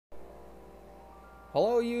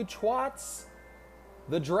Hello, you twats.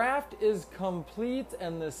 The draft is complete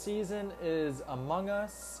and the season is among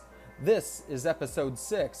us. This is episode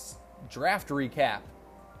 6, Draft Recap.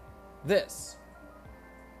 This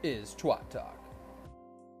is Twat Talk.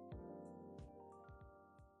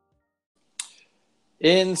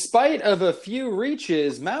 In spite of a few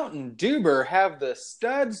reaches, Mountain Duber have the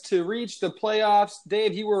studs to reach the playoffs.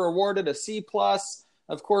 Dave, you were awarded a C+.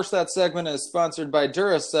 Of course, that segment is sponsored by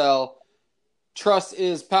Duracell. Trust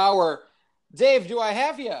is power. Dave, do I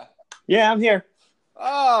have you? Yeah, I'm here.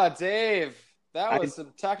 Oh, Dave. That was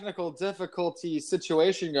some technical difficulty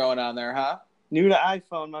situation going on there, huh? New to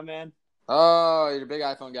iPhone, my man. Oh, you're a big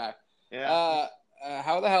iPhone guy. Yeah.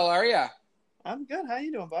 How the hell are you? I'm good. How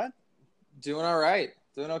you doing, bud? Doing all right.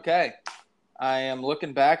 Doing okay. I am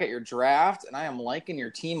looking back at your draft, and I am liking your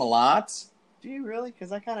team a lot. Do you really?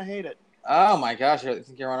 Because I kind of hate it. Oh, my gosh. I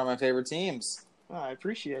think you're one of my favorite teams. Oh, I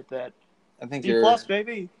appreciate that. I think C plus,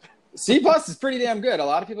 baby. C+ is pretty damn good. A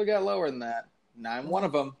lot of people got lower than that. And I'm one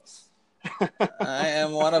of them. I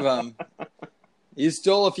am one of them. You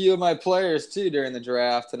stole a few of my players, too, during the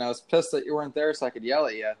draft, and I was pissed that you weren't there so I could yell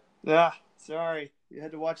at you. Yeah, sorry. You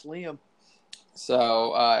had to watch Liam.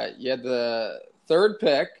 So, you had the third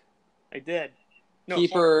pick. I did. No,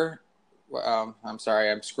 Keeper. I'm sorry.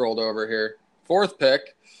 I'm scrolled over here. Fourth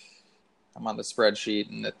pick. I'm on the spreadsheet,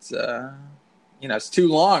 and it's, it's too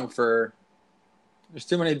long for... There's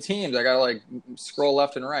too many teams. I got to, scroll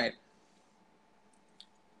left and right.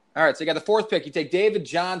 All right, so you got the fourth pick. You take David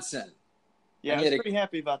Johnson. Yeah, I was pretty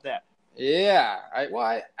happy about that. Yeah.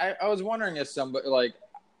 I was wondering if somebody,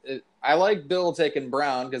 I like Bill taking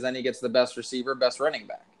Brown because then he gets the best receiver, best running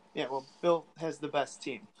back. Yeah, well, Bill has the best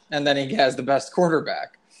team. And then he has the best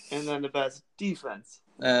quarterback. And then the best defense.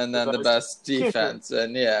 And then the best defense. Kicker.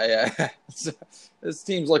 And, yeah. So, this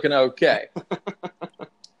team's looking okay.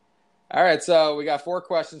 All right, so we got 4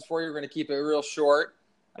 questions for you. We're going to keep it real short.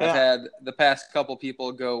 Yeah. I've had the past couple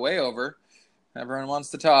people go way over. Everyone wants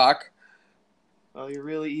to talk. Well, you're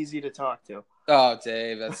really easy to talk to. Oh,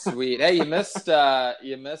 Dave, that's sweet. Hey, you missed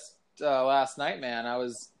last night, man. I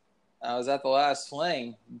was at the last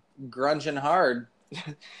fling, grunging hard.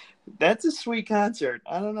 That's a sweet concert.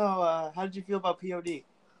 I don't know. How did you feel about POD?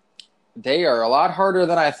 They are a lot harder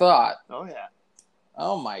than I thought. Oh, yeah.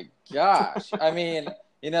 Oh, my gosh. I mean,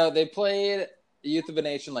 they played Youth of a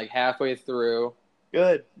Nation halfway through.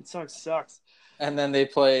 Good. The song sucks. And then they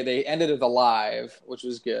ended it Alive, which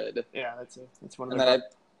was good. Yeah, that's one of the. And then I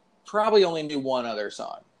probably only knew one other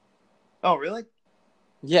song. Oh, really?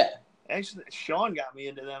 Yeah. Actually, Sean got me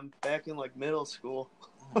into them back in middle school.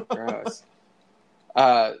 Oh, gross.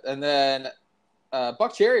 And then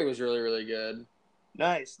Buck Cherry was really, really good.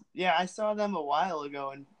 Nice. Yeah, I saw them a while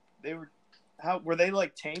ago, and they were were they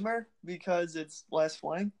tamer because it's less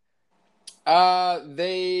fling?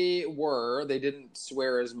 They were. They didn't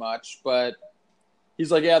swear as much, but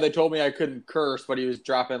he's like, yeah, they told me I couldn't curse, but he was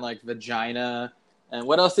dropping vagina. And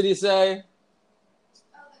what else did he say?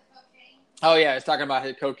 Oh, the cocaine. Oh, yeah, he's talking about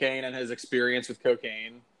his cocaine and his experience with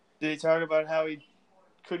cocaine. Did he talk about how he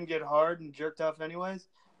couldn't get hard and jerked off anyways?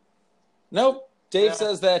 Nope. Dave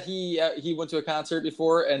says that he went to a concert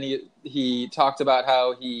before and he talked about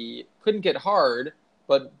how he couldn't get hard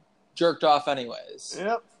but jerked off anyways.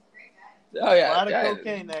 Yep. Oh yeah, a lot of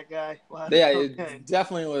cocaine. That guy. It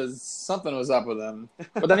definitely was something was up with him.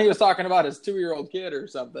 But then he was talking about his 2-year-old kid or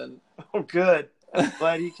something. Oh, good. I'm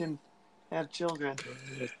glad he can have children.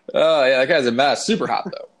 Oh yeah, that guy's a mess. Super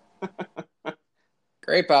hot though.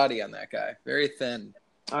 Great body on that guy. Very thin.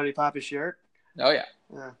 Oh, did he pop his shirt? Oh yeah.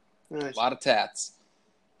 Yeah. Nice. A lot of tats.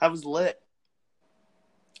 How was Lit?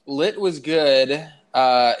 Lit was good.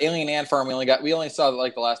 Alien Ant Farm, we only saw the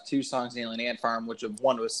last 2 songs in Alien Ant Farm, which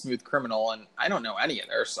one was Smooth Criminal, and I don't know any of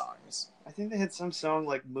their songs. I think they had some song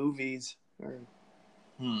Movies. Or...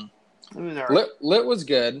 I mean, Lit was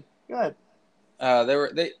good. Good.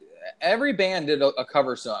 Every band did a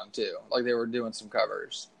cover song too. They were doing some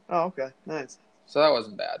covers. Oh, okay. Nice. So that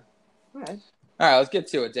wasn't bad. All right. All right, let's get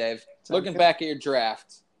to it, Dave. Looking back at your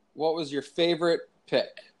draft, what was your favorite pick?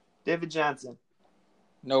 David Johnson.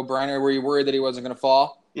 No brainer. Were you worried that he wasn't going to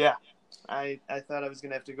fall? Yeah. I thought I was going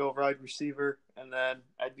to have to go wide receiver, and then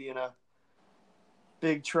I'd be in a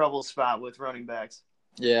big trouble spot with running backs.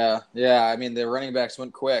 Yeah. I mean, the running backs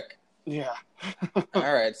went quick. Yeah.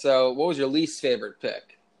 All right, so what was your least favorite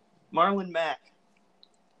pick? Marlon Mack.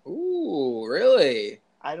 Ooh, really?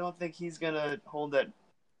 I don't think he's going to hold that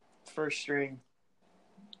first string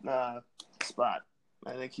spot.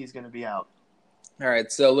 I think he's going to be out. All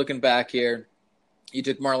right, so looking back here, you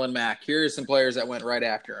took Marlon Mack. Here are some players that went right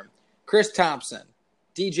after him. Chris Thompson,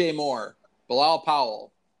 DJ Moore, Bilal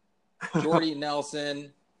Powell, Jordy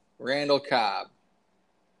Nelson, Randall Cobb.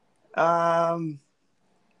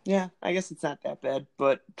 Yeah, I guess it's not that bad,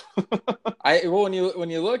 but When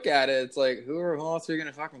you look at it, it's like who else are you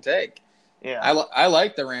gonna fucking take? yeah, I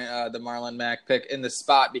like the Marlon Mack pick in the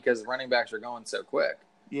spot because running backs are going so quick.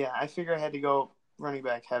 yeah, I figure I had to go running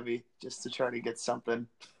back heavy just to try to get something.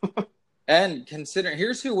 And considering,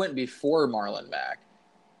 here's who went before Marlon Mack.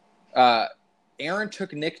 Aaron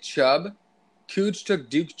took Nick Chubb, Cooch took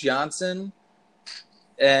Duke Johnson,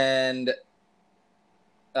 and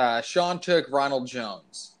Sean took Ronald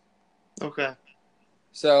Jones. Okay.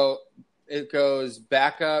 So it goes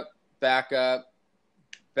backup, backup,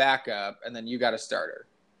 backup, and then you got a starter.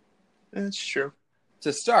 That's true.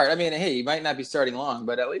 To start, I mean, hey, you might not be starting long,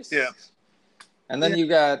 but at least. Yeah. And then you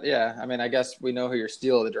got, I mean, I guess we know who your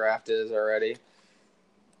steal of the draft is already.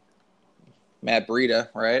 Matt Breida,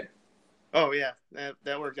 right? Oh, yeah.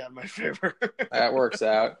 That worked out in my favor. That works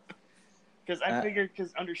out. Because I figured,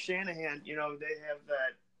 under Shanahan, they have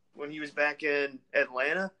that when he was back in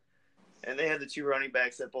Atlanta, and they had the two running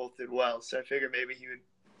backs that both did well. So I figured maybe he would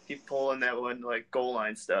keep pulling that one, like, goal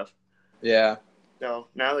line stuff. Yeah. So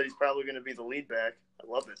now that he's probably going to be the lead back,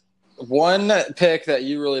 I love it. One pick that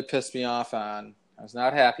you really pissed me off on, I was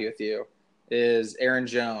not happy with you, is Aaron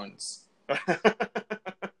Jones.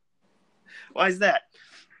 Why is that?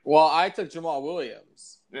 Well, I took Jamal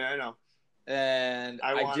Williams. Yeah, I know. And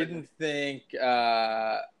I didn't think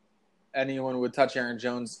anyone would touch Aaron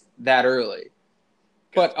Jones that early.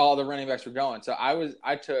 But all the running backs were going. So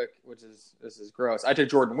this is gross. I took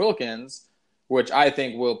Jordan Wilkins, which I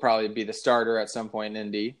think will probably be the starter at some point in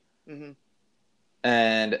Indy. Mm-hmm.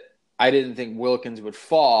 And I didn't think Wilkins would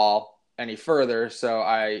fall any further. So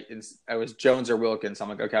I was Jones or Wilkins. I'm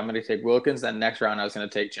like, okay, I'm going to take Wilkins. Then next round I was going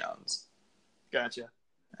to take Jones. Gotcha.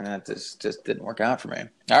 And that just didn't work out for me.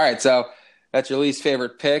 All right, so that's your least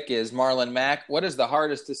favorite pick is Marlon Mack. What is the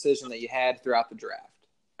hardest decision that you had throughout the draft?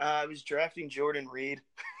 I was drafting Jordan Reed.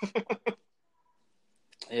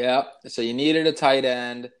 Yeah, so you needed a tight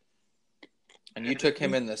end, and you took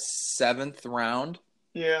him in the 7th round.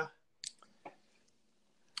 Yeah.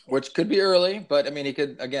 Which could be early, but, I mean, he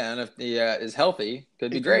could, again, if he is healthy, could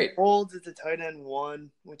be if great. He holds at the tight end 1,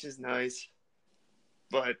 which is nice.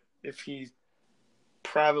 But if he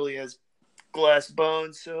probably has glass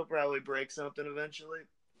bones, so he'll probably break something eventually.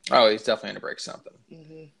 Oh, he's definitely going to break something.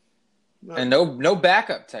 Mm-hmm. And no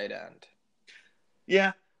backup tight end.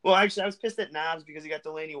 Yeah. Well, actually, I was pissed at Knobs because he got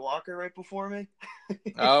Delaney Walker right before me.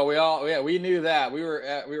 Oh, we knew that. We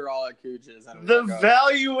were all at Cooch's. The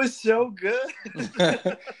value was so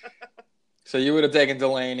good. So you would have taken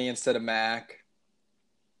Delaney instead of Mack.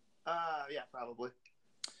 Yeah, probably.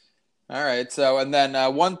 All right. So, and then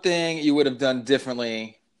one thing you would have done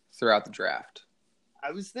differently throughout the draft.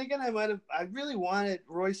 I was thinking I really wanted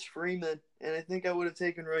Royce Freeman, and I think I would have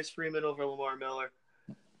taken Royce Freeman over Lamar Miller.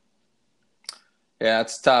 Yeah,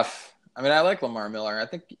 it's tough. I mean, I like Lamar Miller.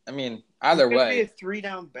 Either way. He could be a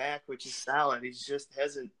 3-down back, which is solid. He just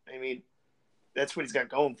hasn't. I mean, that's what he's got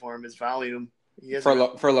going for him, his volume.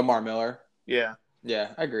 For Lamar Miller. Yeah. Yeah,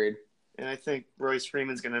 agreed. And I think Royce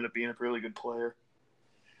Freeman's going to end up being a really good player.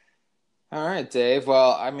 All right, Dave.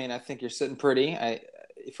 Well, I mean, I think you're sitting pretty.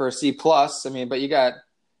 For a C+. I mean, but you got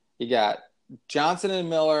Johnson and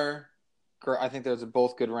Miller. I think those are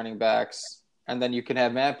both good running backs. And then you can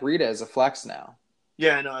have Matt Breida as a flex now.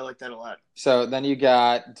 Yeah, I know. I like that a lot. So then you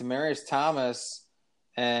got Demaryius Thomas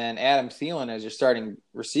and Adam Thielen as your starting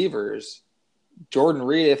receivers. Jordan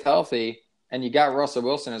Reed, if healthy, and you got Russell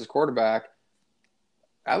Wilson as a quarterback.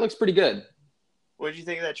 That looks pretty good. What did you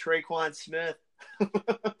think of that Traquan Smith?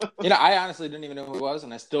 I honestly didn't even know who it was,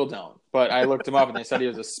 and I still don't. But I looked him up, and they said he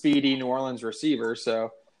was a speedy New Orleans receiver.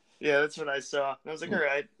 So yeah, that's what I saw. I was like, all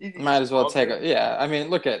right. Might as well take it. Yeah, I mean,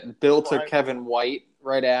 look at Bill took Kevin White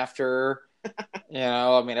right after.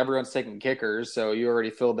 I mean, everyone's taking kickers, so you already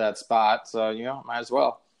filled that spot. So, might as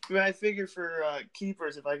well. I mean, I figure for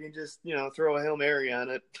keepers, if I can just, throw a Hail Mary on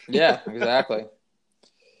it. Yeah, exactly.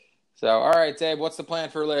 So, all right, Dave, what's the plan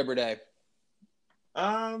for Labor Day?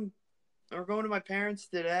 We're going to my parents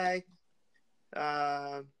today.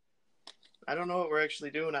 I don't know what we're actually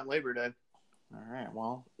doing on Labor Day. All right,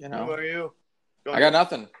 well, What about you? I got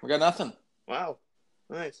nothing. We got nothing. Wow,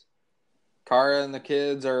 nice. Cara and the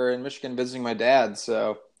kids are in Michigan visiting my dad,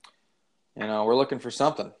 so, we're looking for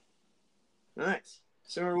something. Nice.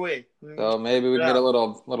 So are we. So maybe we can get a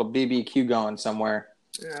little BBQ going somewhere.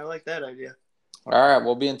 Yeah, I like that idea. All right,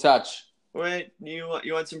 we'll be in touch. Wait, you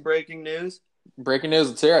want some breaking news? Breaking news,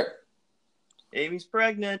 let's hear it. Amy's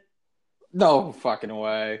pregnant. No fucking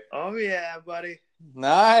way. Oh, yeah, buddy.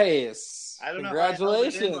 Nice. I don't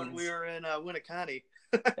Congratulations. know how I held it in when we were in Winneconne.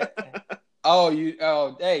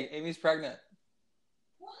 Hey, Amy's pregnant.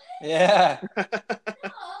 What? Yeah. No.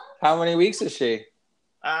 How many weeks is she?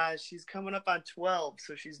 She's coming up on 12,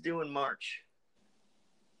 so she's due in March.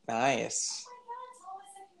 Nice. Oh my God, it's always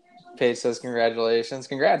a congratulations. Paige says congratulations.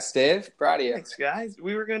 Congrats, Dave. Proud of you. Thanks, guys.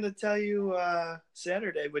 We were going to tell you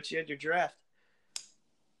Saturday, but you had your draft.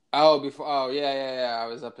 Yeah. I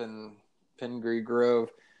was up in Pingree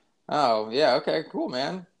Grove. Oh, yeah, okay, cool,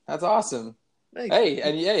 man. That's awesome. Thanks.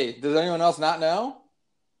 Hey, does anyone else not know?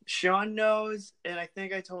 Sean knows, and I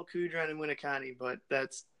think I told Kudron and Winnicott, but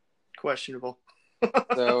that's questionable.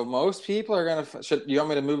 So most people are gonna. Should you want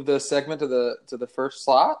me to move the segment to the first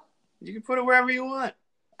slot? You can put it wherever you want.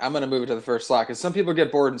 I'm gonna move it to the first slot because some people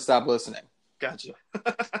get bored and stop listening. Gotcha.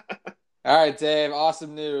 All right, Dave.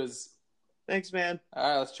 Awesome news. Thanks, man. All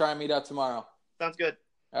right, let's try and meet up tomorrow. Sounds good.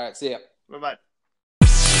 All right, see ya. Bye-bye.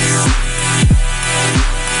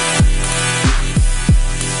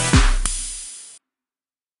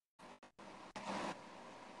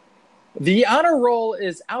 The honor roll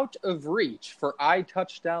is out of reach for I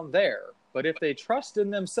touchdown there, but if they trust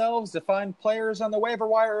in themselves to find players on the waiver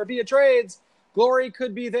wire or via trades, glory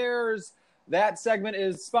could be theirs. That segment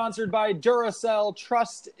is sponsored by Duracell.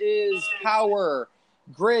 Trust is power.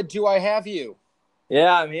 Grid, do I have you?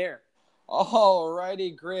 Yeah, I'm here. All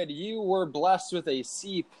righty, Grid. You were blessed with a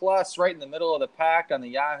C+, right in the middle of the pack on the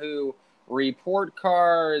Yahoo report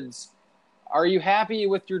cards. Are you happy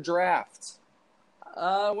with your draft?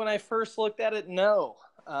 When I first looked at it, no.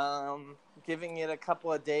 Giving it a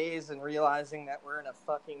couple of days and realizing that we're in a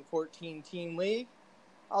fucking 14-team league,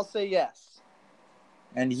 I'll say yes.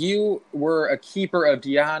 And you were a keeper of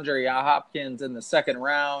DeAndre Hopkins in the second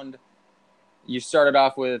round. You started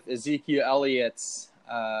off with Ezekiel Elliott.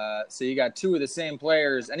 So you got two of the same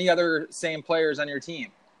players. Any other same players on your team?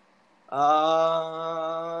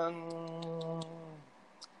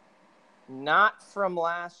 Not from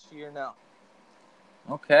last year, no.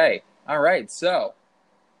 Okay. All right. So,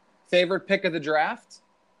 favorite pick of the draft?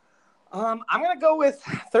 I'm going to go with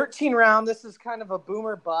 13 round. This is kind of a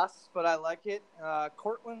boomer bust, but I like it.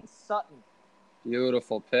 Cortland Sutton.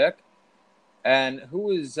 Beautiful pick. And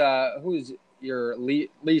who's your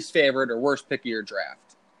least favorite or worst pick of your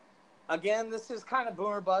draft? Again, this is kind of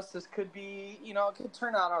boomer bust. This could be, it could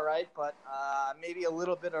turn out all right, but maybe a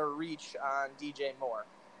little bit of reach on DJ Moore.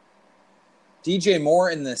 DJ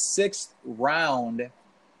Moore in the 6th round.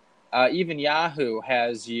 Even Yahoo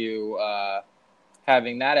has you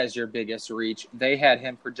having that as your biggest reach. They had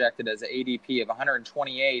him projected as an ADP of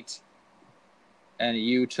 128, and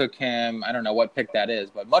you took him, I don't know what pick that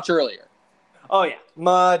is, but much earlier. Oh, yeah.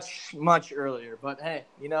 Much, much earlier. But, hey,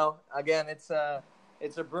 again, it's a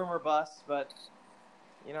boomer bust, but,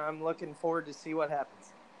 I'm looking forward to see what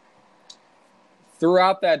happens.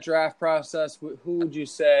 Throughout that draft process, who would you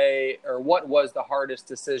say, or what was the hardest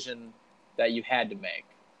decision that you had to make?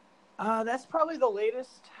 That's probably the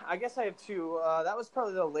latest. I guess I have two. That was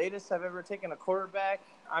probably the latest I've ever taken a quarterback.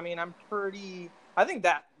 I mean, I think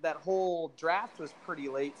that whole draft was pretty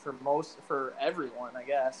late for everyone, I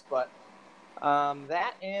guess. But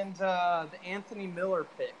that and the Anthony Miller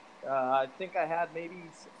pick. I think I had maybe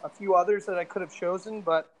a few others that I could have chosen,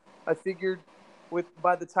 but I figured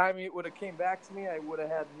by the time it would have came back to me, I would have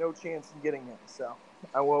had no chance in getting him. So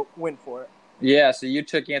I went for it. Yeah, so you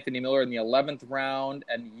took Anthony Miller in the 11th round,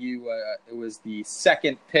 and it was the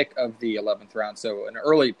second pick of the 11th round, so an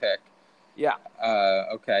early pick. Yeah.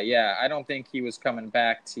 Okay, yeah, I don't think he was coming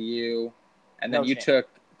back to you. And then No you chance. took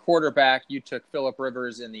quarterback, you took Phillip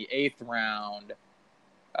Rivers in the 8th round.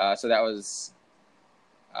 So that was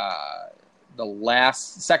the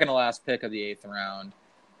second to last pick of the 8th round.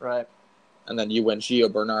 Right. And then you went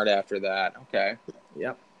Gio Bernard after that. Okay.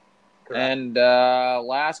 Yep. Correct. And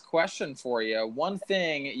last question for you. One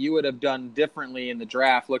thing you would have done differently in the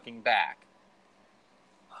draft looking back?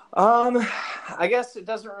 I guess it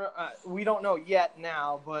doesn't we don't know yet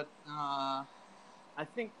now, but I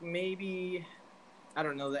think maybe, I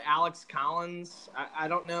don't know, the Alex Collins. I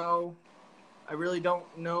don't know. I really don't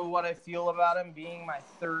know what I feel about him being my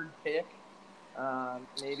third pick.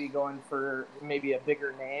 Maybe going for maybe a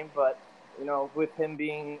bigger name, but with him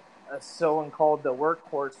being so called the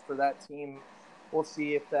workhorse for that team, we'll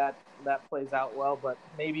see if that plays out well. But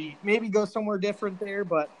maybe go somewhere different there.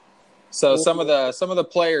 But so some of the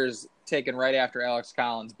players taken right after Alex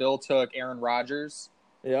Collins. Bill took Aaron Rodgers.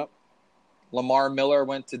 Yep. Lamar Miller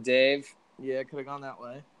went to Dave. Yeah, could have gone that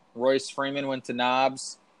way. Royce Freeman went to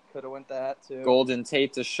Knobs. Could have went that too. Golden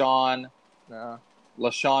Tate to Sean. No.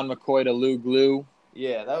 LaShawn McCoy to Lou Glue.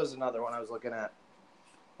 Yeah, that was another one I was looking at.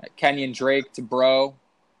 Kenyon Drake to Bro.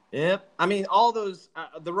 Yep. I mean, all those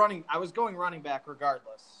I was going running back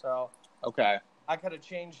regardless, so Okay. I could have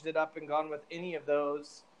changed it up and gone with any of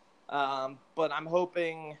those. But I'm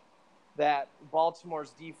hoping that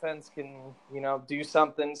Baltimore's defense can, do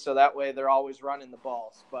something so that way they're always running the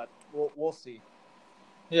balls. But we'll see.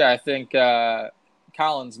 Yeah, I think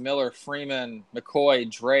Collins, Miller, Freeman, McCoy,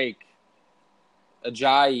 Drake,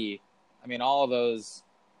 Ajayi. I mean, all of those.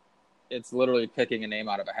 It's literally picking a name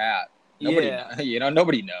out of a hat.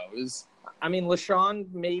 Nobody knows. I mean,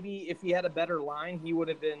 LaShawn, maybe if he had a better line, he would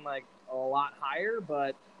have been like a lot higher.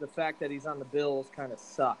 But the fact that he's on the Bills kind of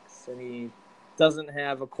sucks, and he doesn't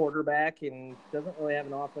have a quarterback and doesn't really have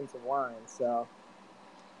an offensive line. So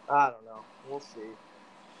I don't know. We'll see.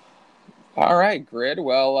 All right, Grid.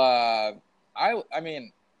 Well, I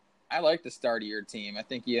mean, I like the start of your team. I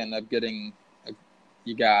think you end up getting.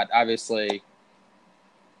 You got obviously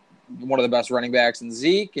one of the best running backs in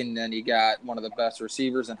Zeke, and then you got one of the best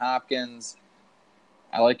receivers in Hopkins.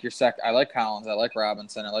 I like your I like Collins. I like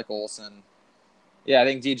Robinson. I like Olsen. Yeah, I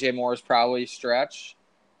think DJ Moore is probably stretch,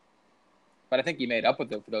 but I think you made up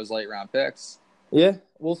with it for those late round picks. Yeah,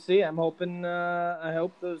 we'll see. I'm hoping. I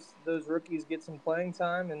hope those rookies get some playing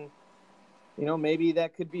time, and maybe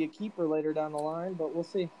that could be a keeper later down the line. But we'll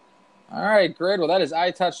see. All right, Grid. Well, that is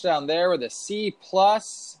iTouchdown there with a C+.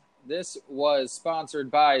 This was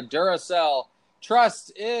sponsored by Duracell.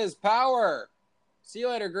 Trust is power. See you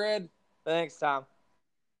later, Grid. Thanks, Tom.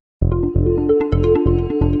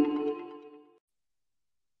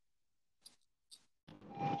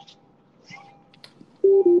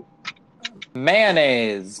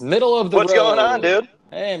 Mayonnaise, middle of the What's road. going on, dude?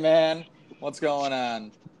 Hey, man. What's going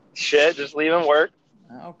on? Shit, just leaving work.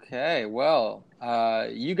 Okay, well,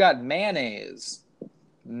 you got mayonnaise. I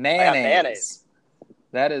got mayonnaise.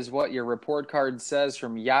 That is what your report card says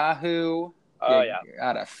from Yahoo. Oh, You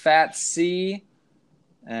got a fat C.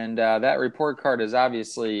 And that report card is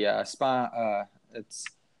obviously it's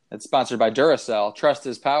sponsored by Duracell. Trust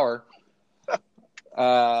is power.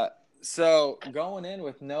 So going in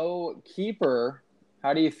with no keeper,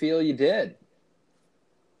 how do you feel you did?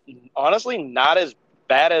 Honestly, not as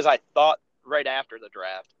bad as I thought right after the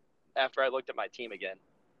draft, after I looked at my team again.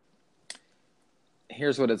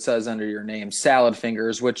 Here's what it says under your name, Salad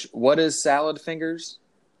Fingers, what is Salad Fingers?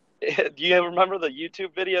 Do you remember the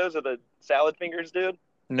YouTube videos of the Salad Fingers, dude?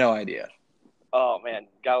 No idea. Oh, man,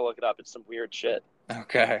 gotta look it up. It's some weird shit.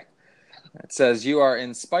 Okay. It says, you are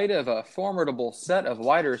in spite of a formidable set of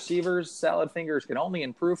wide receivers, Salad Fingers can only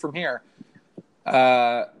improve from here.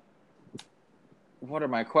 What are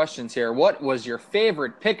my questions here? What was your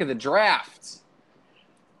favorite pick of the draft?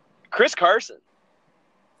 Chris Carson.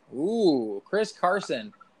 Ooh, Chris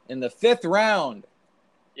Carson in the 5th round.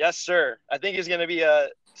 Yes, sir. I think he's going to be a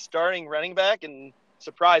starting running back and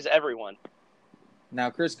surprise everyone. Now,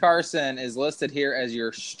 Chris Carson is listed here as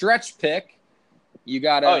your stretch pick. You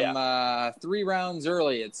got him 3 rounds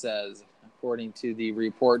early, it says, according to the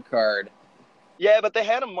report card. Yeah, but they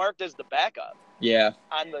had him marked as the backup. Yeah.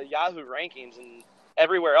 On the Yahoo rankings and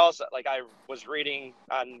everywhere else, like I was reading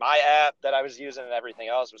on my app that I was using and everything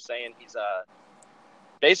else was saying he's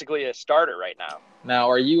basically a starter right now. Now,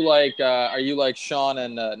 are you like Sean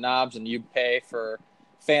and Knobs and you pay for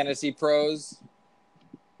Fantasy Pros?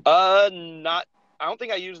 Not. I don't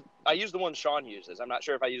think I use the one Sean uses. I'm not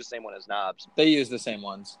sure if I use the same one as Knobs. They use the same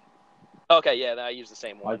ones. Okay, yeah, then I use the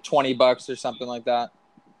same one. Like $20 or something like that.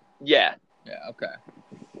 Yeah. Yeah. Okay.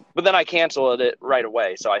 But then I canceled it right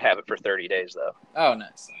away, so I have it for 30 days though. Oh,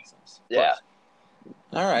 nice. Yeah.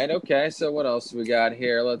 All right. Okay. So what else we got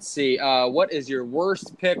here? Let's see. What is your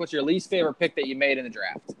worst pick? What's your least favorite pick that you made in the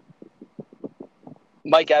draft?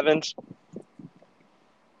 Mike Evans.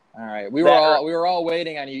 All right. We were all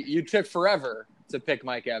waiting on you. You took forever to pick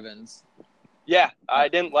Mike Evans. Yeah, I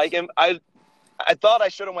didn't like him. I thought I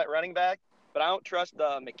should have went running back, but I don't trust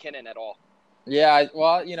McKinnon at all. Yeah,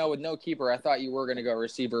 well, with no keeper, I thought you were going to go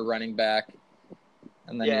receiver, running back.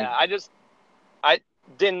 And then I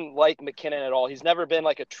didn't like McKinnon at all. He's never been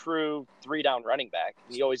like a true 3-down running back.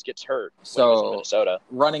 He always gets hurt when he was in Minnesota.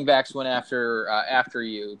 Running backs went after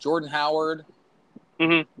you. Jordan Howard,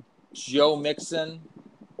 Joe Mixon,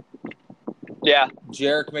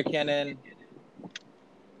 Jerick McKinnon.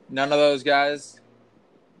 None of those guys?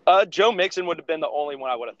 Joe Mixon would have been the only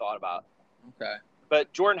one I would have thought about. Okay.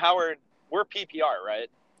 But Jordan Howard, we're PPR, right?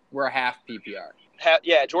 We're a half PPR.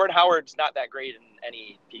 Yeah, Jordan Howard's not that great in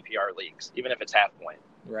any PPR leagues, even if it's half point.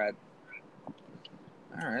 Right.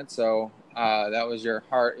 All right, so that was your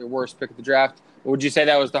worst pick of the draft. Would you say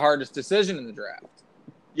that was the hardest decision in the draft?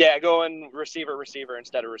 Yeah, going receiver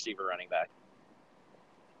instead of receiver running back.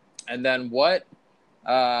 And then what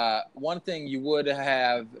One thing you would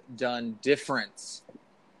have done different.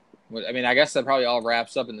 I mean, I guess that probably all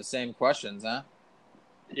wraps up in the same questions, huh?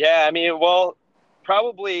 Yeah, I mean, well,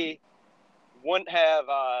 probably wouldn't have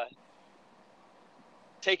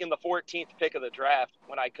taken the 14th pick of the draft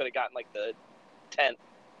when I could have gotten like the 10th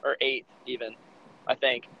or 8th even, I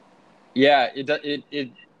think. Yeah,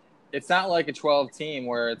 it's not like a 12 team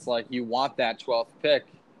where it's like you want that 12th pick.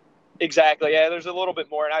 Exactly. Yeah, there's a little bit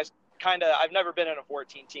more, and I've never been in a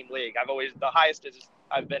 14-team league. The highest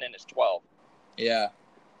I've been in is 12. Yeah.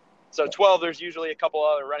 So 12, there's usually a couple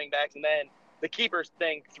other running backs, and then the keepers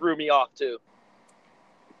thing threw me off too.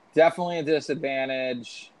 Definitely a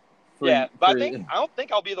disadvantage. But I don't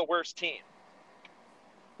think I'll be the worst team.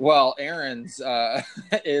 Well, Aaron's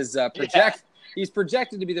is He's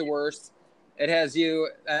projected to be the worst. It has you.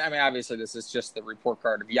 I mean, obviously, this is just the report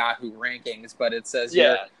card of Yahoo rankings, but it says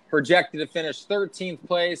you're projected to finish 13th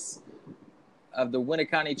place of the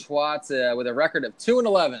Winneconne Twats with a record of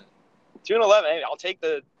 2-11. 2-11. Hey, I'll take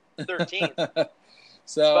the 13th.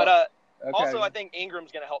 Also, I think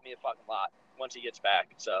Ingram's going to help me a fucking lot once he gets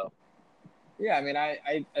back. So. Yeah, I mean,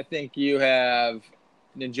 I think you have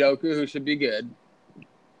Njoku, who should be good.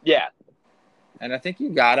 Yeah. And I think you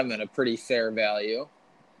got him at a pretty fair value.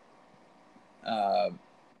 I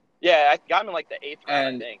got him in like the 8th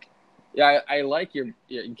round, I think. Yeah, I like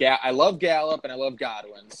I love Gallup and I love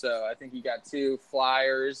Godwin. So I think you got 2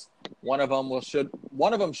 flyers. One of them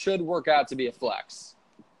should work out to be a flex.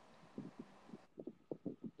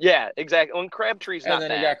 Yeah, exactly. When Crabtree's not bad.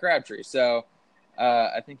 And then you got Crabtree. So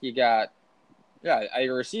I think you got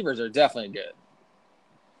your receivers are definitely good.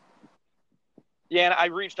 Yeah, and I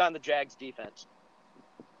reached on the Jags defense.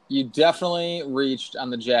 You definitely reached on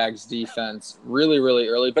the Jags defense really, really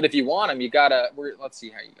early. But if you want them, you gotta. Let's see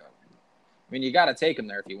how you go. I mean, you gotta take them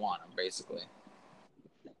there if you want them, basically.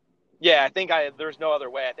 Yeah, I think there's no other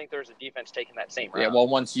way. I think there's a defense taking that same round. Yeah, well,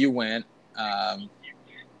 once you went, let's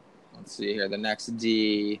see here. The next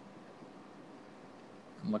D.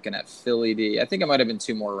 I'm looking at Philly D. I think it might have been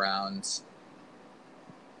 2 more rounds.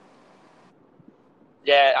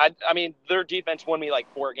 Yeah, I mean, their defense won me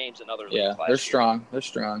like 4 games in other leagues last year. They're strong. They're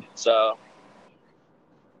strong. So,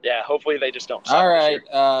 yeah, hopefully they just don't suck. All right,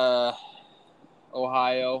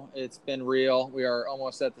 Ohio, it's been real. We are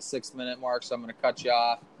almost at the 6-minute mark, so I'm going to cut you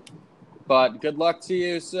off. But good luck to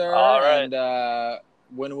you, sir. All right. And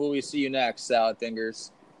when will we see you next, Salad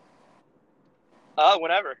Fingers?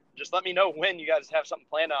 Whenever. Just let me know when you guys have something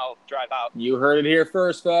planned. I'll drive out. You heard it here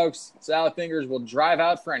first, folks. Salad Fingers will drive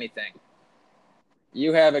out for anything.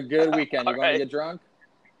 You have a good weekend. You going to get drunk?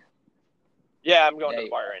 Yeah, I'm going to the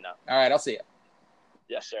bar right now. All right, I'll see you.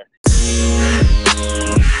 Yes, sir.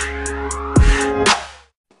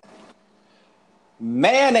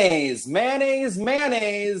 Mayonnaise.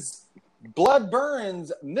 Blood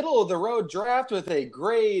Burns, middle of the road draft with a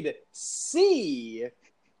grade C.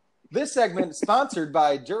 This segment sponsored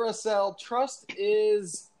by Duracell. Trust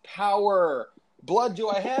is power. Blood, do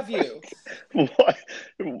I have you? What?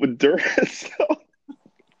 With Duracell?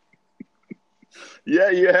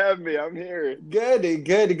 Yeah, you have me. I'm here. Good.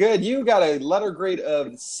 You got a letter grade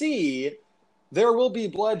of C. There will be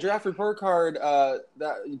Blood draft report card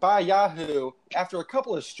by Yahoo. After a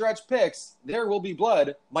couple of stretch picks, there will be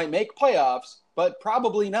Blood. Might make playoffs, but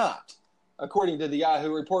probably not, according to the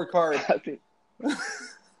Yahoo report card. I think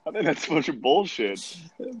that's a bunch of bullshit.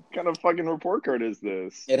 What kind of fucking report card is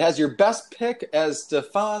this? It has your best pick as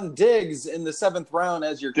Stephon Diggs in the 7th round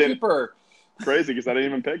as your keeper. Crazy, because I didn't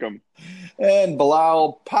even pick him. And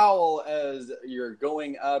Bilal Powell as your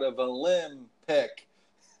going out of a limb pick.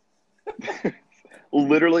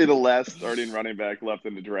 Literally the last starting running back left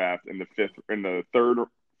in the draft in the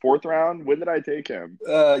 4th round. When did I take him?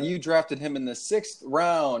 You drafted him in the 6th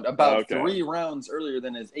round, about 3 rounds earlier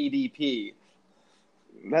than his ADP.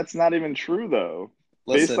 That's not even true, though.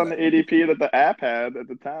 Listen, based on the ADP that the app had at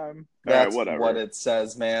the time. That's whatever. What it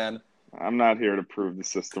says, man. I'm not here to prove the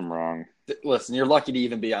system wrong. Listen, you're lucky to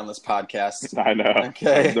even be on this podcast. I know.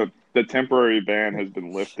 Okay. The temporary ban has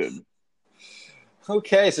been lifted.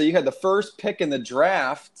 Okay, so you had the first pick in the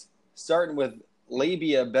draft, starting with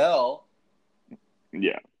Labia Bell.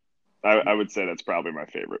 Yeah. I would say that's probably my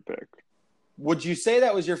favorite pick. Would you say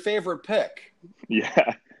that was your favorite pick?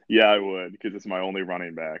 Yeah. Yeah, I would, because it's my only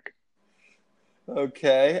running back.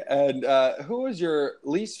 Okay, and who was your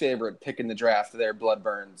least favorite pick in the draft there, Blood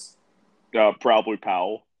Burns? Probably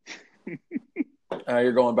Powell.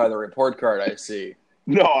 You're going by the report card, I see.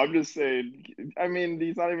 No, I'm just saying, I mean,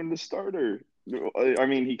 he's not even the starter. I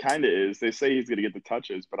mean, he kind of is. They say he's going to get the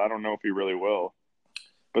touches, but I don't know if he really will.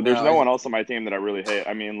 But there's no one else on my team that I really hate.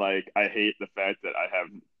 I mean, like, I hate the fact that I have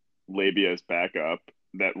Labia's backup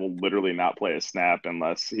that will literally not play a snap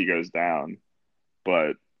unless he goes down.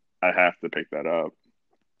 But I have to pick that up.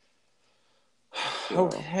 So,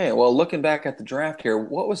 Okay, well, looking back at the draft here,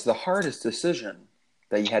 what was the hardest decision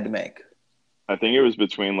that you had to make? I think it was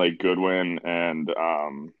between like Goodwin and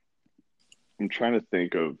I'm trying to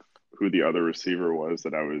think of who the other receiver was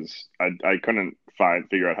that I couldn't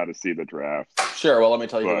figure out how to see the draft. Sure, well, let me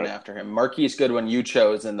tell you who But- went after him. Marquise Goodwin, you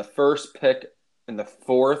chose in the first pick in the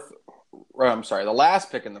fourth. The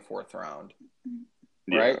last pick in the fourth round.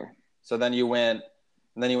 Right? Yeah. So then you went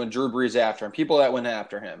Drew Brees after him. People that went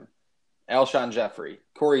after him: Alshon Jeffrey,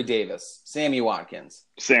 Corey Davis, Sammy Watkins,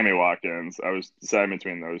 Sammy Watkins. I was deciding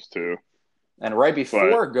between those two. and right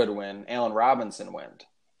before Goodwin, Allen Robinson went.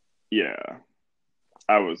 Yeah.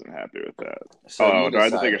 I wasn't happy with that. So you do I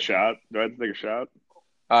have to take a decided. shot?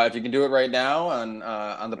 If you can do it right now on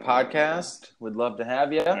the podcast, we'd love to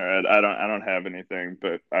have you. All right. I don't have anything,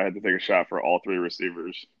 but I had to take a shot for all three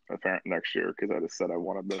receivers next year because I just said I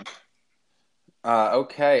wanted them.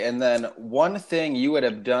 Okay, and then one thing you would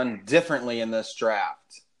have done differently in this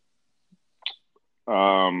draft.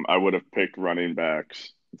 I would have picked running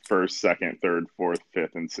backs first, second, third, fourth,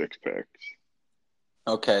 fifth, and sixth picks.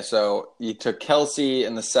 Okay, so you took Kelsey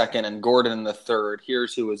in the second and Gordon in the third.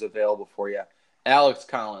 Here's who was available for you: Alex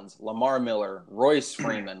Collins, Lamar Miller, Royce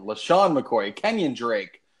Freeman, LaShawn McCoy, Kenyon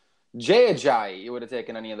Drake, Jay Ajayi. You would have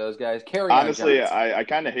taken any of those guys? Honestly, I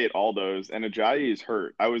kind of hate all those, and Ajayi is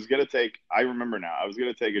hurt. I remember now. I was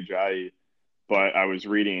gonna take Ajayi, but I was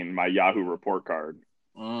reading my Yahoo report card,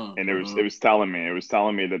 and it was telling me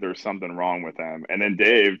that there was something wrong with him. And then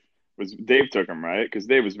Dave took him, right? Because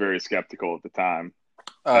Dave was very skeptical at the time.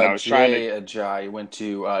 And I was Jay Ajayi went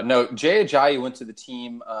to Jay Ajayi went to the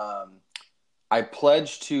team. I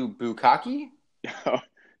pledged to Bukaki.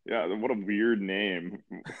 Yeah, what a weird name.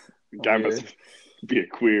 Guy must be a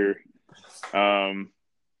queer.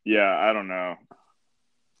 Yeah, I don't know.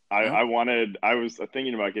 I was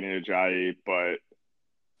thinking about getting Ajayi, but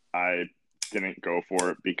I didn't go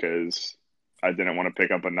for it because I didn't want to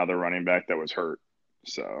pick up another running back that was hurt.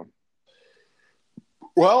 So,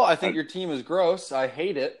 well, I think your team is gross. I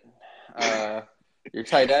hate it. Your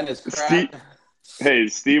tight end is crap.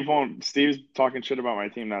 Steve's talking shit about my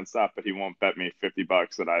team nonstop, but he won't bet me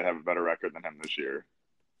 $50 that I have a better record than him this year.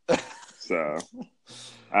 So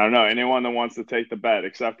I don't know. Anyone that wants to take the bet,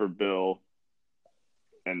 except for Bill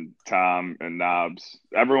and Tom and Knobs,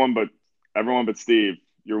 everyone but Steve,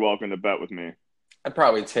 you're welcome to bet with me. I'd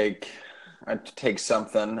take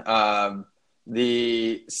something.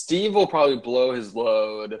 The Steve will probably blow his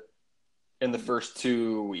load in the first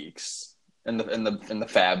 2 weeks in the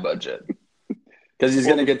fab budget because he's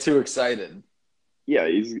going to get too excited. Yeah,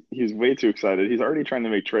 he's way too excited. He's already trying to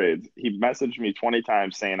make trades. He messaged me 20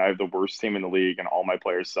 times saying I have the worst team in the league and all my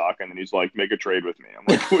players suck, and then he's like, "Make a trade with me." I'm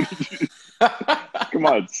like, "What did you?" Come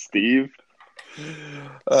on, Steve.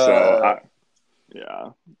 Yeah,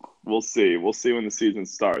 we'll see. We'll see when the season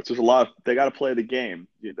starts. There's a lot. They got to play the game.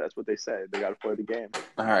 That's what they say. They got to play the game.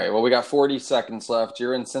 All right. Well, we got 40 seconds left.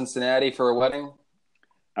 You're in Cincinnati for a wedding?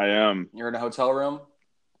 I am. You're in a hotel room?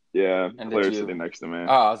 Yeah, Claire's sitting next to me.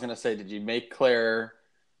 Oh, I was going to say, did you make Claire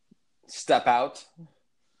step out?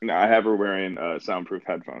 No, I have her wearing soundproof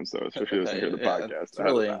headphones, though, so she doesn't hear the podcast.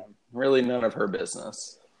 It's really none of her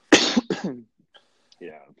business.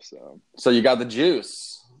 Yeah, So you got the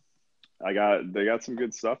juice. They got some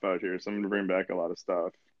good stuff out here, so I'm going to bring back a lot of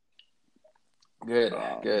stuff. Good.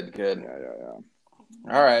 Yeah.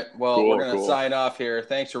 All right. Well, Cool, we're going to sign off here.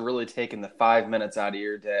 Thanks for really taking the 5 minutes out of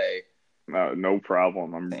your day. No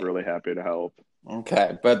problem. I'm really happy to help.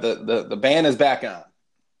 Okay. But the band is back on.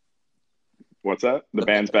 What's that? The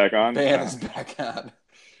band's back on? The band is back on.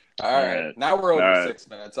 All right. Now we're over 6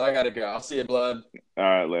 minutes. I got to go. I'll see you, Blood. All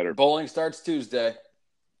right, later. Bowling starts Tuesday.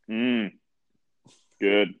 Good.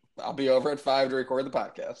 I'll be over at 5 to record the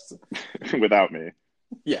podcast. Without me.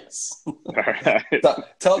 Yes. All right.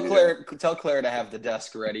 Tell Claire to have the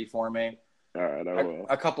desk ready for me. All right, I will.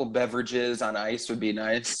 A couple beverages on ice would be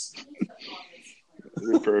nice.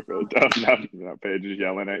 You're perfect. Now Paige is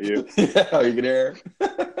yelling at you. Yeah, you can hear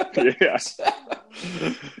her. Yeah.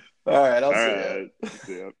 All right, I'll see you.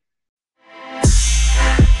 See ya.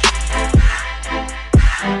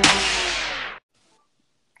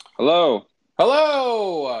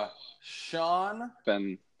 Hello, Sean.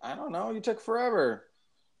 Ben. I don't know. You took forever.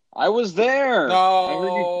 I was there.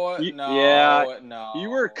 No. Yeah. You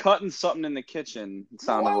were cutting something in the kitchen, it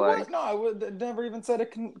sounded like. No, I would never even said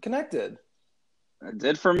it connected. It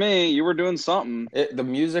did for me. You were doing something. The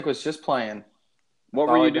music was just playing. What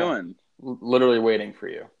were you doing? Literally waiting for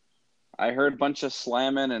you. I heard a bunch of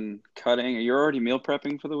slamming and cutting. You're already meal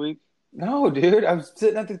prepping for the week? No, dude. I was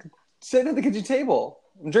sitting at the kitchen table.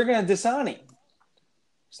 I'm drinking a Dasani.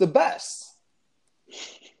 It's the best.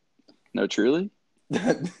 No, truly?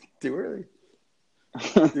 Too early.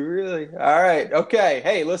 Too early. All right. Okay.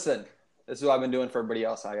 Hey, listen. This is what I've been doing for everybody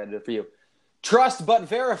else. I got to do it for you. Trust but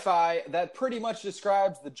verify. That pretty much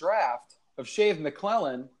describes the draft of Shave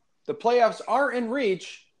McClellan. The playoffs are in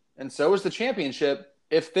reach, and so is the championship.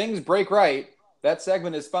 If things break right, that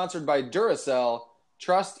segment is sponsored by Duracell.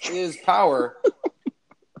 Trust is power.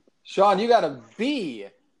 Sean, you got a B,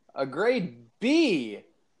 a grade B.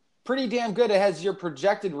 Pretty damn good. It has your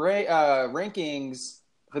projected rankings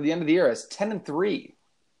for the end of the year as 10-3.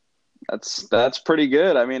 That's pretty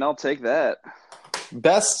good. I mean, I'll take that.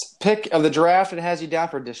 Best pick of the draft, it has you down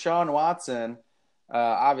for Deshaun Watson,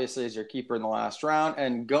 obviously as your keeper in the last round.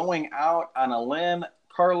 And going out on a limb,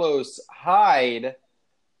 Carlos Hyde.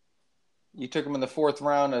 You took him in the 4th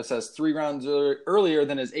round. It says 3 rounds earlier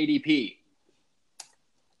than his ADP.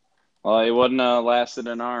 Well, he wouldn't have lasted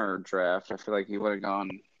in our draft. I feel like he would have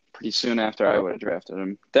gone pretty soon after I would have drafted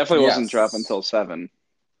him. Definitely wasn't dropped until 7.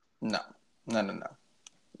 No.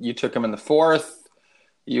 You took him in the 4th.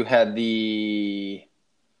 You had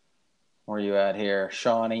where are you at here?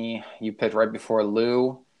 Shawnee. You picked right before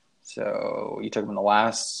Lou. So you took him in the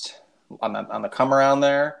last, on the come around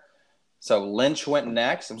there. So Lynch went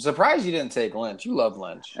next. I'm surprised you didn't take Lynch. You love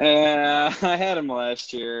Lynch. I had him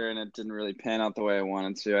last year, and it didn't really pan out the way I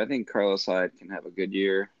wanted to. I think Carlos Hyde can have a good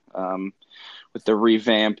year with the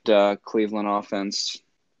revamped Cleveland offense.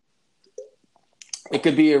 It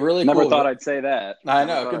could be a really Never cool. thought I'd say that. I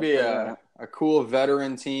know. It could be a cool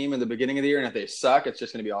veteran team in the beginning of the year, and if they suck, it's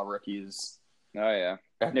just going to be all rookies. Oh yeah,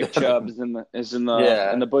 Nick Chubb is in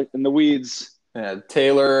the weeds. Yeah,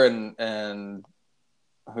 Taylor and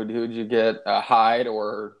who'd you get? Hyde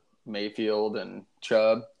or Mayfield and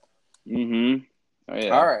Chubb. Mm-hmm. Oh yeah.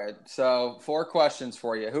 All right. So 4 questions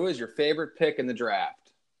for you. Who is your favorite pick in the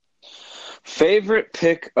draft? Favorite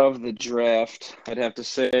pick of the draft, I'd have to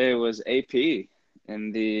say, was AP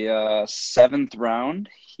in the 7th round.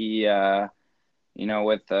 He,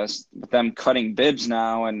 with them cutting Bibbs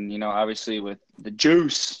now, and obviously with the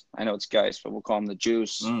Juice. I know it's Geis, but we'll call him the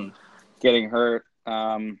Juice. Getting hurt.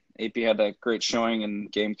 AP had that great showing in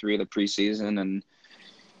Game 3 of the preseason, and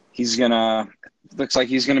looks like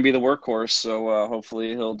he's gonna be the workhorse. So hopefully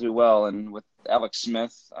he'll do well. And with Alex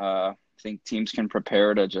Smith, I think teams can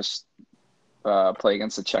prepare to just play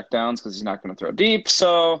against the checkdowns because he's not going to throw deep.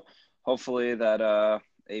 So hopefully that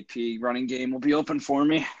AP running game will be open for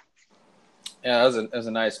me. Yeah, that was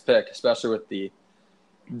a nice pick, especially with the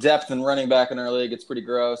depth in running back in our league. It's pretty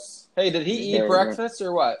gross. Hey, did he eat breakfast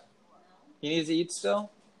or what? He needs to eat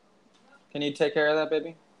still? Can you take care of that, baby?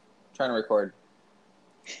 I'm trying to record.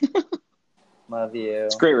 Love you.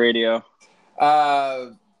 It's great radio.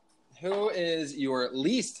 Who is your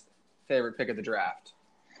least favorite pick of the draft?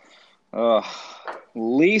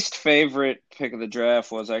 Least favorite pick of the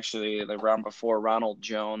draft was actually the round before, Ronald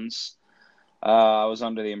Jones. I was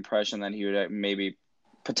under the impression that he would maybe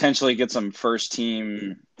potentially get some first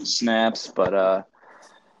team snaps, but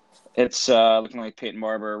it's looking like Peyton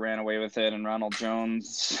Barber ran away with it, and Ronald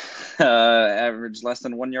Jones averaged less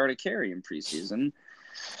than 1 yard a carry in preseason.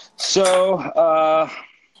 So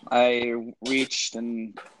I reached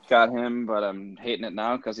and got him, but I'm hating it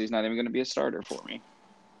now because he's not even going to be a starter for me.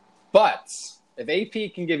 But if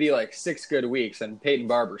AP can give you like 6 good weeks and Peyton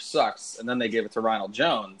Barber sucks, and then they give it to Ronald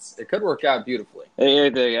Jones, it could work out beautifully.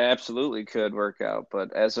 They absolutely could work out,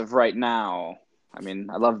 but as of right now, I mean,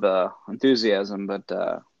 I love the enthusiasm, but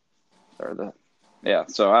so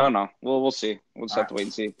I don't know. We'll see. We'll just have to wait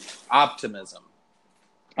and see. Optimism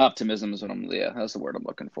Optimism is what that's the word I'm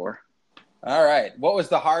looking for. All right. What was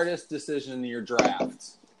the hardest decision in your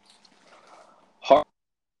draft?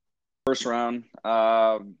 First round.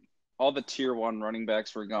 All the tier 1 running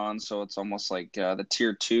backs were gone, so it's almost like the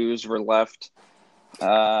tier 2s were left.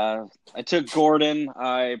 I took Gordon.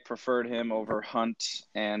 I preferred him over Hunt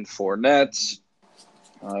and Fournette.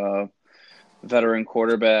 Veteran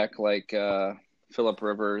quarterback like Phillip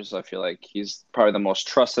Rivers. I feel like he's probably the most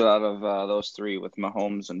trusted out of those 3 with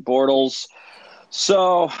Mahomes and Bortles.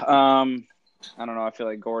 So, I don't know. I feel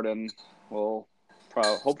like Gordon will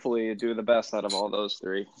hopefully do the best out of all those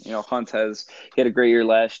 3. Hunt he had a great year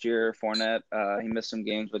last year. Fournette, he missed some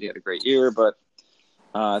games, but he had a great year. But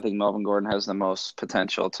I think Melvin Gordon has the most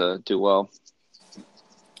potential to do well.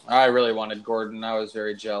 I really wanted Gordon. I was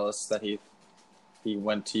very jealous that he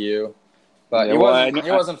went to you, but he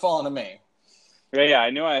wasn't falling to me. Yeah. I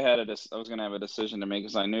knew I was going to have a decision to make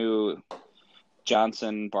because I knew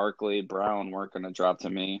Johnson, Barkley, Brown weren't going to drop to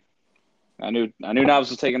me. I knew Knobs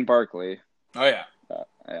was taking Barkley. Oh, yeah.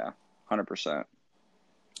 Yeah, 100%.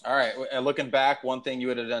 All right. And looking back, one thing you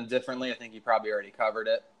would have done differently, I think you probably already covered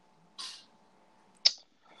it.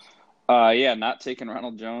 Yeah, not taking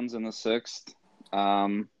Ronald Jones in the 6th.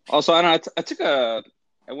 Also, I don't know.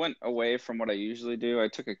 I went away from what I usually do. I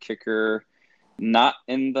took a kicker not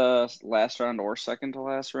in the last round or second to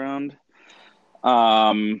last round.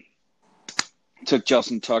 Took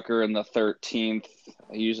Justin Tucker in the 13th.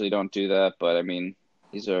 I usually don't do that, but I mean,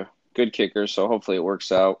 he's a good kicker, so hopefully it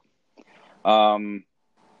works out.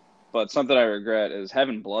 But something I regret is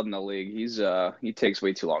having Blood in the league. He takes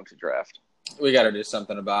way too long to draft. We got to do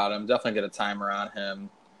something about him. Definitely get a timer on him.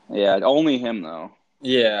 Yeah, only him though.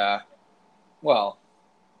 Yeah. Well,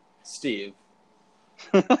 Steve.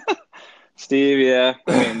 Steve, yeah.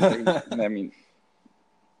 I mean,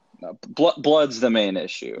 no, Blood's the main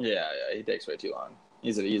issue. Yeah, he takes way too long.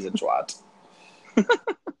 He's a twat. Did you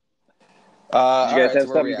guys have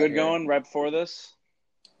so something good going right before this?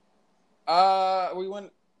 We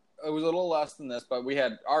went. It was a little less than this, but we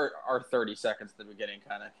had our 30 seconds at the beginning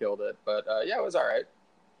kind of killed it. But yeah, it was all right.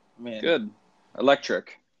 I mean, Good.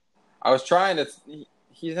 Electric. I was trying to.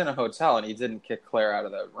 He's in a hotel and he didn't kick Claire out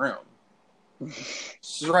of the room.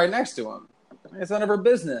 She's right next to him. It's none of her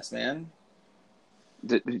business, man.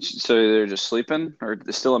 So they're just sleeping or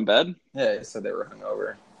they're still in bed? Yeah, he said they were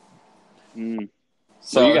hungover.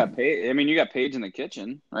 So you got Paige. I mean, you got Paige in the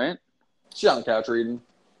kitchen, right? She's on the couch reading.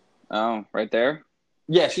 Oh, right there.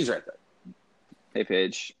 Yeah, she's right there. Hey,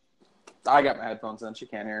 Paige. I got my headphones in. She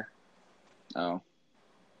can't hear. Oh.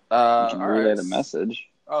 You can relay the message.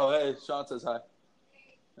 Oh, hey, Sean says hi.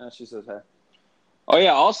 She says hi. Oh,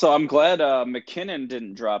 yeah. Also, I'm glad McKinnon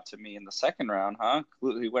didn't drop to me in the second round, huh?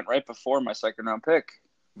 He went right before my second round pick.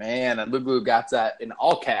 Man, and Luglu got that in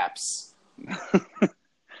all caps.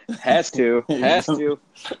 Has to.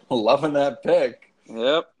 Loving that pick.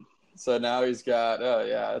 Yep. So now he's got. Oh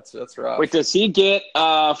yeah, that's rough. Wait, does he get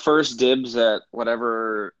first dibs at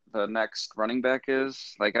whatever the next running back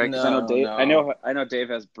is? Like, I know Dave. No. I know Dave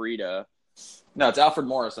has Breida. No, it's Alfred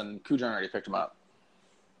Morrison. Kujan already picked him up.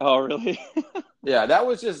 Oh, really? Yeah, that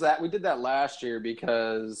was just that. We did that last year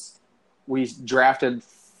because we drafted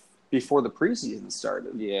before the preseason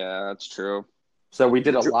started. Yeah, that's true. So we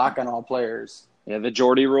did a lock on all players. Yeah, the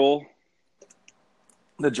Jordy rule.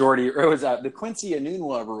 The Quincy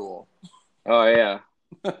Enunwa rule. Oh, yeah.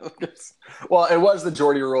 Well, it was the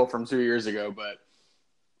Jordy rule from 2 years ago, but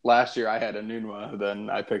last year I had Enunwa. Then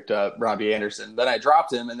I picked up Robbie Anderson. Then I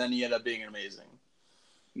dropped him, and then he ended up being amazing.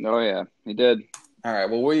 Oh, yeah, he did. All right,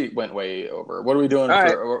 well, we went way over. What are we doing?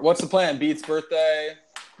 What's the plan? Beats birthday?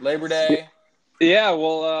 Labor Day? Yeah,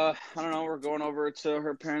 well, I don't know. We're going over to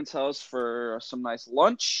her parents' house for some nice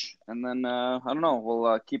lunch, and then I don't know.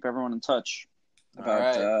 We'll keep everyone in touch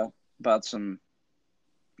about some,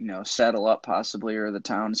 saddle up possibly or the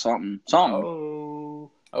town something.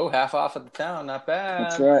 Oh, half off at the town, not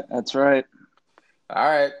bad. That's right. All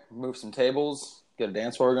right, move some tables, get a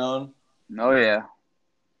dance floor going. Oh yeah.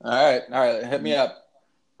 All right, hit me up.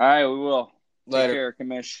 All right, we will. Later. Take care,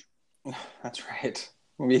 Kamish. That's right.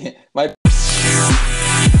 My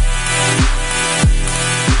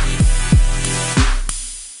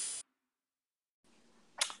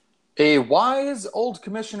A wise old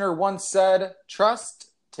commissioner once said, "Trust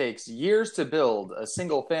takes years to build, a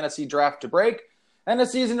single fantasy draft to break, and a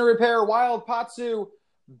season to repair. Wild Patsu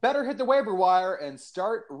better hit the waiver wire and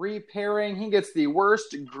start repairing." He gets the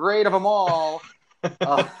worst grade of them all.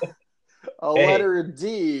 Letter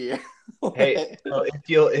D. Hey, well,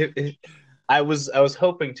 I was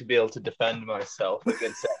hoping to be able to defend myself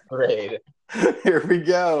against that grade. Here we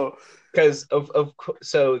go. Because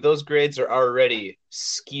so those grades are already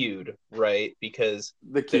skewed, right? Because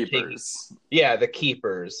the keepers. The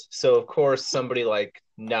keepers. So of course somebody like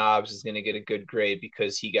Knobs is going to get a good grade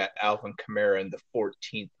because he got Alvin Kamara in the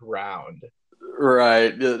 14th round.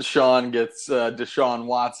 Right. Sean gets Deshaun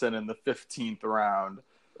Watson in the 15th round.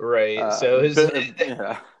 Right. So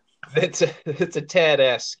it's a tad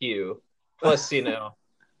ass skew. Plus, who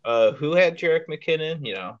had Jerick McKinnon?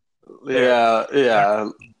 Yeah.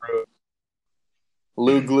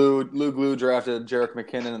 Lou Glue drafted Jerick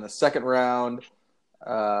McKinnon in the second round.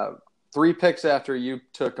 3 picks after you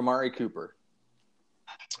took Amari Cooper.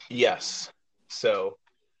 Yes. So.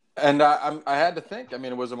 And I had to think. I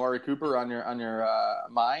mean, was Amari Cooper on your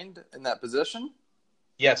mind in that position?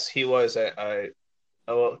 Yes, he was.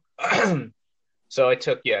 So I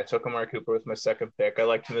took Amari Cooper with my second pick. I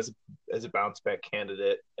liked him as a bounce back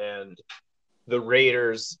candidate, and the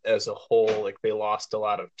Raiders as a whole, like, they lost a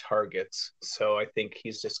lot of targets. So I think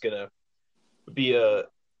he's just gonna be a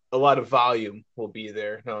lot of volume will be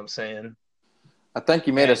there. You know what I'm saying? I think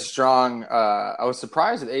you made a And- strong. I was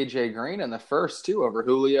surprised at AJ Green in the first two over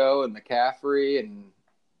Julio and McCaffrey and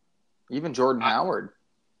even Jordan Howard.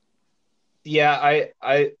 Yeah,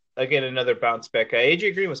 I again another bounce back guy.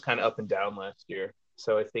 AJ Green was kind of up and down last year,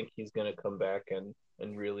 so I think he's going to come back and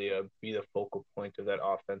really be the focal point of that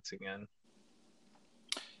offense again.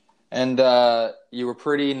 And you were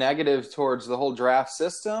pretty negative towards the whole draft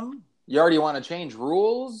system. You already want to change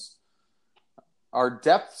rules. Our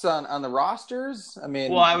depths on the rosters. I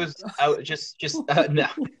mean, Well, I was just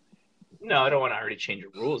no, I don't want to already change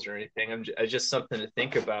the rules or anything. I'm just something to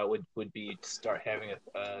think about would be to start having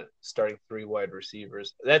starting 3 wide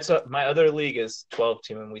receivers. That's my other league is 12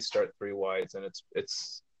 team and we start 3 wides and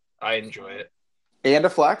it's I enjoy it. and a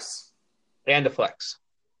flex. And a flex.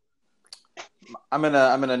 I'm in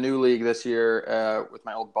a new league this year with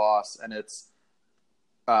my old boss, and it's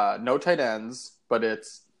no tight ends, but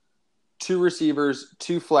it's 2 receivers,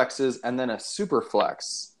 2 flexes, and then a super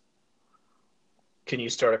flex. Can you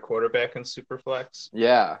start a quarterback in super flex?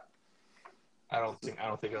 Yeah, I don't think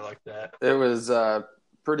I like that. it was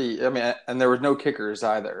pretty. I mean, and there was no kickers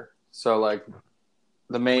either. So like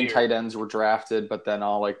the main Weird. tight ends were drafted, but then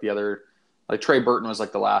all like the other, like Trey Burton was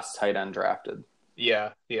like the last tight end drafted.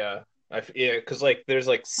 Yeah. Because like there's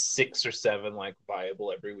like 6 or 7 like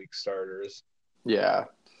viable every week starters. Yeah.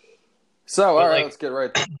 So all But, right, like- let's get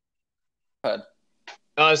right. Ahead.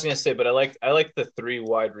 I was gonna say, but I like the 3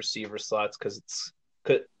 wide receiver slots because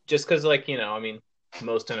like I mean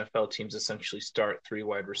most NFL teams essentially start 3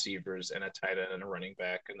 wide receivers and a tight end and a running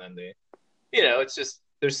back, and then they, it's just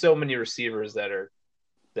there's so many receivers that are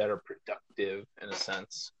productive in a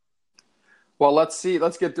sense. Well, let's see.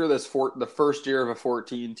 Let's get through this the first year of a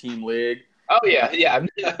 14-team league. Oh yeah.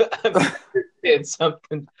 It's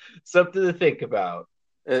something to think about.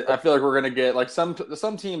 I feel like we're going to get like some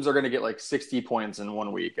teams are going to get like 60 points in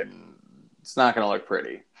 1 week, and it's not going to look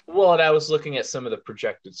pretty. Well, and I was looking at some of the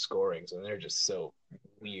projected scorings, and they're just so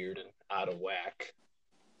weird and out of whack.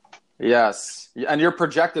 Yes, and your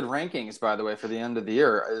projected rankings, by the way, for the end of the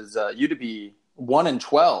year is you to be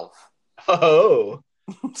 1-12. Oh,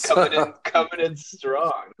 coming in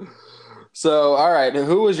strong. So, all right,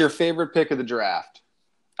 who was your favorite pick of the draft?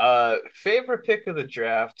 Favorite pick of the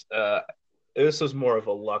draft. This was more of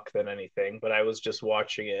a luck than anything, but I was just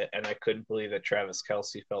watching it and I couldn't believe that Travis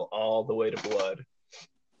Kelce fell all the way to blood.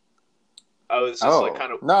 I was just like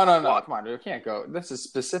kind of no, come on, dude, it can't go. This is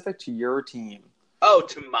specific to your team. Oh,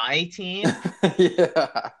 to my team?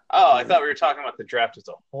 Yeah. Oh, I thought we were talking about the draft as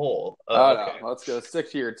a whole. Oh, Okay. no, let's go.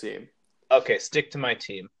 Stick to your team. Okay, stick to my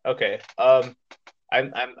team. Okay. I'm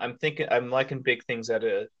thinking I'm liking big things out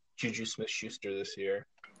of Juju Smith-Schuster this year.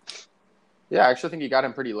 Yeah, I actually think you got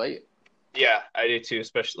him pretty late. Yeah, I do too,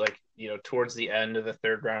 especially towards the end of the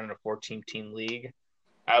 3rd round in a 14-team league.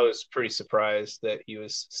 I was pretty surprised that he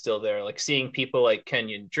was still there. Like seeing people like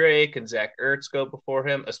Kenyon Drake and Zach Ertz go before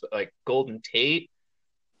him, like Golden Tate,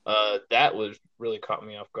 that was really caught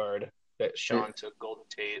me off guard that Sean took Golden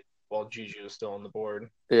Tate while Juju was still on the board.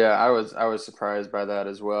 Yeah, I was surprised by that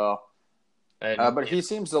as well. And But he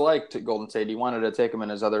seems to like Golden Tate. He wanted to take him in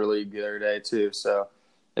his other league the other day too. So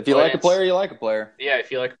if you like a player, you like a player. Yeah,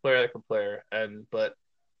 if you like a player, like a player. I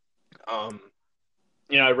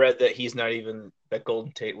read that that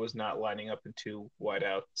Golden Tate was not lining up in 2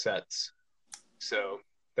 wideout sets. So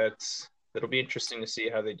that'll be interesting to see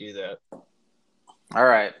how they do that. All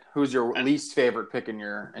right, who's your least favorite pick in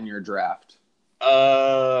your draft?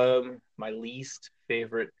 My least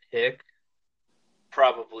favorite pick,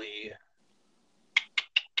 probably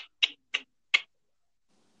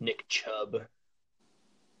Nick Chubb.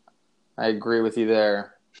 I agree with you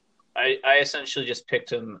there. I essentially just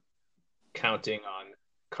picked him counting on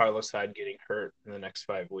Carlos Hyde getting hurt in the next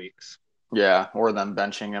 5 weeks. Yeah, or them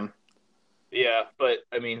benching him. Yeah, but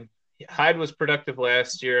I mean, Hyde was productive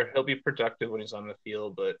last year. He'll be productive when he's on the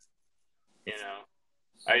field, but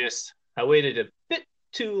I waited a bit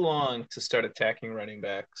too long to start attacking running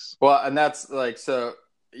backs. Well, and that's so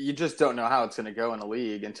you just don't know how it's going to go in a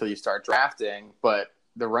league until you start drafting, but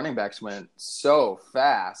the running backs went so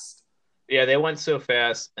fast. Yeah, they went so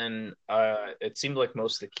fast, and it seemed like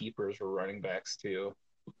most of the keepers were running backs too.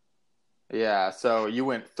 Yeah, so you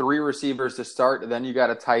went 3 receivers to start, and then you got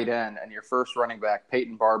a tight end, and your first running back,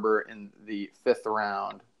 Peyton Barber, in the 5th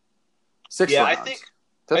round. 6th round.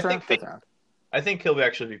 Fifth round. I think he'll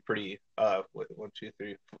actually be pretty. 1, 2,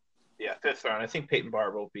 3. Yeah, 5th round. I think Peyton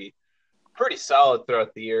Barber will be pretty solid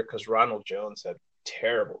throughout the year because Ronald Jones had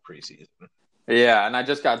terrible preseason. Yeah, and I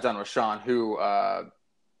just got done with Sean, who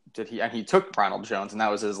he took Ronald Jones, and that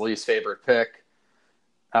was his least favorite pick.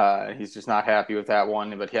 He's just not happy with that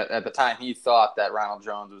one. But at the time, he thought that Ronald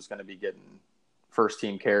Jones was going to be getting first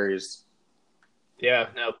team carries. Yeah,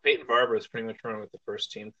 no, Peyton Barber is pretty much running with the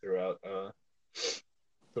first team throughout the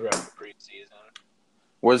preseason.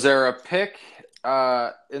 Was there a pick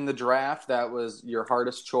in the draft that was your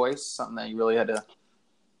hardest choice? Something that you really had to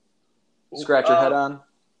scratch your head on?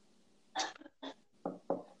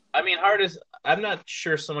 I mean, I'm not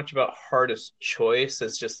sure so much about hardest choice.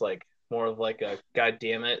 It's just like more of like a God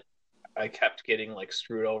damn it. I kept getting like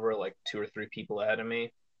screwed over like 2 or 3 people ahead of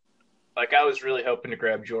me. Like I was really hoping to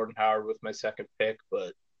grab Jordan Howard with my second pick,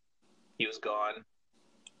 but he was gone.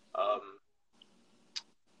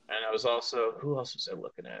 And I was also, who else was I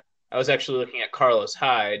looking at? I was actually looking at Carlos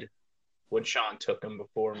Hyde when Sean took him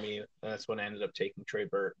before me. And that's when I ended up taking Trey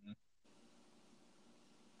Burton.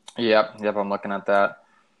 Yep, I'm looking at that.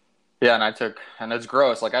 Yeah, and it's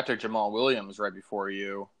gross. Like I took Jamal Williams right before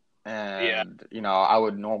you, and I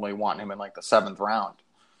would normally want him in like the 7th round.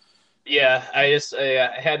 Yeah, I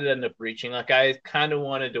had to end up reaching. Like I kind of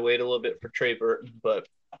wanted to wait a little bit for Trey Burton, but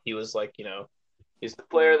he was like, he's the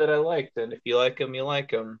player that I liked, and if you like him, you like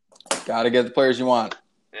him. Got to get the players you want.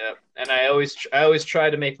 Yeah, and I always try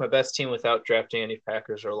to make my best team without drafting any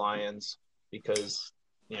Packers or Lions because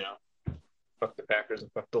fuck the Packers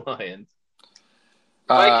and fuck the Lions.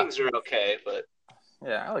 Vikings are okay, but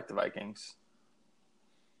yeah, I like the Vikings.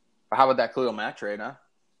 But how about that Khalil Mack trade, huh?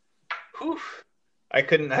 Whew. I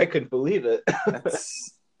couldn't believe it.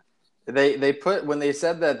 They put, when they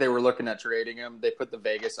said that they were looking at trading him, they put the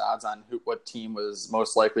Vegas odds on what team was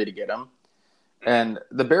most likely to get him, and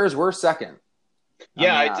the Bears were second.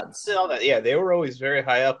 Yeah, I did see all that. Yeah, they were always very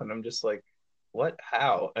high up, and I'm just like, what?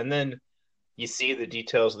 How? And then you see the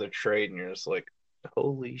details of the trade, and you're just like,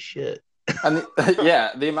 holy shit. And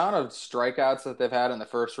the amount of strikeouts that they've had in the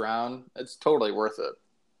first round, it's totally worth it.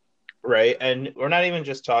 Right, and we're not even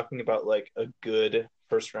just talking about like a good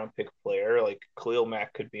first-round pick player. Like Khalil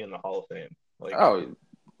Mack could be in the Hall of Fame. Like,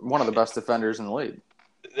 one of the best defenders in the league.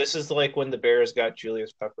 This is like when the Bears got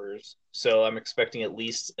Julius Peppers, so I'm expecting at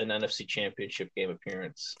least an NFC Championship game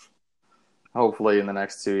appearance. Hopefully in the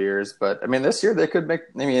next 2 years, but I mean, this year they could make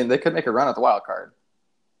a run at the wild card.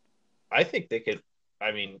 I think they could.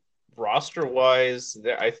 I mean, roster-wise,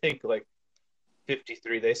 I think like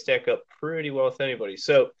 53, they stack up pretty well with anybody.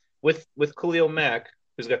 So. With Khalil Mack,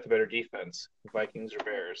 who's got the better defense, Vikings or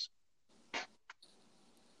Bears?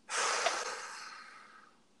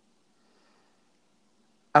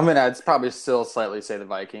 I mean, I'd probably still slightly say the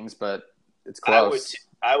Vikings, but it's close.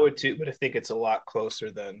 I would too, but I think it's a lot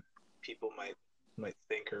closer than people might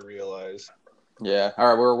think or realize. Yeah. All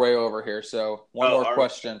right, we're way over here. So one more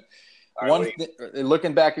question.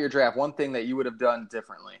 Looking back at your draft, one thing that you would have done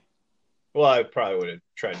differently. Well, I probably would have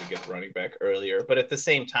tried to get a running back earlier, but at the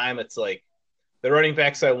same time, it's like the running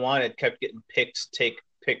backs I wanted kept getting picked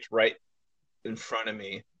right in front of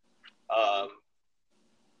me.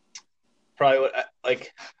 Probably what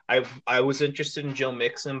I was interested in Joe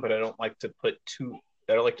Mixon, but I don't like to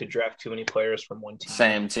draft too many players from one team.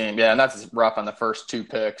 Same team, yeah, and that's rough on the first 2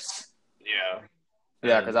 picks.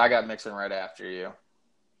 Yeah, because I got Mixon right after you.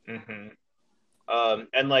 Mm-hmm.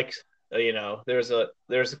 And like. There's a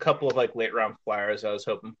couple of like late round flyers I was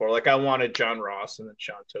hoping for. Like I wanted John Ross, and then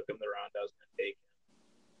Sean took him the round I was going to take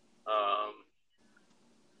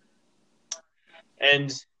him.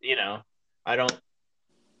 And I don't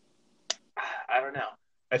know.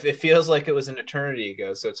 It feels like it was an eternity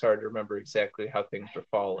ago, so it's hard to remember exactly how things were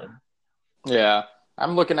falling. Yeah,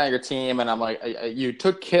 I'm looking at your team, and I'm like, you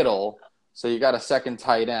took Kittle, so you got a second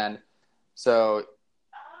tight end, so.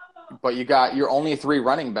 But you got your only 3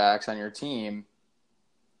 running backs on your team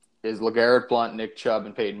is LeGarrette Blount, Nick Chubb,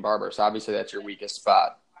 and Peyton Barber. So obviously that's your weakest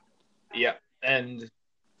spot. Yeah, and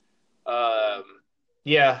but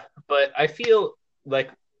I feel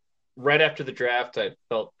like right after the draft I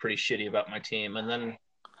felt pretty shitty about my team, and then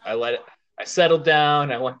I settled down.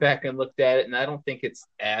 I went back and looked at it, and I don't think it's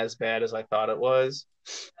as bad as I thought it was.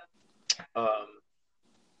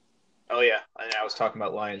 Oh yeah, and I was talking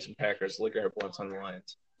about Lions and Packers. LeGarrette Blount's on the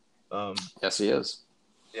Lions. Yes, he is.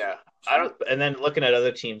 Yeah, and then looking at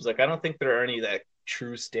other teams, like I don't think there are any that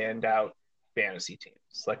true standout fantasy teams.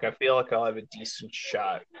 Like I feel like I'll have a decent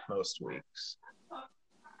shot most weeks.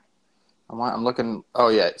 I'm looking. Oh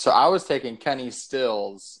yeah, so I was taking Kenny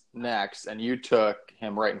Stills next, and you took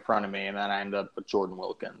him right in front of me, and then I ended up with Jordan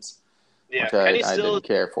Wilkins. Yeah, which I didn't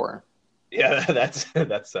care for. Yeah, that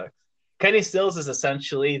sucks. Kenny Stills is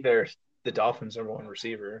essentially the Dolphins' #1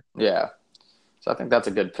 receiver. Yeah. So I think that's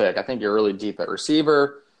a good pick. I think you're really deep at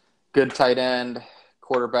receiver, good tight end,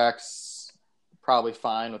 quarterbacks probably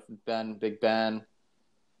fine with Big Ben,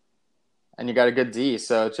 and you got a good D.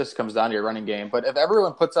 So it just comes down to your running game. But if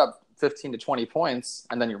everyone puts up 15 to 20 points,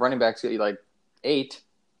 and then your running backs get you like 8,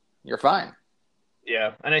 you're fine.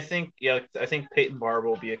 Yeah, and I think Peyton Barber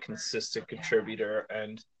will be a consistent contributor,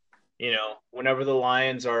 and whenever the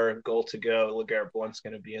Lions are goal to go, LeGarrette Blount's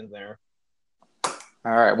going to be in there. All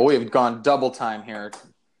right. Well, we've gone double time here.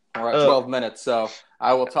 We're at 12 minutes, so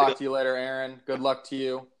I will talk to you later, Aaron. Good luck to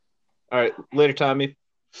you. All right, later, Tommy.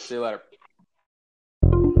 See you later.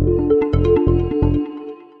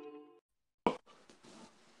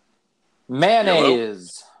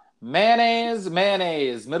 Mayonnaise.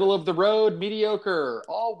 Mayonnaise. Middle of the road, mediocre.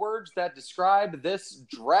 All words that describe this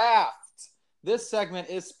draft. This segment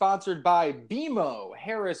is sponsored by BMO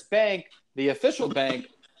Harris Bank, the official bank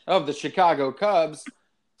of the Chicago Cubs.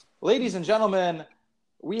 Ladies and gentlemen,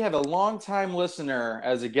 we have a longtime listener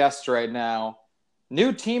as a guest right now.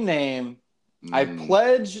 New team name, I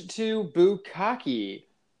pledge to Bukkake.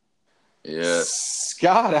 Yes.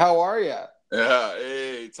 Scott, how are you? Yeah.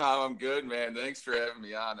 Hey, Tom, I'm good, man. Thanks for having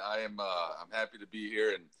me on. I'm happy to be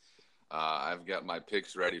here, and I've got my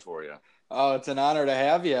picks ready for you. Oh, it's an honor to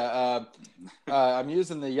have you. I'm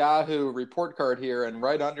using the Yahoo report card here, and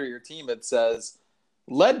right under your team it says,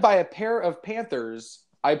 led by a pair of Panthers,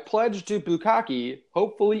 I pledge to Bukkake,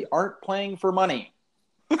 hopefully aren't playing for money.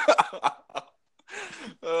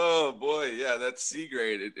 Oh, boy. Yeah, that's C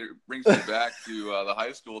grade. It brings me back to the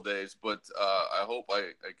high school days, but I hope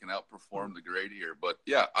I can outperform the grade here. But,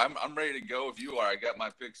 yeah, I'm ready to go if you are. I got my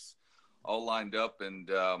picks all lined up, and,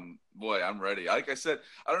 boy, I'm ready. Like I said,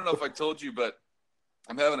 I don't know if I told you, but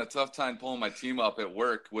I'm having a tough time pulling my team up at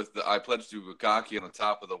work with the I pledge to Bukkake on the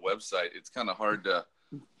top of the website. It's kind of hard to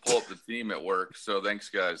pull up the team at work, so thanks,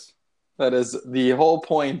 guys. That is the whole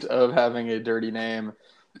point of having a dirty name.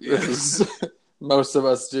 Is most of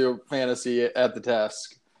us do fantasy at the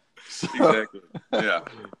desk. So, exactly. Yeah.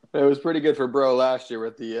 It was pretty good for Bro last year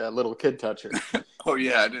with the little kid toucher. Oh,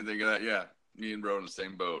 yeah, I didn't think of that. Yeah, me and Bro in the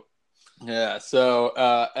same boat. Yeah, so,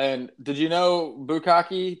 and did you know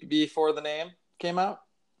Bukkake before the name came out?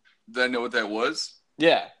 Did I know what that was?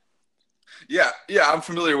 Yeah. Yeah, I'm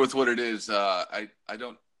familiar with what it is. I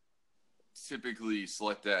don't typically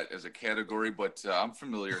select that as a category, but I'm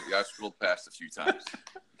familiar. Yeah, I've scrolled past a few times.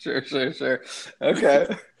 Sure. Okay.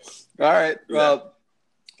 All right. Well,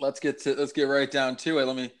 let's get right down to it.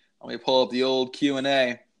 Let me pull up the old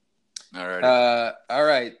Q&A. All right. All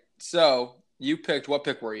right. So you picked. What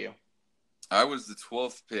pick were you? I was the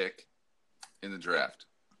 12th pick in the draft.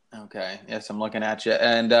 Okay. Yes, I'm looking at you.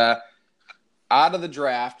 And out of the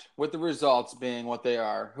draft, with the results being what they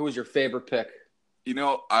are, who was your favorite pick?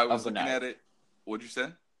 I was looking at it. What'd you say?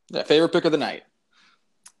 Yeah, favorite pick of the night.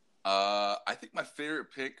 I think my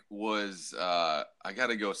favorite pick was I got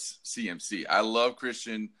to go CMC. I love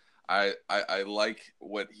Christian. I like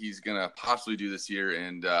what he's gonna possibly do this year,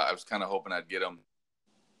 and I was kind of hoping I'd get him.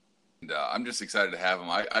 And I'm just excited to have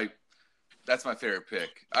him. That's my favorite pick.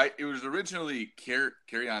 It was originally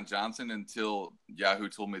Kerryon Johnson until Yahoo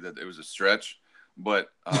told me that it was a stretch, but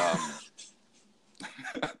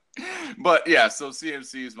but yeah. So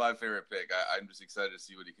CMC is my favorite pick. I'm just excited to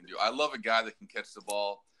see what he can do. I love a guy that can catch the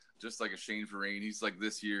ball. Just like a Shane Vereen. He's like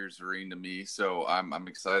this year's Vereen to me, so I'm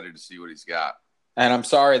excited to see what he's got. And I'm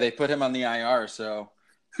sorry they put him on the IR, so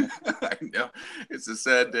I know. It's a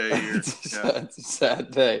sad day here. It's a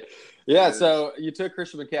sad day. Yeah, so you took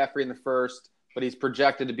Christian McCaffrey in the first, but he's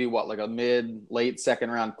projected to be like a late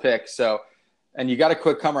second round pick. So, and you got a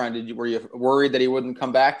quick come around. Were you worried that he wouldn't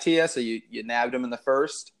come back to you? So you nabbed him in the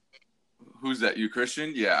first? Who's that? You,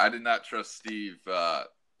 Christian? Yeah, I did not trust Steve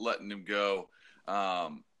letting him go.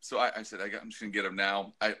 So I said, I'm just going to get him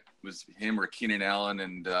now. I was him or Keenan Allen,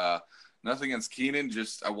 and nothing against Keenan.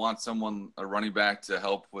 Just I want a running back to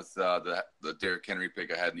help with the Derrick Henry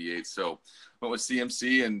pick I had in the 8th. So went with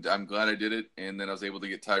CMC, and I'm glad I did it. And then I was able to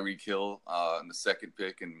get Tyreek Hill in the second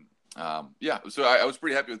pick. And, so I was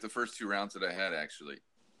pretty happy with the first 2 rounds that I had, actually.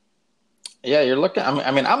 Yeah, you're looking –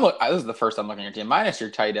 this is the first I'm looking at your team, minus your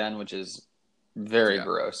tight end, which is very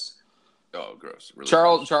gross. Oh, gross.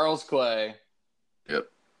 Really Charles Clay. Yep.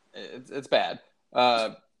 It's bad.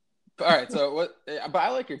 All right. So what? But I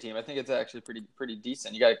like your team. I think it's actually pretty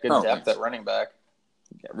decent. You got good depth at running back.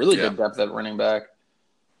 Really good depth at running back.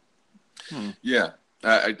 Yeah,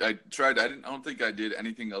 I tried. I don't think I did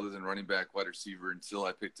anything other than running back, wide receiver until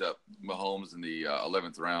I picked up Mahomes in the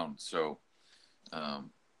 11th round. So I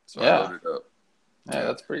loaded up. Yeah,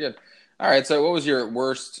 that's pretty good. All right. So what was your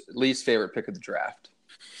least favorite pick of the draft?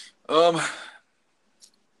 Oh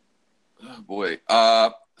boy.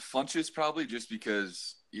 Funches probably, just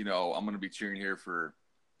because, I'm going to be cheering here for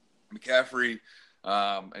McCaffrey,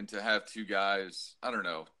 and to have 2 guys, I don't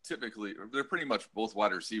know, typically they're pretty much both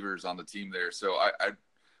wide receivers on the team there. So I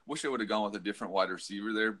wish I would have gone with a different wide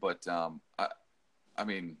receiver there, but I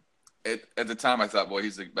mean, at the time I thought, boy,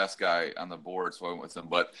 he's the best guy on the board, so I went with him.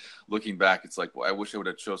 But looking back, it's like, well, I wish I would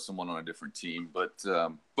have chose someone on a different team. But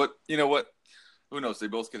you know what? Who knows? They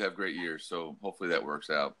both could have great years, so hopefully that works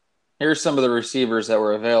out. Here's some of the receivers that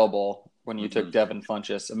were available when you took Devin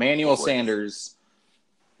Funchess. Emmanuel Sanders,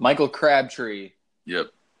 Michael Crabtree,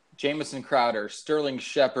 Yep. Jamison Crowder, Sterling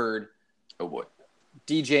Shepard, Oh, boy.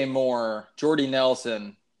 DJ Moore, Jordy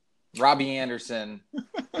Nelson, Robbie Anderson.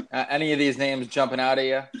 Any of these names jumping out at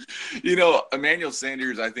you? You know, Emmanuel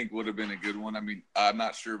Sanders, I think, would have been a good one. I mean, I'm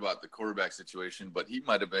not sure about the quarterback situation, but he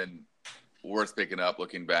might have been worth picking up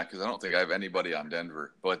looking back because I don't think I have anybody on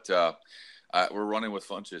Denver. But we're running with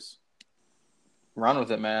Funchess. Run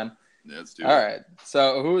with it, man. Yeah, let's do All it. right.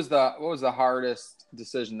 So what was the hardest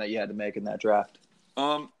decision that you had to make in that draft?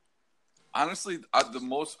 Honestly,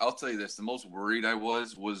 I'll tell you this, the most worried I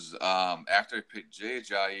was after I picked Jay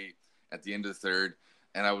Ajayi at the end of the third,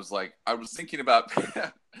 and I was thinking about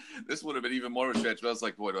this would have been even more of a stretch, but I was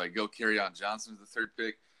like, boy, do I go Kerryon Johnson as the third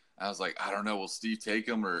pick? I was like, I don't know, will Steve take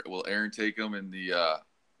him or will Aaron take him in the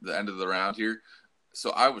end of the round here?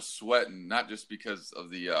 So I was sweating, not just because of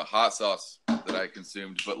the hot sauce that I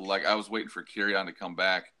consumed, but like I was waiting for Kerryon to come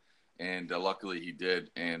back, and luckily he did.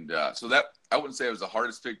 And so that I wouldn't say it was the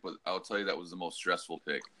hardest pick, but I'll tell you that was the most stressful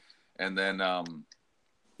pick. And then, I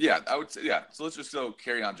would say, yeah. So let's just go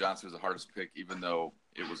Kerryon Johnson was the hardest pick, even though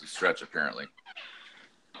it was a stretch apparently.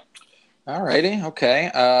 All righty. Okay.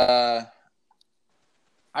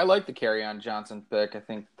 I like the Kerryon Johnson pick. I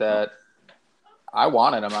think that I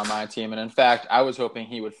wanted him on my team. And in fact, I was hoping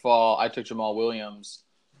he would fall. I took Jamal Williams.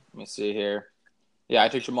 Let me see here. Yeah, I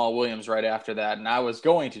took Jamal Williams right after that. And I was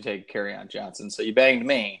going to take Kerryon Johnson. So you banged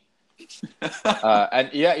me. And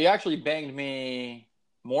yeah, you actually banged me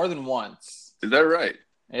more than once. Is that right?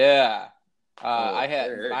 Yeah. I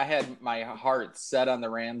had my heart set on the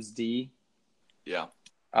Rams D. Yeah.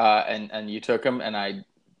 And you took him, and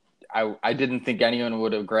I didn't think anyone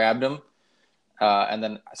would have grabbed him. And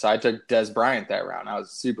then so I took Des Bryant that round. I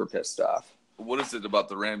was super pissed off. What is it about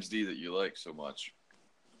the Rams D that you like so much?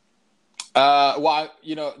 Well,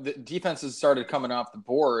 the defenses started coming off the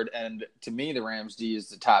board, and to me, the Rams D is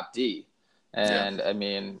the top D. And yeah. I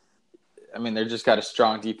mean, they're just got a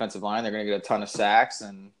strong defensive line. They're going to get a ton of sacks,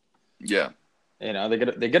 and yeah,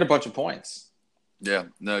 they get a bunch of points. Yeah,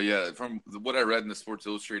 no, yeah. From what I read in the Sports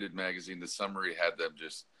Illustrated magazine, the summary had them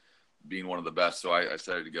just being one of the best. So I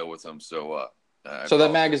decided to go with them. So, so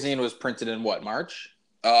that magazine was printed in what, March?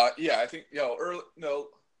 Yeah, I think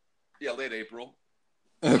late April.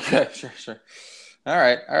 Okay, sure. All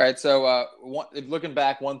right. So, looking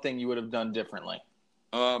back, one thing you would have done differently.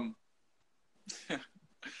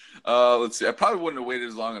 Let's see. I probably wouldn't have waited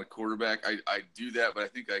as long on a quarterback. I do that, but I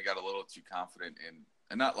think I got a little too confident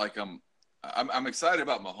and not like I'm excited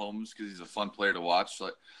about Mahomes because he's a fun player to watch.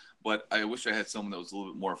 But I wish I had someone that was a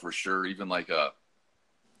little bit more for sure, even like I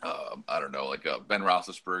don't know, like a Ben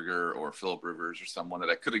Roethlisberger or Phillip Rivers or someone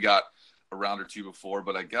that I could have got a round or two before,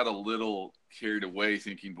 but I got a little carried away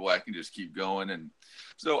thinking, boy, I can just keep going. And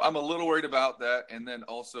so I'm a little worried about that. And then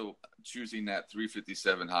also choosing that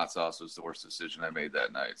 357 hot sauce was the worst decision I made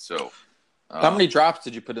that night. So how many drops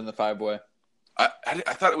did you put in the 5-way? I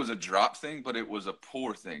thought it was a drop thing, but it was a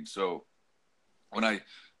pour thing. So when I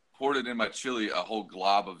poured it in my chili, a whole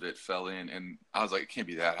glob of it fell in, and I was like, it can't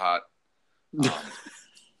be that hot.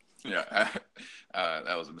 Yeah,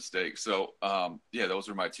 that was a mistake. So, those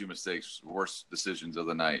were my two mistakes, worst decisions of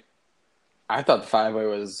the night. I thought the 5-way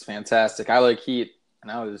was fantastic. I like heat,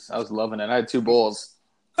 and I was loving it. I had 2 bowls.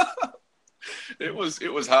 It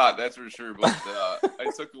was hot, that's for sure. But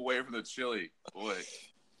I took away from the chili. Boy,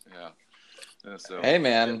 yeah. So, hey,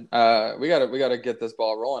 man, we gotta get this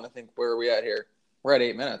ball rolling. I think where are we at here? We're at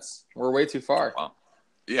 8 minutes. We're way too far. Wow.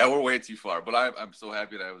 Yeah, we're way too far. But I'm so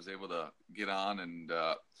happy that I was able to get on, and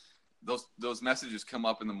those messages come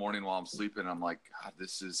up in the morning while I'm sleeping. I'm like, God,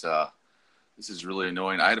 this is really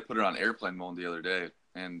annoying. I had to put it on airplane mode the other day,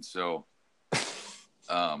 and so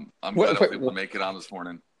I'm glad I was able to make it on this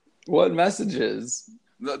morning. What messages?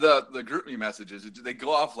 The group me messages, they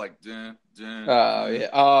go off like dun, dun. Oh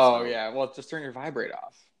yeah. Yeah. Well, just turn your vibrate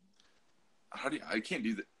off. How do you? I can't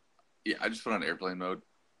do that. Yeah, I just put it on airplane mode.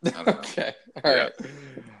 I don't know. Okay. All right.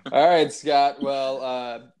 All right, Scott.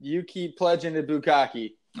 Well, you keep pledging to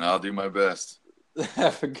Bukkake. I'll do my best.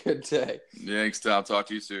 Have a good day. Thanks, Tom. Talk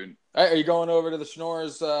to you soon. All right, are you going over to the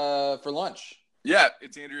Schnorrs for lunch? Yeah,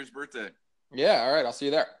 it's Andrew's birthday. Yeah, all right. I'll see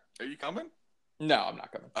you there. Are you coming? No, I'm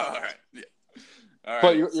not coming. All right. Yeah. All right.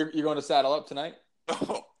 But you're going to saddle up tonight?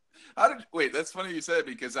 Oh, wait, that's funny you said it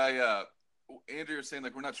because Andrew was saying,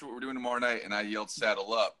 like, we're not sure what we're doing tomorrow night, and I yelled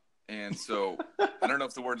saddle up. And so I don't know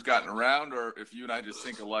if the word's gotten around or if you and I just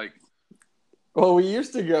think alike. Well, we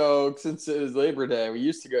used to go, since it was Labor Day, we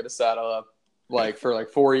used to go to Saddle Up for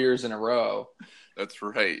 4 years in a row. That's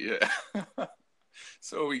right, yeah.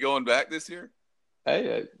 So are we going back this year?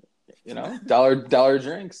 Hey, dollar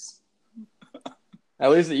drinks. At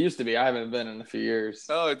least it used to be. I haven't been in a few years.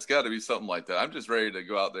 Oh, it's got to be something like that. I'm just ready to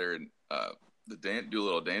go out there and do a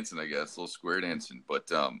little dancing, I guess, a little square dancing. But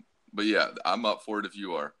yeah, I'm up for it if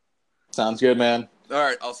you are. Sounds good, man. All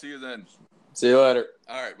right, I'll see you then. See you later.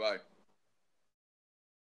 All right, bye.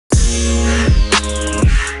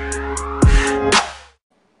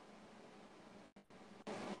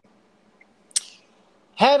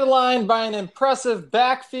 Headlined by an impressive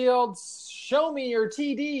backfield, show me your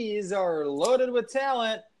TDs are loaded with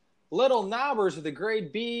talent. Little knobbers with a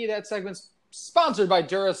grade B. That segment's sponsored by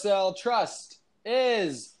Duracell. Trust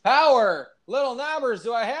is power. Little knobbers,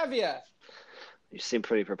 do I have you? You seem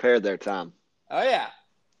pretty prepared there, Tom. Oh, yeah.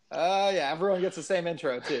 Everyone gets the same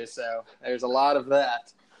intro, too, so there's a lot of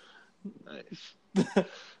that. Nice.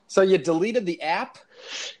 So you deleted the app?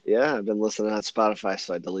 Yeah, I've been listening on Spotify,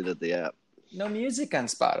 so I deleted the app. No music on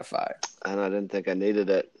Spotify. And I didn't think I needed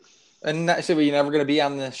it. And so you're never going to be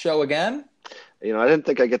on the show again? I didn't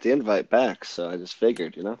think I'd get the invite back, so I just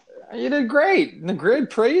figured, You did great. The grid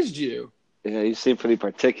praised you. Yeah, you seem pretty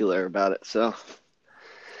particular about it, so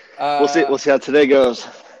we'll see. We'll see how today goes.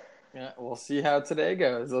 Yeah, we'll see how today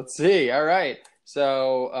goes. Let's see. All right.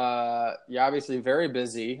 So you're obviously very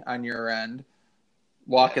busy on your end,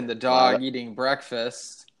 walking the dog, eating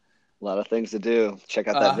breakfast. A lot of things to do. Check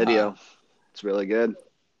out that video. It's really good.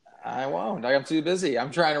 I won't. I'm too busy.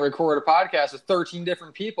 I'm trying to record a podcast with 13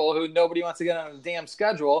 different people who nobody wants to get on a damn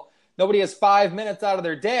schedule. Nobody has 5 minutes out of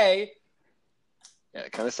their day. Yeah,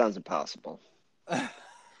 it kind of sounds impossible.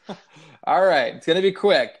 All right. It's going to be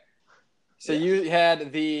quick. So you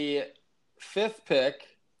had the 5th pick,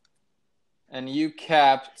 and you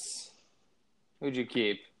kept – who'd you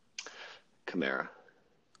keep? Kamara.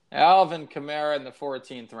 Alvin Kamara in the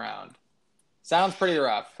 14th round. Sounds pretty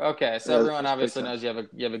rough. Okay, so everyone obviously knows you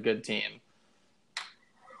have a good team.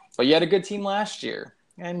 But you had a good team last year,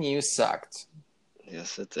 and you sucked.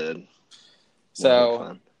 Yes, it did.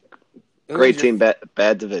 So great team,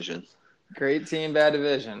 bad division. Great team, bad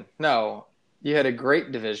division. No, you had a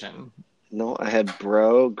great division. No, I had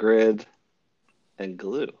Bro, Grid, and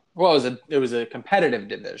Glue. Well, it was a competitive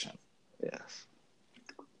division. Yes.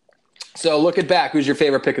 So looking back, who's your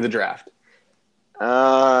favorite pick of the draft?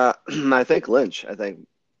 I think Lynch. I think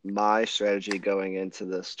my strategy going into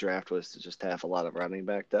this draft was to just have a lot of running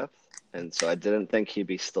back depth. And so I didn't think he'd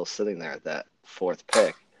be still sitting there at that 4th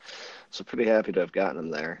pick. So pretty happy to have gotten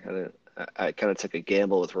him there. I kind of took a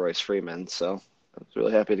gamble with Royce Freeman, so I was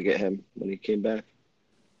really happy to get him when he came back.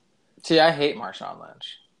 See, I hate Marshawn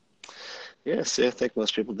Lynch. Yeah, see, I think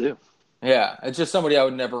most people do. Yeah, it's just somebody I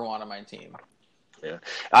would never want on my team. Yeah,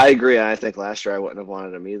 I agree. I think last year I wouldn't have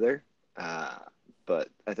wanted him either. But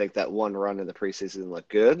I think that one run in the preseason looked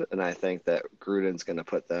good, and I think that Gruden's going to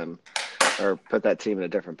put that team in a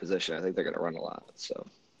different position. I think they're going to run a lot. So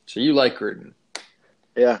you like Gruden?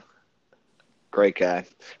 Yeah, great guy.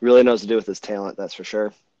 Really knows to do with his talent, that's for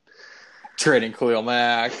sure. Trading Khalil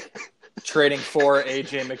Mack, trading for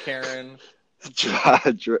AJ McCarron,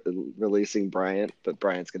 releasing Bryant, but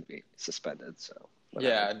Bryant's going to be suspended. So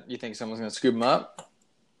whatever. Yeah, you think someone's going to scoop him up?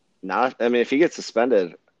 If he gets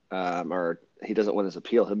suspended, or he doesn't win his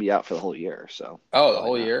appeal, he'll be out for the whole year. So the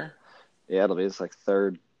whole year? Yeah, it'll be his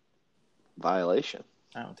 3rd violation.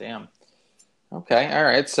 Oh, damn. Okay, all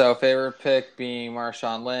right. So favorite pick being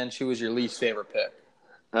Marshawn Lynch. Who was your least favorite pick?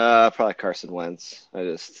 Probably Carson Wentz. I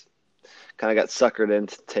just kind of got suckered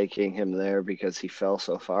into taking him there because he fell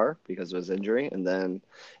so far because of his injury, and then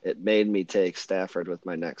it made me take Stafford with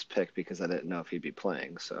my next pick because I didn't know if he'd be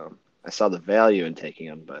playing. So I saw the value in taking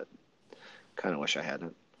him, but kind of wish I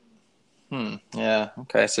hadn't. Yeah.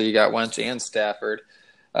 Okay. So you got Wentz and Stafford.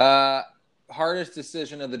 Hardest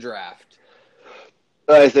decision of the draft?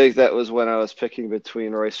 I think that was when I was picking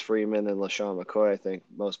between Royce Freeman and LaShawn McCoy. I think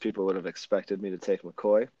most people would have expected me to take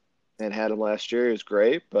McCoy and had him last year. He was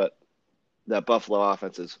great, but that Buffalo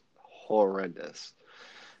offense is horrendous.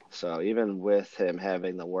 So even with him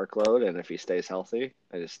having the workload and if he stays healthy,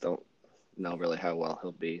 I just don't know really how well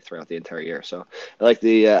he'll be throughout the entire year. So I like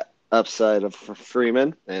the upside of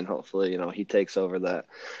Freeman, and hopefully, he takes over that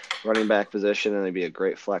running back position, and it'd be a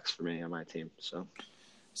great flex for me on my team. So,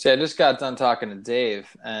 see, I just got done talking to Dave,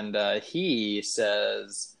 and he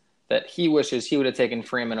says that he wishes he would have taken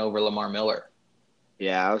Freeman over Lamar Miller.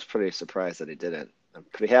 Yeah, I was pretty surprised that he didn't. I'm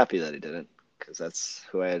pretty happy that he didn't because that's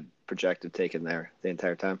who I had projected taking there the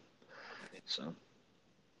entire time. So,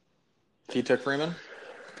 If you took Freeman?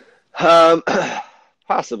 Um,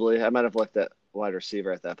 possibly. I might have looked at wide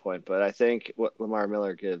receiver at that point, but I think what Lamar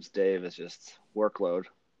Miller gives Dave is just workload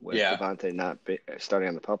with Yeah. Devontae not starting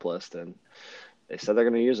on the pup list, and they said they're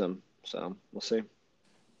going to use him, so we'll see.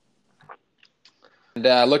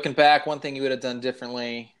 And looking back, one thing you would have done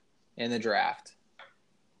differently in the draft?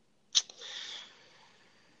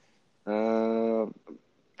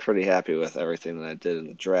 Pretty happy with everything that I did in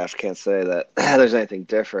the draft. Can't say that there's anything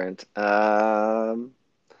different.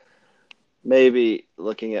 Maybe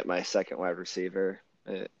looking at my second wide receiver,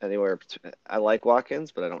 anywhere. I like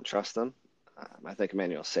Watkins, but I don't trust him. I think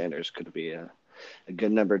Emmanuel Sanders could be a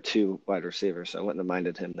good number 2 wide receiver, so I wouldn't have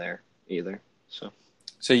minded him there either.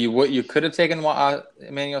 So you could have taken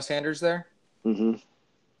Emmanuel Sanders there? Mm-hmm.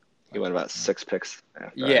 He went about 6 picks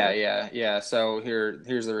after. Yeah. So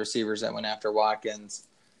here's the receivers that went after Watkins.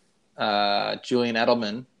 Julian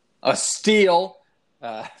Edelman, a steal.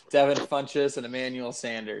 Devin Funchess and Emmanuel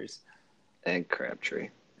Sanders. And Crabtree.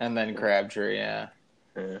 And then Crabtree, yeah.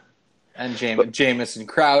 And But- Jamison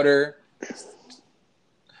Crowder.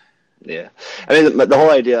 Yeah. I mean, the whole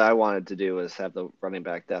idea I wanted to do was have the running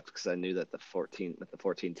back depth because I knew that with the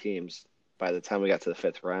 14 teams, by the time we got to the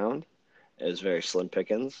 5th round, it was very slim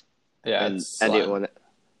pickings. Yeah, And it's slim.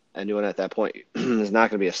 anyone at that point is not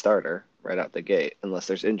going to be a starter right out the gate unless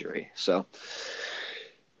there's injury. So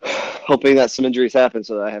hoping that some injuries happen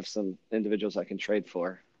so that I have some individuals I can trade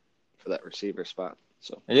for that receiver spot.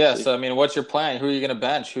 So Yeah, so I mean, what's your plan? Who are you going to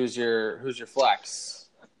bench? Who's your flex?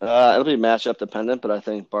 it'll be matchup dependent, but I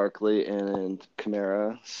think Barkley and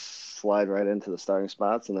Kamara slide right into the starting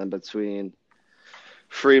spots, and then between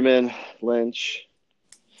Freeman, Lynch,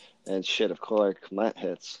 and if Clark Clement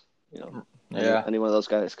hits, Yeah. any one of those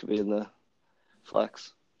guys could be in the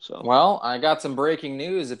flex. So Well, I got some breaking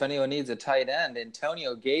news. If anyone needs a tight end,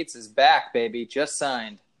 Antonio Gates is back, baby. Just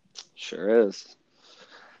signed. sure is.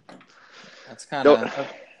 That's kind Don't of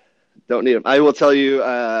don't need him. I will tell you,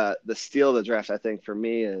 the steal of the draft, I think, for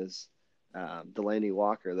me is Delaney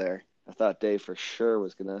Walker there. I thought Dave for sure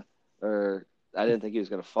was I didn't think he was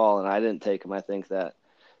going to fall, and I didn't take him. I think that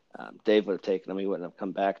Dave would have taken him. He wouldn't have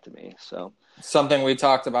come back to me. So something we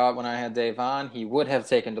talked about when I had Dave on. He would have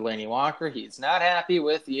taken Delaney Walker. He's not happy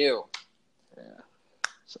with you.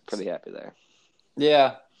 so pretty happy there.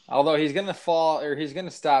 Yeah, although he's going to fall or he's going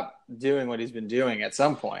to stop doing what he's been doing at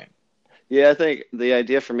some point. Yeah, I think the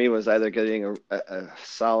idea for me was either getting a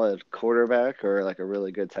solid quarterback or like a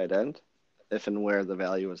really good tight end, if and where the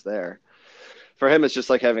value was there. For him, it's just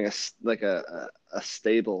like having a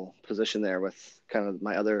stable position there with kind of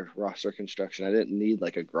my other roster construction. I didn't need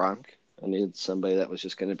like a Gronk. I needed somebody that was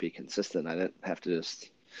just going to be consistent. I didn't have to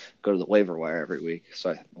just go to the waiver wire every week.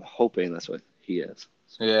 So I'm hoping that's what he is.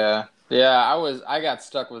 Yeah. I got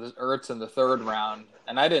stuck with Ertz in the 3rd round,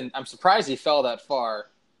 and I'm surprised he fell that far.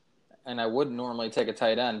 And I wouldn't normally take a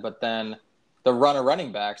tight end, but then the run of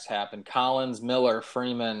running backs happened. Collins, Miller,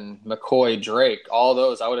 Freeman, McCoy, Drake, all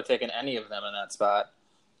those. I would have taken any of them in that spot.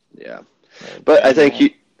 Yeah, but I think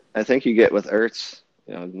you get with Ertz,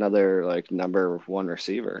 another like number 1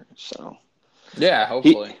 receiver. So Yeah,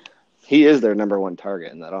 hopefully. he is their number 1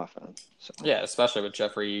 target in that offense. So Yeah, especially with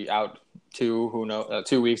Jeffrey out 2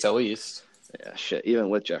 weeks at least. yeah, shit. Even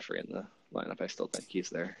with Jeffrey in the lineup, I still think he's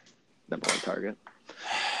their number 1 target.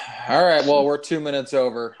 All right, well, we're 2 minutes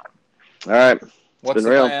over. All right. What's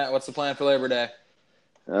been real. plan? What's the plan for Labor Day?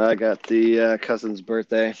 I got the cousin's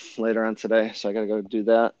birthday later on today, so I got to go do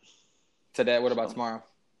that. Today, what about tomorrow?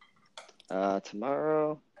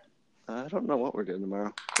 Tomorrow, I don't know what we're doing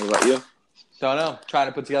tomorrow. What about you? Don't know. Trying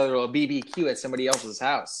to put together a BBQ at somebody else's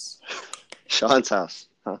house. Sean's house,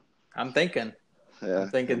 huh? I'm thinking. Yeah. I'm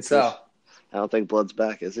thinking so. I don't think Blood's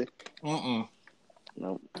back, is he? Mm-mm.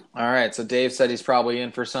 No. All right, so Dave said he's probably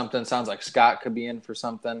in for something. Sounds like Scott could be in for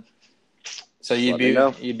something. So Let me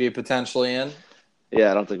know. you'd be potentially in?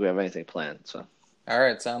 Yeah, I don't think we have anything planned. So. All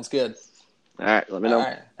right, sounds good. All right, let me know.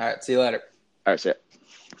 All right, see you later. All right, see ya.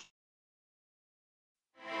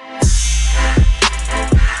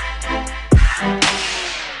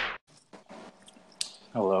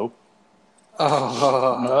 Hello.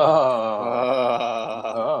 Oh.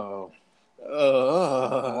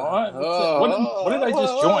 What did I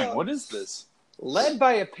just join? What is this? Led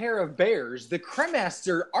by a pair of bears, the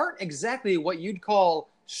Cremaster aren't exactly what you'd call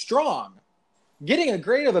strong. Getting a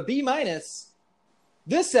grade of a B-.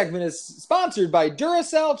 This segment is sponsored by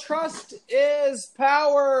Duracell. Trust is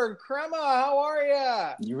power. Crema, how are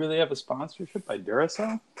ya? You really have a sponsorship by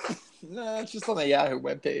Duracell? No, it's just on the Yahoo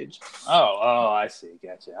webpage. Oh, I see.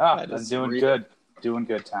 Gotcha. I I'm just doing read good. Doing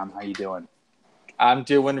good, Tom. How you doing? I'm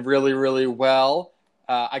doing really, really well.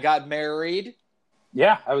 I got married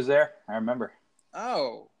Yeah, I was there. I remember.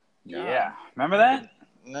 Oh. Yeah. Remember that?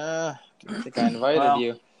 Nah, I think I invited Well,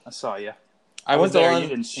 you. I saw you. I was went to there. lunch. You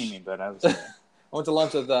didn't see me, but I was there. I went to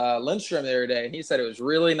lunch with Lindstrom the other day, and he said it was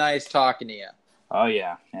really nice talking to you. Oh,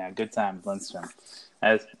 yeah. Yeah, good time with Lindstrom.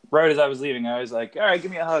 Right as I was leaving, I was like, all right,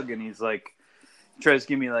 give me a hug. And he's like, tries to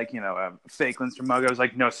give me, like, a fake Lindstrom hug. I was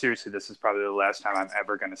like, no, seriously, this is probably the last time I'm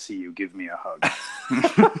ever going to see you. Give me a hug.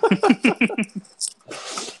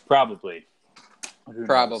 Probably. Who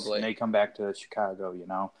knows? May come back to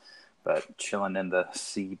Chicago, but chilling in the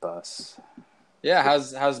C bus. Yeah,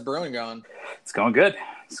 how's brewing going? It's going good.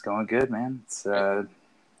 It's going good, man. It's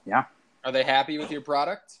yeah. Are they happy with your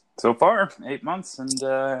product? So far, 8 months, and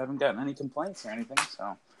I haven't gotten any complaints or anything,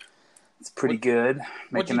 so it's pretty good.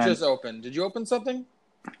 What did you just open? Did you open something?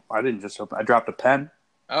 I didn't just open. I dropped a pen.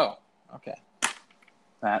 Oh, okay.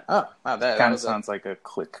 That that kind of sounds like a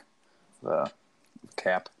click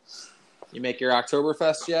cap. You make your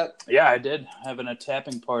Oktoberfest yet? Yeah, I did. Having a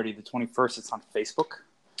tapping party the 21st. It's on Facebook.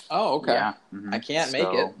 Oh, okay. Yeah. Mm-hmm. I can't make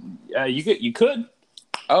it. Yeah, you could.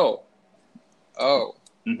 Oh.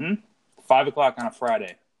 Mm-hmm. 5 o'clock on a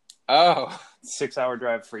Friday. Oh. 6-hour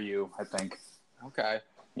drive for you, I think. Okay.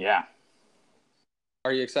 Yeah.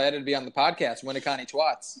 Are you excited to be on the podcast, Winnicott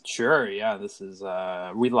Twats? Sure, yeah. This is,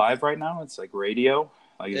 we live right now? It's like radio?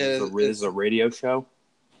 Like, this is a radio show?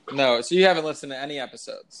 No, so you haven't listened to any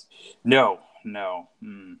episodes? No.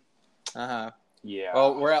 Mm. Uh-huh. Yeah.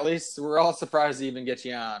 Well, we're all surprised to even get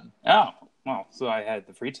you on. Oh, well, so I had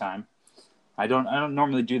the free time. I don't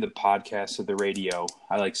normally do the podcast or the radio.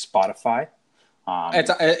 I like Spotify.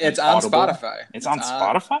 It's on Audible. Spotify. It's on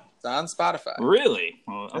Spotify? It's on Spotify. Really?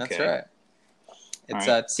 Well, okay. That's right. It's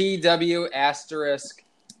right. TW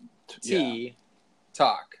T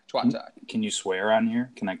Talk. Twat Talk. Can you swear on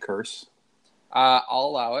here? Can I curse? I'll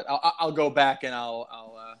allow it. I'll go back and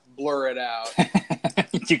I'll blur it out.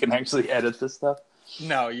 You can actually edit this stuff?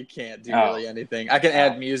 No, you can't do really anything. I can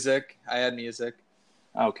add music. I add music.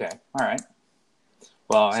 Okay. All right.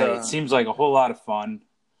 Well, hey, it seems like a whole lot of fun.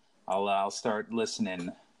 I'll start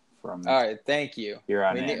listening from. All right. Thank you. Here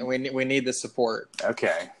on we need the support.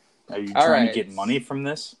 Okay. Are you trying to get money from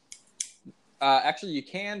this? Actually, you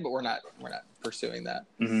can, but we're not pursuing that.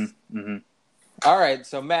 Mm-hmm. Mm-hmm. All right.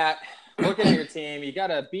 So Matt, looking at your team, you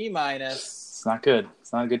got a B-. It's not good.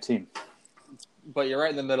 It's not a good team. But you're right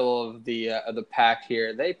in the middle of the pack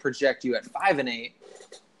here. They project you at 5-8.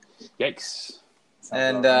 Yikes!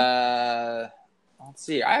 And let's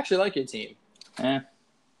see. I actually like your team.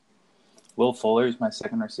 Will Fuller is my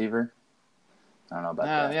second receiver. I don't know about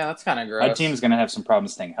that. Yeah, that's kind of gross. My team's going to have some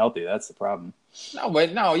problems staying healthy. That's the problem.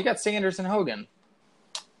 No, you got Sanders and Hogan.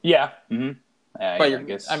 Yeah. Mm-hmm. Yeah, but I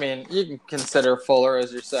guess. I mean, you can consider Fuller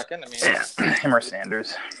as your second. I mean, him or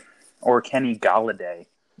Sanders, or Kenny Galladay.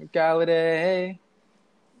 Galladay.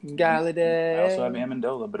 I also have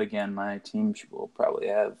Amendola, but again, my team will probably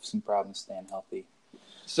have some problems staying healthy.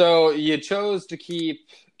 So you chose to keep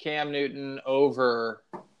Cam Newton over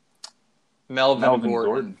Melvin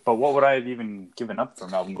Gordon. But what would I have even given up for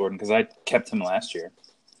Melvin Gordon? Because I kept him last year.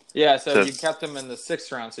 Yeah, so you kept him in the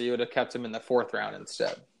 6th round, so you would have kept him in the 4th round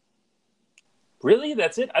instead. Really?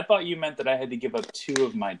 That's it? I thought you meant that I had to give up 2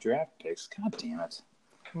 of my draft picks. God damn it.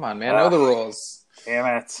 Come on, man. Know the rules. Damn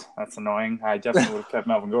it. That's annoying. I definitely would have kept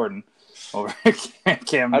Melvin Gordon over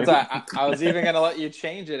Cam Newton. I was even going to let you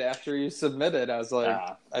change it after you submitted. I was like,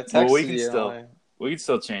 I texted we can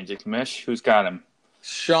still change it. Kamish, who's got him?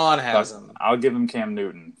 Sean has him. I'll give him Cam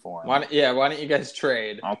Newton for him. Why don't you guys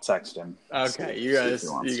trade? I'll text him. Okay, you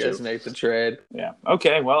guys make the trade. Yeah.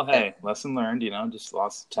 Okay, well, hey, lesson learned, just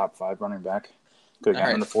lost the top 5 running back. Could have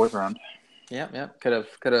gotten in the 4th round. Yeah. Could have.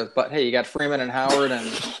 But hey, you got Freeman and Howard and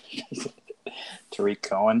Tariq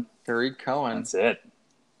Cohen. That's it.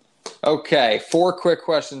 Okay, 4 quick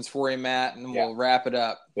questions for you, Matt, and we'll wrap it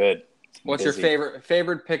up. Good. What's your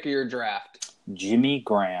favorite pick of your draft? Jimmy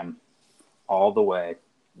Graham, all the way.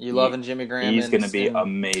 You loving Jimmy Graham? He's going to be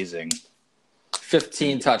amazing.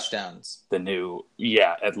 15 touchdowns.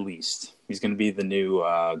 At least. He's going to be the new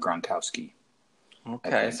Gronkowski.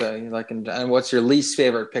 Okay, so you like him. And what's your least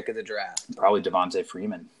favorite pick of the draft? Probably Devontae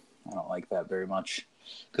Freeman. I don't like that very much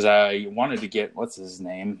because I wanted to get what's his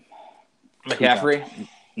name, McCaffrey.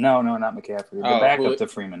 No, not McCaffrey. The backup to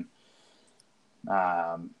Freeman.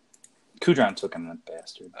 Kudron took him, that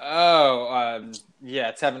bastard.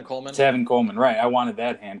 Tevin Coleman. Tevin Coleman, right? I wanted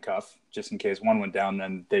that handcuff just in case one went down.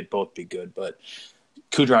 Then they'd both be good, but.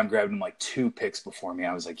 Kudron grabbed him like 2 picks before me.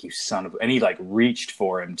 I was like, you son of... And he like reached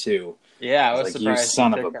for him too. Yeah, I was like, surprised. You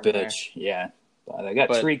son of a bitch. There. Yeah. But I got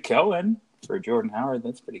Tariq Cohen for Jordan Howard.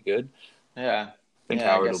 That's pretty good. Yeah. I think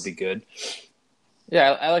Howard will be good.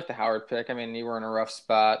 Yeah, I like the Howard pick. I mean, you were in a rough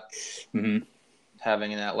spot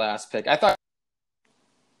having in that last pick. I thought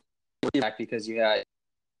because you had.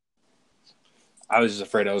 I was just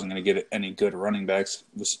afraid I wasn't going to get any good running backs.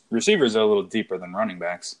 Receivers are a little deeper than running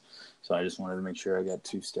backs, so I just wanted to make sure I got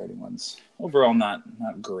 2 starting ones. Overall, not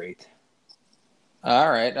great. All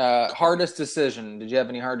right. Hardest decision. Did you have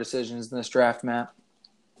any hard decisions in this draft, Matt?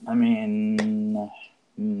 I mean,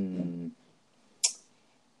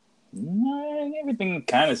 everything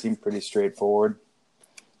kind of seemed pretty straightforward.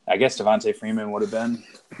 I guess Devontae Freeman would have been.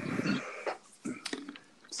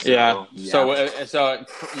 So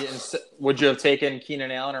would you have taken Keenan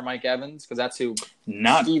Allen or Mike Evans? Because that's who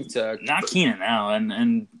Steve took. Not Keenan Allen,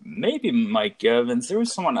 and maybe Mike Evans. There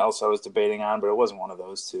was someone else I was debating on, but it wasn't one of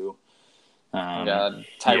those two.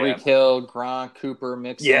 Tyreek Hill, Gronk, Cooper,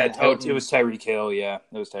 Mixon. Yeah, it was Tyreek Hill. Yeah,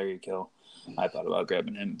 it was Tyreek Hill. I thought about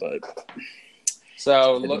grabbing him, but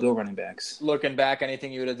go running backs. Looking back,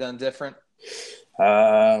 anything you would have done different?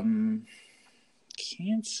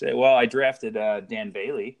 Can't say. Well, I drafted Dan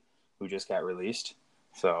Bailey, who just got released.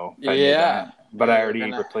 So but I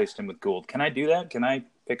already replaced him with Gould. Can I do that? Can I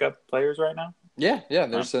pick up players right now? Yeah.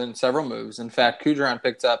 There's several moves. In fact, Kudron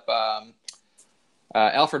picked up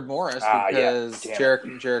Alfred Morris because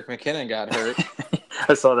Jerick McKinnon got hurt.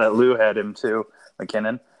 I saw that Lou had him too,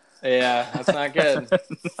 McKinnon. Yeah, that's not good.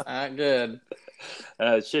 Not good.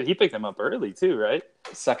 He picked him up early too, right?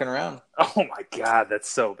 Second round. Oh my God, that's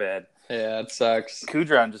so bad. Yeah, it sucks.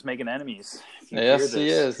 Kudron just making enemies. Yes, he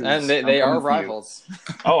is, and they are rivals.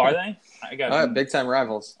 Oh, are they? I got big time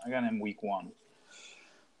rivals. I got him week 1.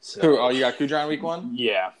 So, who? Oh, you got Kudron week 1?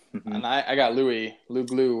 Yeah, and I got Lou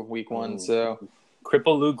Glue week 1. So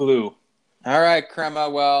cripple Lou Glue. All right, Crema.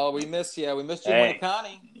 Well, we missed you. We missed you,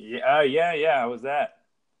 Connie. Yeah. How was that?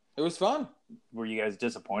 It was fun. Were you guys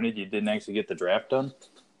disappointed you didn't actually get the draft done?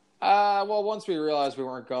 Well, once we realized we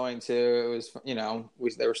weren't going to, it was,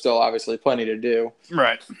 there were still obviously plenty to do.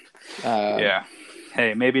 Right. Yeah.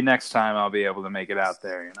 Hey, maybe next time I'll be able to make it out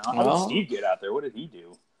there, How did Steve get out there? What did he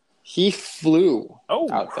do? He flew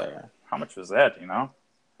out there. How much was that, Well,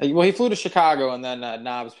 he flew to Chicago, and then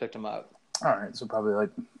Knobs picked him up. All right, so probably like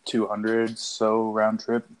 200 round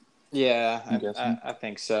trip. Yeah, I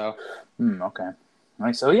think so. Okay. All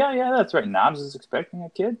right, so yeah, that's right. Knobs is expecting a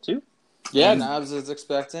kid too. Yeah, Knobs is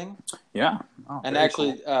expecting. Yeah. And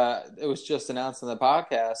actually, cool. It was just announced in the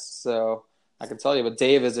podcast, so I can tell you, but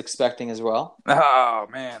Dave is expecting as well. Oh,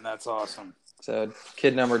 man, that's awesome. So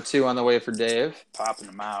kid number 2 on the way for Dave. Popping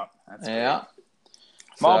them out. That's great.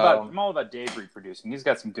 I'm all about Dave reproducing. He's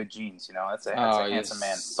got some good genes, That's a handsome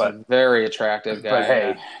man. But very attractive guy. But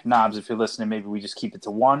hey, Knobs, if you're listening, maybe we just keep it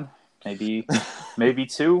to 1, maybe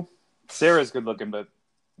 2. Sarah's good looking, but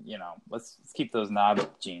let's keep those knob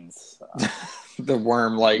genes. The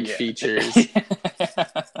worm-like features.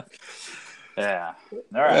 Yeah.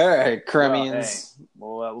 All right, Cremians.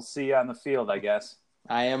 Well, we'll see you on the field, I guess.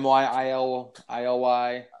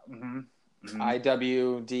 IMYILY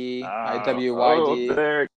IWD IWYD.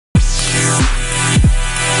 There.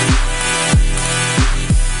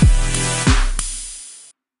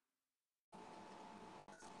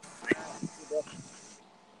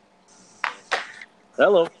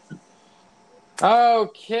 Hello.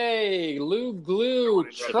 Okay, Lou Glue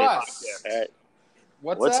Trust. Right.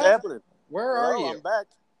 What's happening? Where are you? I'm back.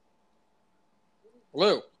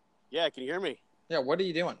 Lou. Yeah, can you hear me? Yeah, what are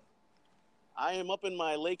you doing? I am up in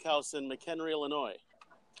my lake house in McHenry, Illinois.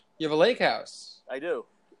 You have a lake house? I do.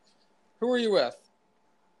 Who are you with?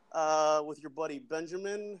 With your buddy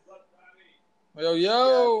Benjamin. Yo.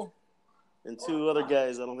 Yeah. And 2 other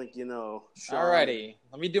guys I don't think you know. Sean. Alrighty.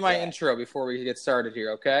 Let me do my intro before we get started here,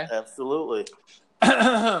 okay? Absolutely.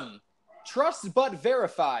 Trust but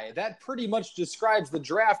verify. That pretty much describes the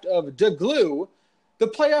draft of DeGlue. The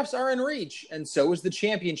playoffs are in reach, and so is the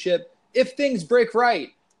championship if things break right.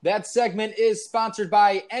 That segment is sponsored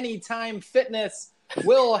by Anytime Fitness.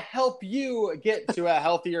 Will help you get to a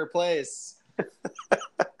healthier place.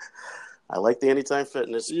 I like the Anytime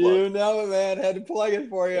Fitness plug. You know it, man. Had to plug it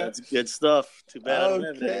for you. That's good stuff. Too bad I don't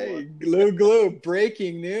have it anymore. Glue.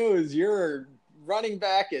 Breaking news. Your running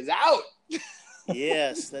back is out.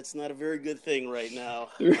 Yes, that's not a very good thing right now.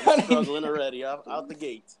 I'm struggling already out the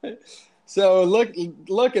gate. So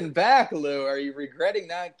looking back, Lou, are you regretting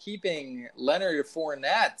not keeping Leonard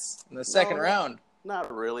Fournette in the second round?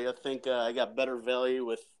 Not really. I think I got better value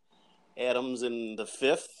with Adams in the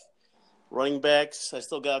 5th. Running backs, I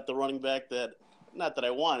still got the running back that, not that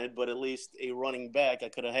I wanted, but at least a running back. I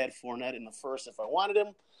could have had Fournette in the 1st if I wanted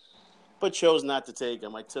him, but chose not to take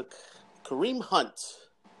him. I took Kareem Hunt.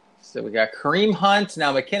 So we got Kareem Hunt.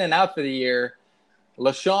 Now McKinnon out for the year.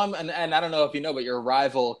 LaShawn, and I don't know if you know, but your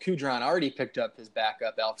rival Kudron already picked up his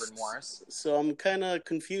backup, Alfred Morris. So I'm kind of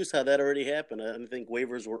confused how that already happened. I didn't think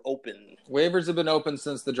waivers were open. Waivers have been open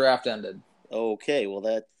since the draft ended. Okay, well,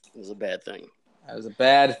 that is a bad thing. That was a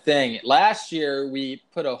bad thing. Last year, we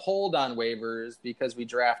put a hold on waivers because we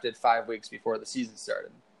drafted 5 weeks before the season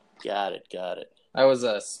started. Got it. That was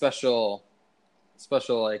a special,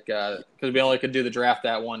 because we only could do the draft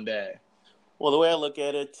that one day. Well, the way I look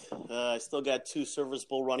at it, I still got 2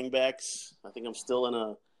 serviceable running backs. I think I'm still in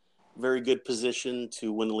a very good position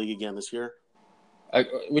to win the league again this year.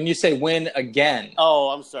 When you say win again. Oh,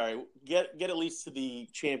 I'm sorry. Get at least to the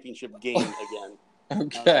championship game again.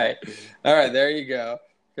 Okay. All right, there you go.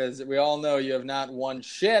 Because we all know you have not won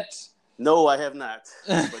shit. No, I have not.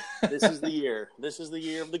 But this is the year. This is the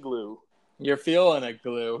year of the glue. You're feeling it,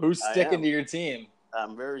 Glue. Who's I sticking am. to your team?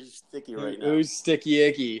 I'm very sticky right now. Who's sticky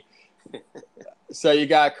icky? So you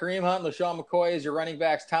got Kareem Hunt, LaShawn McCoy as your running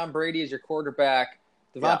backs, Tom Brady as your quarterback,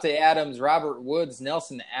 Devontae Adams, Robert Woods,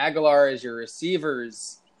 Nelson Aguilar as your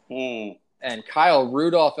receivers, and Kyle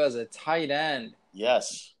Rudolph as a tight end.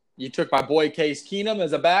 Yes. You took my boy Case Keenum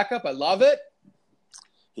as a backup. I love it.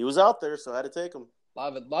 He was out there, so I had to take him.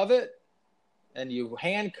 Love it. And you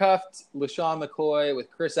handcuffed LaShawn McCoy with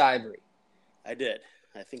Chris Ivory. I did.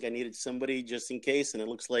 I think I needed somebody just in case, and it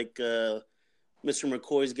looks like Mr.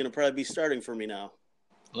 McCoy is going to probably be starting for me now.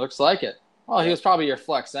 Looks like it. Well, he was probably your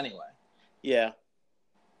flex anyway. Yeah.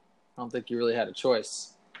 I don't think you really had a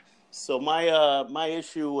choice. So my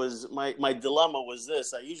issue was my dilemma was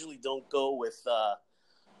this. I usually don't go with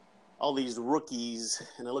all these rookies,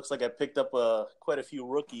 and it looks like I picked up quite a few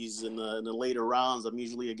rookies in the later rounds. I'm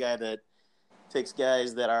usually a guy that takes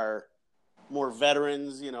guys that are more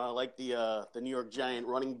veterans. You know, I like the New York Giant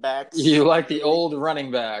running backs. You like the old running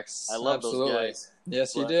backs. I love Absolutely. those guys.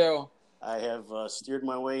 Yes, you But do. I have steered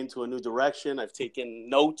my way into a new direction. I've taken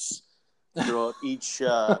notes throughout each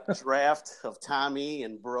draft of Tommy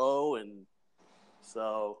and Bro, and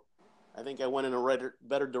so I think I went in a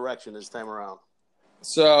better direction this time around.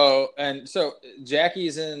 So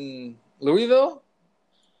Jackie's in Louisville?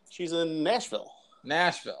 She's in Nashville.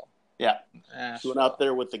 Yeah. She went out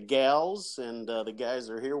there with the gals, and the guys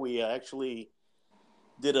are here. We actually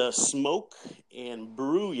did a smoke and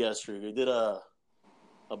brew yesterday. We did a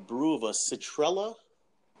brew of a Citrella.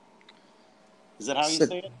 Is that how you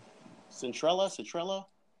say it? Citrella?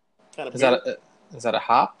 Kind of. Is that a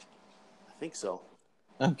hop? I think so.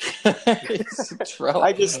 Okay. Citrella.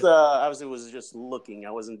 I just obviously was just looking.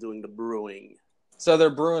 I wasn't doing the brewing. So they're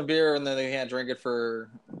brewing beer and then they can't drink it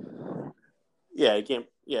for. Yeah, you can't.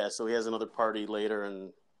 Yeah, so he has another party later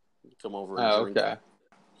and come over and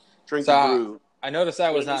drink the brew. I noticed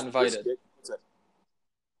I was not invited.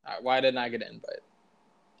 Why didn't I get an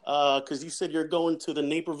invite? Because you said you're going to the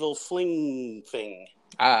Naperville Fling thing.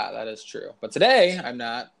 That is true. But today, I'm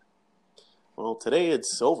not. Well, today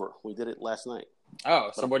it's over. We did it last night.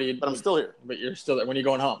 Oh, so what do you... But I'm still here. But you're still there. When are you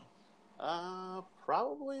going home?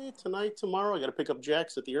 Probably tonight, tomorrow. I got to pick up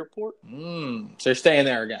Jax at the airport. So you're staying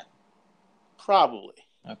there again? Probably.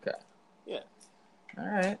 Okay. Yeah. All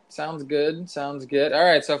right. Sounds good. All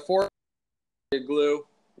right, so 4 Glue.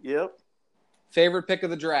 Yep. Favorite pick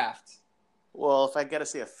of the draft? Well, if I got to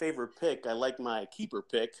say a favorite pick, I like my keeper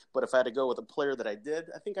pick. But if I had to go with a player that I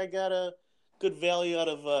did, I think I got a good value out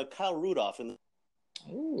of Kyle Rudolph.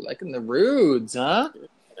 Ooh, liking the Rudes, huh?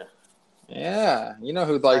 Yeah. You know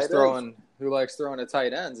who likes throwing at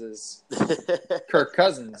tight ends is Kirk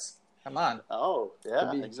Cousins. Come on. Oh,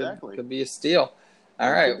 yeah, exactly. Could be a steal.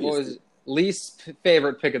 All right. What was least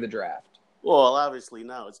favorite pick of the draft? Well, obviously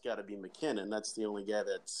now it's got to be McKinnon. That's the only guy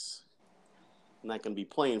that's not going to be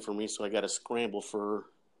playing for me, so I got to scramble for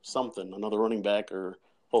something, another running back, or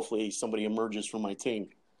hopefully somebody emerges from my team.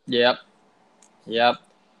 Yep. Yeah,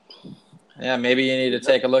 maybe you need to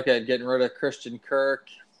take a look at getting rid of Christian Kirk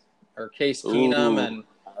or Case Keenum. And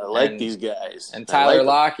I like these guys. And Tyler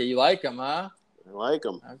Lockett. You like them, huh? I like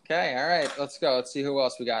them. Okay, all right. Let's go. Let's see who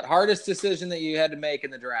else we got. Hardest decision that you had to make in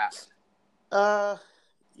the draft? I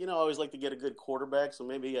always like to get a good quarterback, so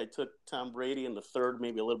maybe I took Tom Brady in the third,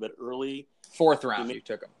 maybe a little bit early. 4th round, you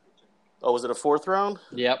took him. Oh, was it a 4th round?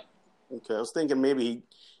 Yep. Okay, I was thinking maybe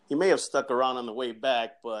he may have stuck around on the way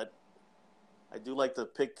back, but I do like to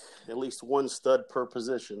pick at least one stud per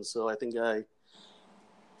position, so I think that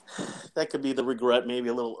could be the regret, maybe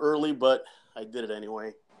a little early, but I did it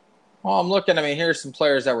anyway. Well, I'm looking. Here's some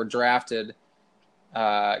players that were drafted.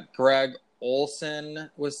 Greg Olsen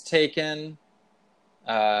was taken.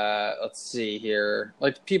 Let's see here.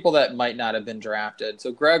 Like people that might not have been drafted.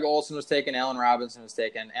 So Greg Olsen was taken. Allen Robinson was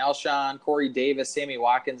taken. Alshon, Corey Davis, Sammy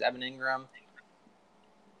Watkins, Evan Ingram.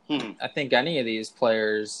 I think any of these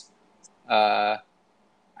players, I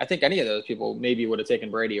think any of those people maybe would have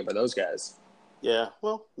taken Brady over those guys. Yeah,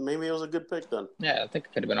 well, maybe it was a good pick then. Yeah, I think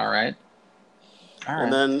it could have been all right. All right.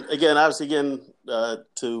 And then again, obviously,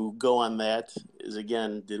 to go on that is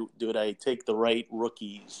again, did I take the right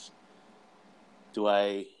rookies? Do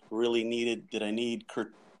I really did I need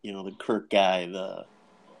Kurt? The Kurt guy.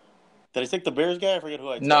 Did I take the Bears guy? I forget who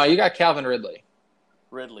I took. No, you got Calvin Ridley.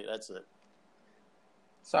 Ridley, that's it.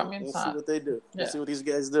 So I mean, we'll see what they do. We'll see what these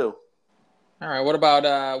guys do. All right. What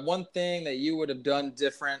about one thing that you would have done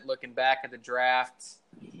different looking back at the draft?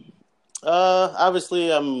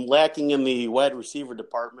 Obviously, I'm lacking in the wide receiver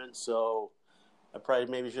department, so I probably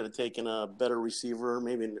maybe should have taken a better receiver,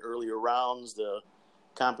 maybe in earlier rounds to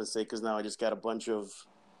compensate. Because now I just got a bunch of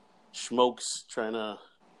schmokes trying to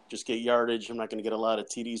just get yardage. I'm not going to get a lot of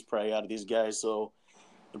TDs probably out of these guys, so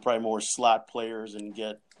they're probably more slot players and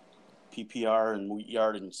get PPR and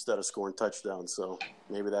yardage instead of scoring touchdowns. So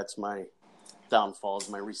maybe that's my downfall is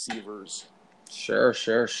my receivers. Sure.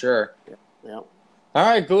 Yeah. All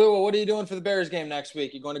right, Glue, what are you doing for the Bears game next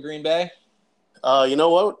week? You going to Green Bay? You know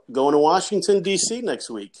what? Going to Washington, D.C. next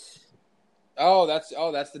week. Oh, that's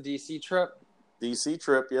the D.C. trip? D.C.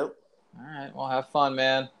 trip, yep. All right, well, have fun,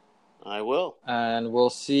 man. I will. And we'll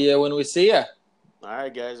see you when we see you. All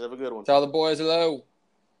right, guys, have a good one. Tell the boys hello.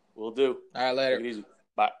 Will do. All right, later. Take it easy.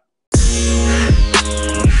 Bye.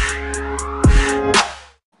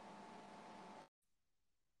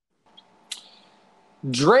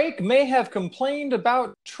 Drake may have complained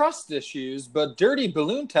about trust issues, but Dirty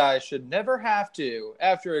Balloon Tie should never have to.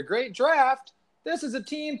 After a great draft, this is a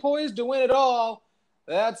team poised to win it all.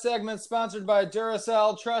 That segment sponsored by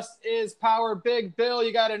Duracell. Trust is power. Big Bill,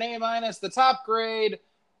 you got an A-, the top grade.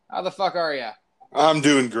 How the fuck are you? I'm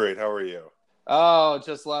doing great. How are you? Oh,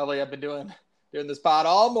 just lovely. I've been doing this pod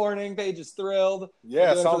all morning. Paige is thrilled.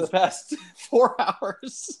 Yeah, for the past 4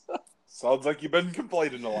 hours. Sounds like you've been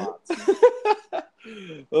complaining a lot.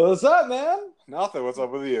 What's up, man? Nothing. What's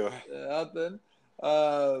up with you? Nothing.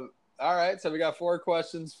 All right, so we got 4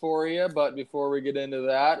 questions for you, but before we get into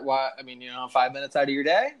that, 5 minutes out of your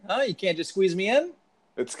day? Huh? You can't just squeeze me in?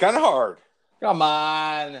 It's kind of hard. Come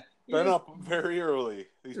on. Been up very early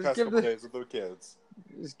these past couple days with the kids.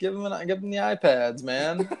 Just give them the iPads,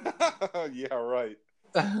 man. Yeah, right.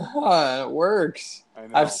 It works. I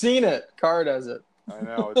know. I've seen it. Car does it. I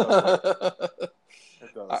know. It does.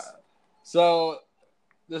 It does. So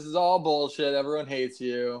this is all bullshit. Everyone hates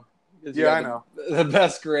you. Yeah, I know. The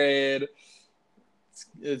best grade.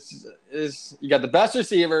 It's you got the best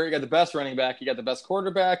receiver, you got the best running back, you got the best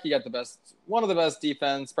quarterback, you got one of the best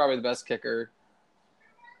defense, probably the best kicker.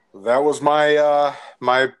 That was my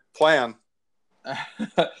my plan.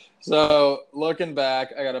 So looking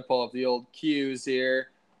back, I got to pull up the old cues here.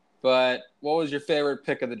 But what was your favorite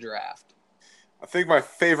pick of the draft? I think my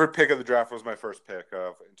favorite pick of the draft was my first pick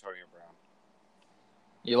of Antonio Brown.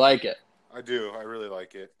 You like it? I do. I really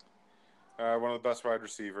like it. One of the best wide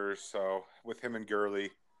receivers. So with him and Gurley,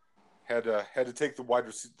 had to take the wide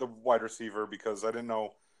receiver because I didn't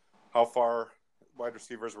know how far wide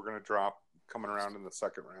receivers were going to drop coming around in the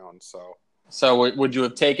second round. So would you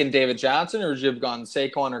have taken David Johnson or would you have gone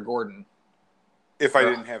Saquon or Gordon? If I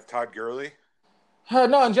didn't have Todd Gurley?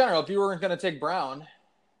 No, in general, if you weren't going to take Brown.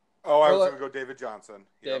 Oh, I was going to go David Johnson.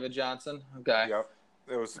 David Johnson? Okay. Yep.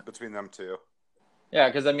 It was between them two. Yeah,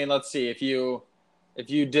 because, let's see. If you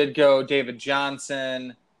did go David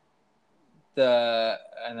Johnson, you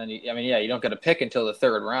don't get a pick until the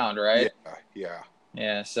third round, right? Yeah.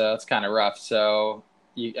 Yeah, so it's kind of rough. So,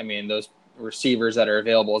 those receivers that are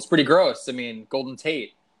available, it's pretty gross. Golden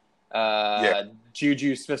Tate,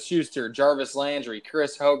 Juju Smith-Schuster, Jarvis Landry,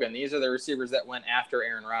 Chris Hogan. These are the receivers that went after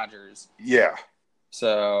Aaron Rodgers. Yeah.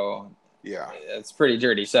 So, yeah, it's pretty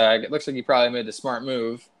dirty. So it looks like you probably made the smart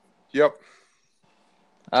move. Yep.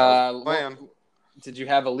 Did you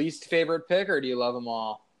have a least favorite pick, or do you love them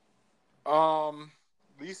all?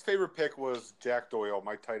 Least favorite pick was Jack Doyle,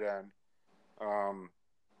 my tight end.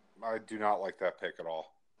 I do not like that pick at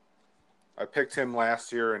all. I picked him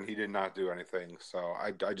last year, and he did not do anything, so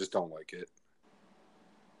I just don't like it.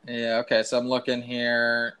 Yeah, okay, so I'm looking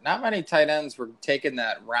here. Not many tight ends were taken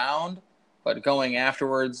that round, but going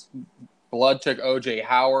afterwards, Blood took O.J.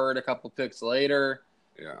 Howard a couple picks later.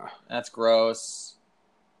 Yeah. That's gross.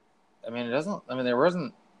 There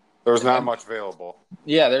was not much available.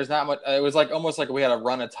 Yeah, there's not much. It was almost like we had a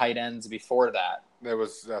run of tight ends before that.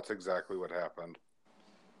 That's exactly what happened.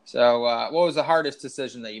 So, what was the hardest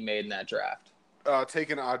decision that you made in that draft?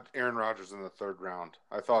 Taking Aaron Rodgers in the third round.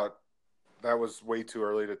 I thought that was way too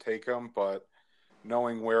early to take him, but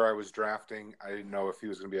knowing where I was drafting, I didn't know if he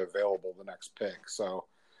was going to be available the next pick. So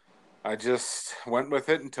I just went with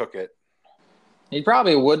it and took it. He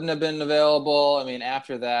probably wouldn't have been available. I mean,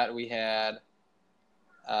 after that, we had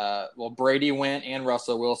Brady went and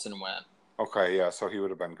Russell Wilson went. Okay, yeah, so he would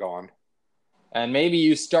have been gone. And maybe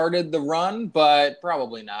you started the run, but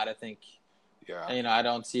probably not. I think, Yeah. I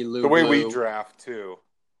don't see Lou. The way we draft, too.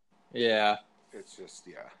 Yeah. It's just,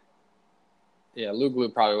 yeah. Yeah, Lou Glue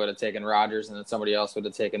probably would have taken Rodgers, and then somebody else would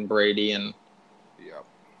have taken Brady. And Yep.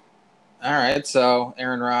 all right, so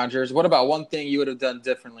Aaron Rodgers. What about one thing you would have done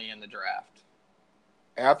differently in the draft?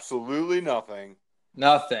 Absolutely nothing.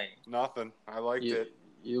 Nothing. Nothing. I liked it.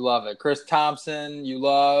 You love it. Chris Thompson, you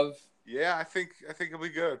love. Yeah, I think it'll be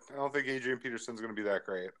good. I don't think Adrian Peterson's going to be that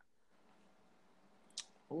great.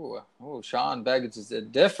 Ooh, Sean begs to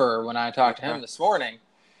differ when I talked to him this morning.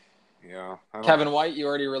 Yeah. Kevin White, you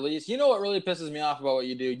already released. You know what really pisses me off about what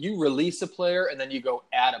you do? You release a player and then you go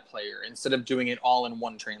add a player instead of doing it all in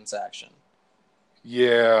one transaction.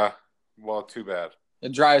 Yeah. Well, too bad.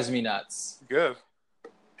 It drives me nuts. Good.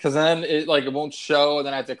 Because then it won't show, and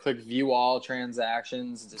then I have to click view all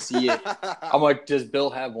transactions to see it. I'm like, does Bill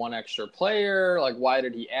have one extra player? Like, why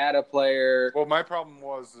did he add a player? Well, my problem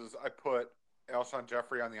is I put Alshon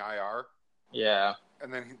Jeffrey on the IR. Yeah.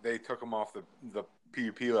 And then they took him off the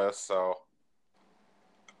PUP list, so.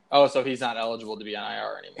 Oh, so he's not eligible to be on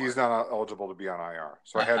IR anymore. He's not eligible to be on IR,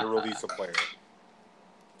 so I had to release a player.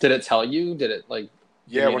 Did it tell you? Did it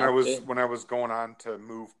Yeah, when I was going on to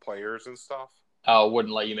move players and stuff. Oh, it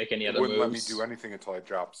wouldn't let you make any other moves? It wouldn't let me do anything until I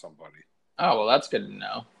dropped somebody. Oh, well, that's good to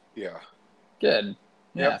know. Yeah. Good.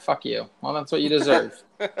 Yeah, Fuck you. Well, that's what you deserve.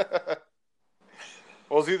 Well, it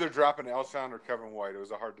was either dropping Alshon or Kevin White. It was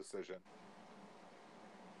a hard decision.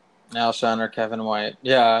 Alshon or Kevin White.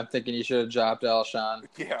 Yeah, I'm thinking you should have dropped Alshon.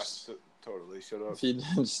 Yeah, totally should have. If you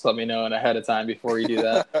just let me know ahead of time before you do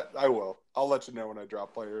that. I will. I'll let you know when I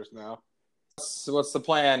drop players now. So what's the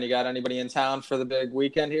plan? You got anybody in town for the big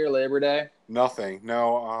weekend here, Labor Day? Nothing.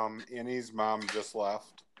 No, Annie's mom just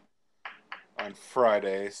left on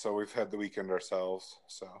Friday, so we've had the weekend ourselves.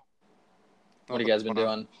 So, what have you guys been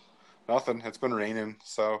doing? Nothing. It's been raining,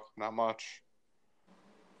 so not much.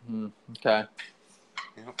 Okay.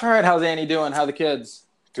 Yep. All right. How's Annie doing? How are the kids?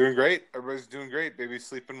 Doing great. Everybody's doing great. Baby's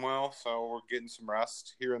sleeping well, so we're getting some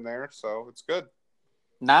rest here and there, so it's good.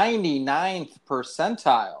 99th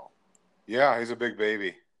percentile. Yeah, he's a big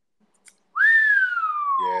baby.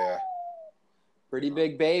 Yeah. Pretty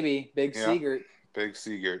big baby. Big Seegert. Big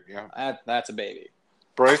Seegert, yeah. That's a baby.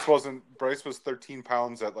 Bryce was 13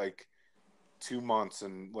 pounds at 2 months,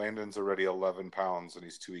 and Landon's already 11 pounds, and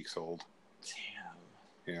he's 2 weeks old.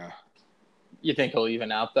 Damn. Yeah. You think he'll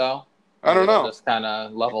even out, though? I don't know. Just kind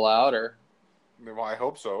of level out, or? Well, I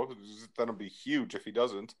hope so. That'll be huge if he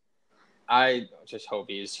doesn't. I just hope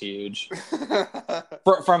he's huge.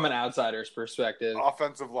 From an outsider's perspective.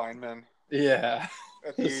 Offensive lineman. Yeah.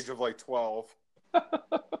 At the age of 12.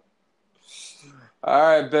 All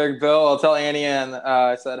right, Big Bill. I'll tell Annie Ann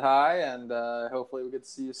I said hi, and hopefully we get to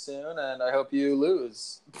see you soon, and I hope you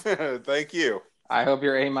lose. Thank you. I hope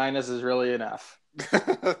your A- is really enough.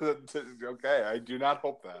 Okay, I do not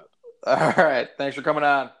hope that. All right. Thanks for coming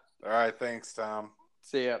on. All right. Thanks, Tom.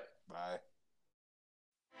 See ya. Bye.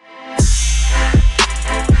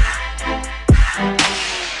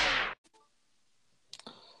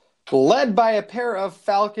 Led by a pair of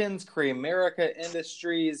Falcons, Kramerica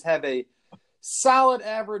Industries have a solid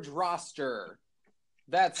average roster.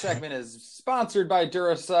 That segment is sponsored by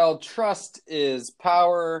Duracell. Trust is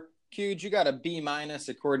power. Huge, you got a B-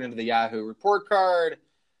 according to the Yahoo report card.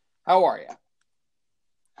 How are you?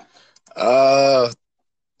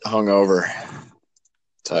 Hungover.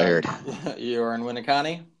 Tired. You are in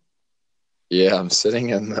Winneconne? Yeah, I'm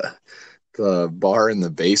sitting in the bar in the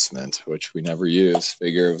basement, which we never use.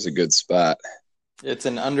 Figure it was a good spot. It's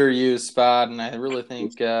an underused spot, and I really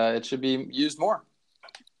think it should be used more.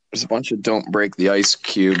 There's a bunch of don't break the ice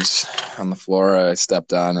cubes on the floor I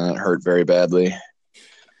stepped on, and it hurt very badly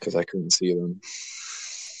because I couldn't see them.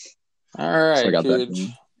 All right, so I got Huge.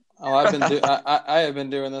 that. Well, I have been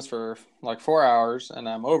doing this for 4 hours, and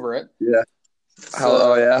I'm over it. Yeah.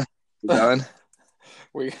 So, yeah? You done?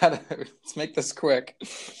 Let's make this quick.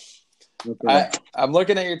 Okay. I'm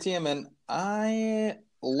looking at your team, and I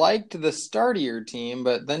liked the start of your team,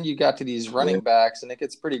 but then you got to these running backs, and it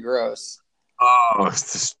gets pretty gross. Oh,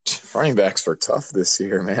 running backs were tough this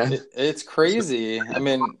year, man. It's crazy. I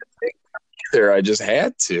mean, I just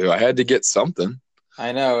had to. I had to get something.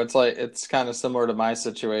 I know. It's kind of similar to my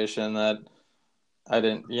situation that I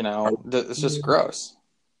didn't, it's just gross.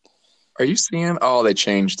 Are you seeing? Oh, they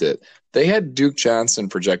changed it. They had Duke Johnson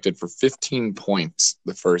projected for 15 points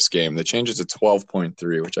the first game. They changed it to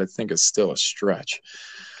 12.3, which I think is still a stretch.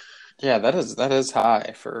 Yeah, that is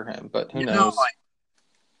high for him, but who knows?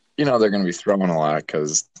 They're going to be throwing a lot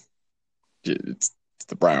because it's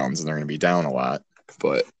the Browns and they're going to be down a lot.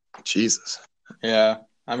 But Jesus. Yeah,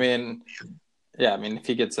 I mean, if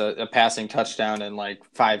he gets a passing touchdown and like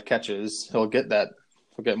 5 catches, he'll get that.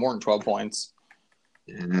 He'll get more than 12 points.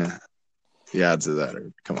 Yeah, the odds of that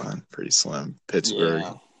are pretty slim. Pittsburgh.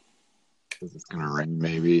 Yeah. It's going to rain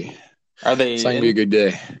maybe. Are they? It's going to be a good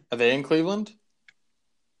day. Are they in Cleveland?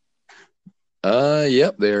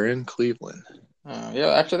 Yep, they're in Cleveland.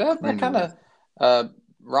 Yeah, actually, that kind of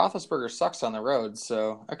Roethlisberger sucks on the road,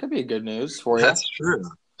 so that could be good news for you. That's true.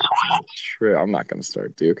 True. I'm not going to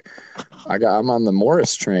start Duke. I'm on the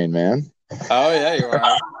Morris train, man. Oh yeah, you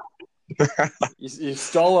are. you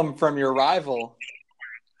stole him from your rival.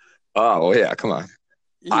 Oh yeah, come on.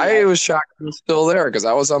 Yeah. I was shocked he was still there because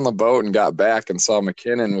I was on the boat and got back and saw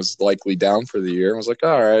McKinnon was likely down for the year. And was like,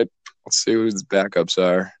 all right, let's see who his backups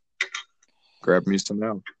are. Grab me some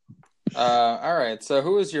now. All right. So,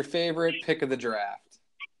 who is your favorite pick of the draft?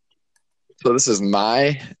 So this is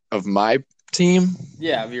my team.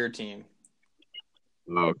 Yeah, of your team.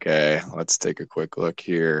 Okay, let's take a quick look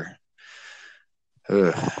here.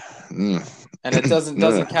 And it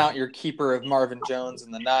doesn't count your keeper of Marvin Jones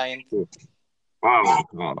in the 9th. Oh,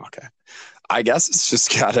 okay. I guess it's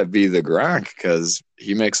just got to be the Gronk because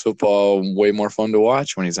he makes football way more fun to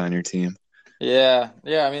watch when he's on your team. Yeah.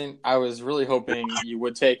 I mean, I was really hoping you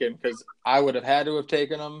would take him because I would have had to have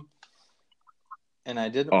taken him, and I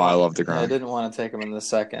didn't. I love the Gronk. I didn't want to take him in the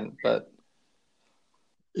second, but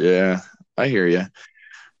yeah, I hear you.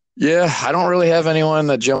 Yeah, I don't really have anyone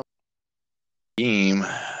that jumps team.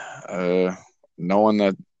 No one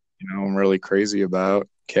that I'm really crazy about.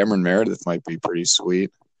 Cameron Meredith might be pretty sweet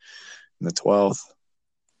in the 12th.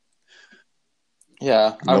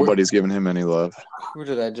 Yeah. Nobody's giving him any love. Who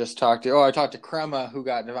did I just talk to? Oh, I talked to Crema, who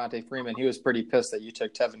got Devontae Freeman. He was pretty pissed that you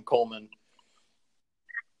took Tevin Coleman.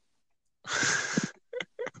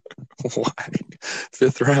 Why?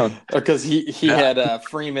 5th round. Because he had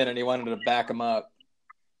Freeman and he wanted to back him up.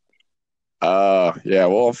 Yeah,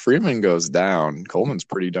 well, Freeman goes down. Coleman's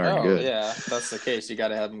pretty darn good. Yeah, if that's the case. You got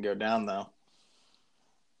to have him go down, though.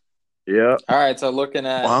 Yeah. All right, so looking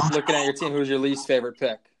at your team, who's your least favorite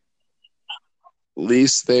pick?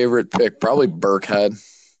 Least favorite pick, probably Burkhead.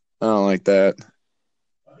 I don't like that.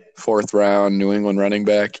 4th round, New England running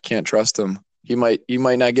back. You can't trust him. He might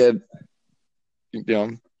not get,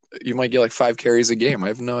 you might get like 5 carries a game. I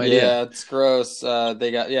have no idea. Yeah, it's gross. So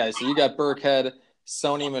you got Burkhead.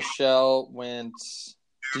 Sony Michel went.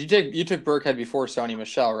 You took Burkhead before Sony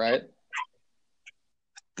Michel, right?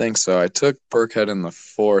 I think so. I took Burkhead in the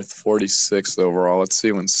 4th, 46th overall. Let's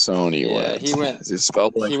see when Sony went. He went. Is it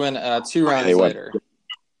spelled like? He went 2 rounds later.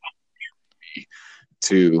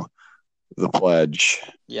 To the pledge.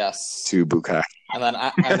 Yes. To Bukai. And then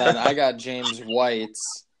I got James White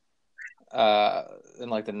in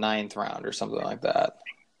like the 9th round or something like that.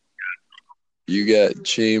 You got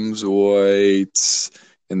James White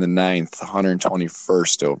in the 9th,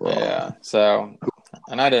 121st overall. Yeah. So,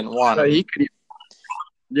 and I didn't want him.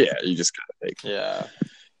 Yeah, you just gotta take him. Yeah.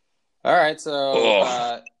 All right.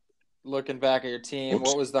 So, looking back at your team,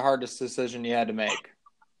 what was the hardest decision you had to make?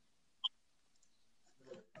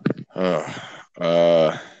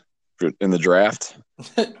 In the draft,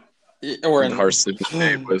 or in Carson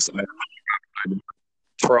was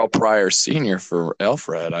Terrell Pryor Sr. for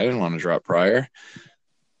Alfred. I didn't want to drop Pryor.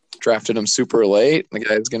 Drafted him super late. The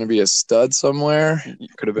guy's going to be a stud somewhere.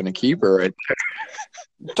 Could have been a keeper right there.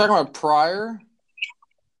 You're talking about Pryor?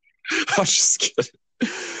 I was just kidding.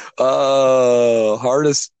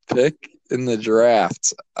 Hardest pick in the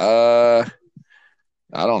draft. I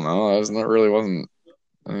don't know.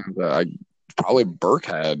 I probably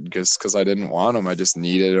Burkhead because I didn't want him. I just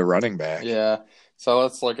needed a running back. Yeah. So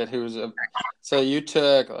let's look at who's. So you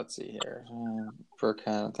took. Let's see here.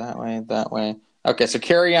 Burkhead that way. Okay. So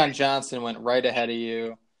Kerryon Johnson went right ahead of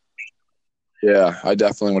you. Yeah, I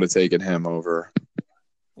definitely would have taken him over.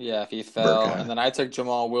 Yeah, if he fell, Burkhead. And then I took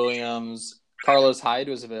Jamal Williams. Carlos Hyde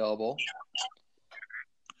was available.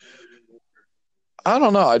 I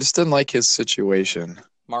don't know. I just didn't like his situation.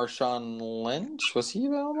 Marshawn Lynch, was he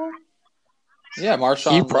available? Yeah,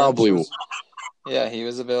 Marshawn. He probably. Lynch yeah, he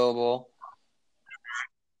was available.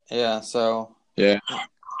 Yeah. So. Yeah.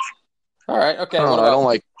 All right. Okay. I don't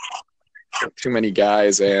like too many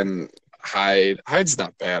guys, and Hyde's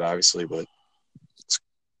not bad, obviously, but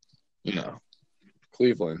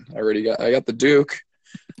Cleveland. I got the Duke.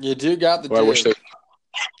 You do got the Duke. I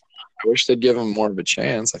wish they'd give him more of a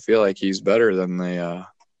chance. I feel like he's better than they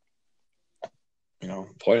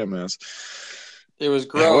play him as. It was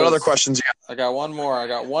What gross. other questions you got? I got one more. I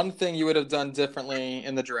got one thing you would have done differently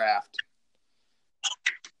in the draft.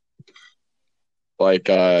 Like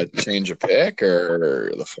change a pick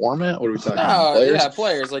or the format? What are we talking about? No, Players? yeah,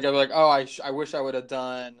 players. Like I'd be like, oh, I wish I would have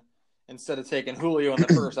done instead of taking Julio in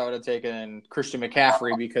the first, I would have taken Christian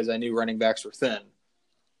McCaffrey because I knew running backs were thin.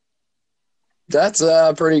 That's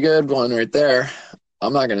a pretty good one right there.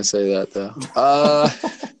 I'm not going to say that, though.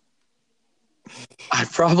 I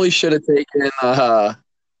probably should have taken I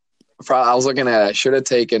should have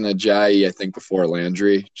taken Ajayi, I think, before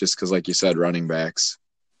Landry, just because, like you said, running backs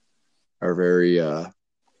are very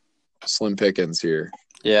slim pickings here.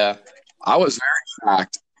 Yeah. I was very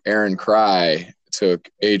shocked Aaron Cry took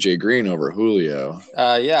A.J. Green over Julio.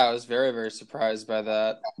 Yeah, I was very, very surprised by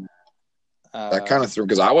that. That kind of threw,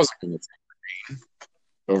 because I wasn't going to take Green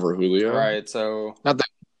over Julio. Right, so. Not that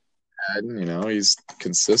bad, he's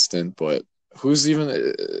consistent, but who's even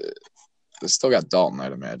they still got Dalton,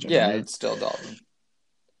 I'd imagine. Yeah, right? it's still Dalton.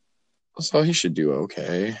 So he should do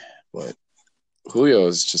okay, but Julio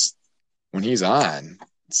is just, when he's on,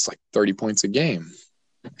 it's like 30 points a game.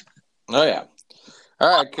 Oh, yeah.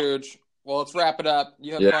 All right, Cooch. Well, let's wrap it up.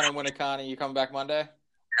 You have fun in Winneconne. You coming back Monday?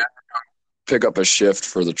 Pick up a shift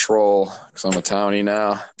for the troll because I'm a townie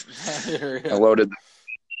now. I loaded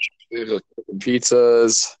the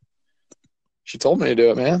pizzas. She told me to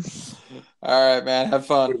do it, man. All right, man. Have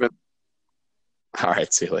fun. All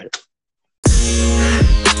right, see you later.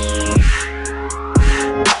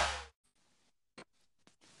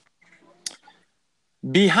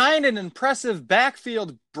 Behind an impressive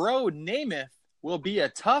backfield, Bro Namath will be a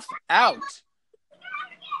tough out.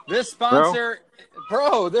 This segment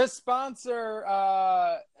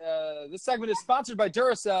is sponsored by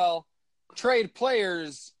Duracell. Trade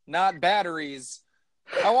players, not batteries.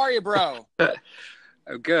 How are you, bro?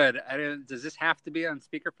 Oh, good. Does this have to be on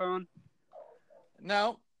speakerphone?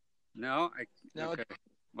 No. No. Okay.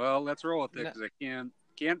 Well, let's roll with it because I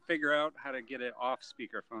can't figure out how to get it off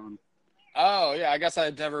speakerphone. Oh yeah, I guess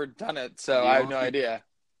I've never done it, so I have no idea.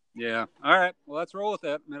 Yeah. All right. Well, let's roll with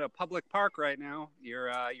it. I'm at a public park right now.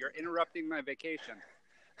 You're interrupting my vacation.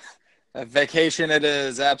 A vacation it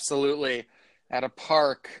is, absolutely. At a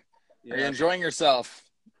park. Yeah. Are you enjoying yourself?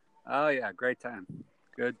 Oh yeah, great time.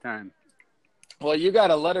 Good time. Well, you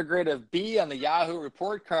got a letter grade of B on the Yahoo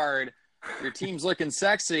report card. Your team's looking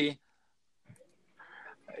sexy.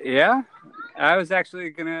 Yeah, that's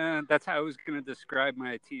how I was gonna describe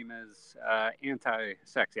my team as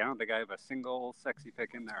anti-sexy. I don't think I have a single sexy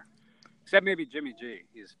pick in there, except maybe Jimmy G.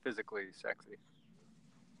 He's physically sexy.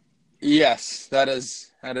 Yes, that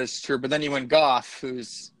is true. But then you went Goff,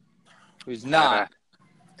 who's not.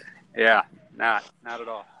 Yeah, not at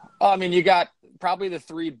all. Oh, I mean, you got probably the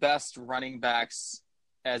three best running backs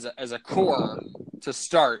as a core to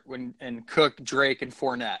start in Cook, Drake, and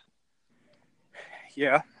Fournette.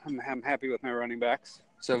 Yeah, I'm happy with my running backs.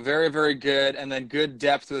 So very, very good. And then good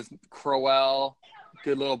depth with Crowell.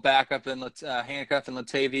 Good little backup in handcuff and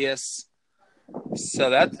Latavius. So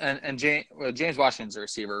that and James Washington's a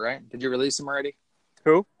receiver, right? Did you release him already?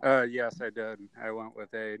 Who? Yes, I did. I went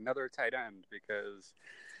with another tight end because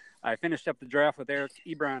I finished up the draft with Eric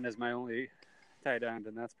Ebron as my only tight end,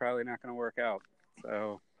 and that's probably not going to work out.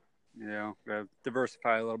 So, gotta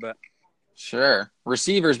diversify a little bit. Sure.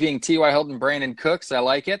 Receivers being T.Y. Hilton, Brandon Cooks. I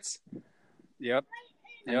like it. Yep.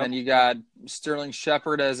 And then you got Sterling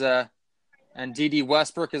Shepard and D.D.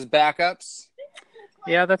 Westbrook as backups.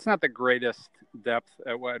 Yeah, that's not the greatest depth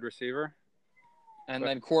at wide receiver. And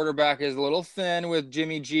then quarterback is a little thin with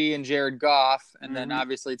Jimmy G and Jared Goff. And then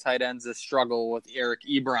obviously tight ends a struggle with Eric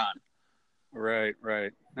Ebron. Right.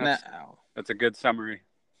 That's a good summary.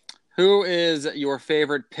 Who is your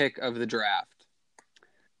favorite pick of the draft?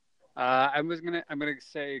 I'm gonna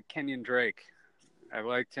say Kenyon Drake. I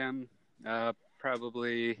liked him.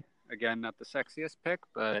 Probably again not the sexiest pick,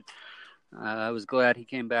 but I was glad he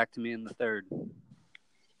came back to me in the third.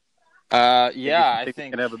 I think he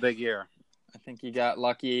could have a big year. I think he got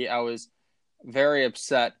lucky. I was very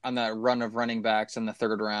upset on that run of running backs in the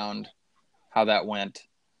third round, how that went.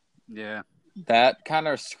 Yeah, that kind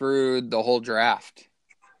of screwed the whole draft.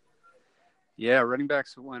 Yeah, running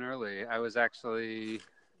backs went early. I was actually.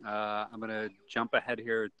 I'm going to jump ahead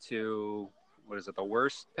here to, the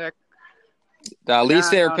worst pick? The least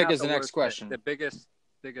favorite pick is the next question. Pick. The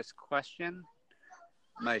biggest question,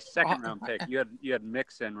 my second round pick. You had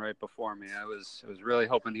Mixon right before me. I was really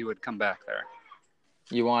hoping he would come back there.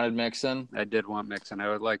 You wanted Mixon? I did want Mixon. I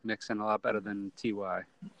would like Mixon a lot better than T.Y.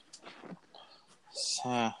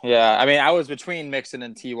 Yeah, I mean, I was between Mixon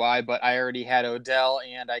and T.Y., but I already had Odell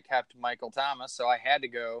and I kept Michael Thomas, so I had to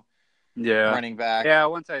go running back. Yeah,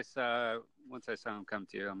 once I saw once I saw him come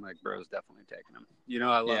to you, I'm like, bro's definitely taking him. You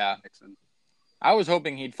know, I love Yeah. Mixon. I was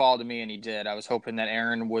hoping he'd fall to me, and he did. I was hoping that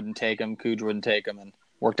Aaron wouldn't take him, Cooge wouldn't take him, and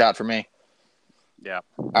worked out for me. Yeah.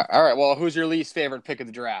 All right, well, who's your least favorite pick of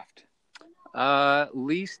the draft?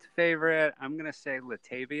 Least favorite, I'm going to say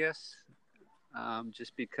Latavius,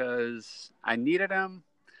 just because I needed him.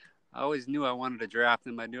 I always knew I wanted to draft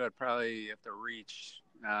him. I knew I'd probably have to reach,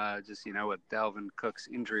 just, with Dalvin Cook's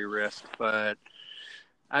injury risk. But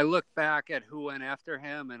I look back at who went after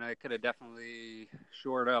him, and I could have definitely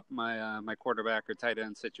shored up my my quarterback or tight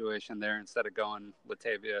end situation there instead of going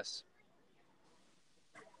Latavius.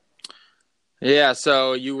 Yeah,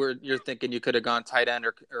 so you're thinking you could have gone tight end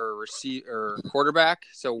or quarterback.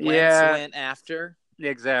 So Wentz went after.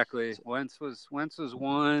 Exactly. Wentz was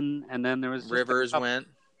one, and then there was just Rivers went.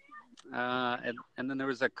 And then there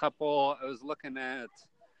was a couple I was looking at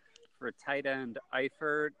for tight end.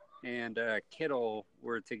 Eifert and Kittle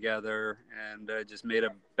were together, and just made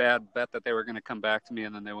a bad bet that they were going to come back to me,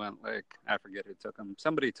 and then they went I forget who took them.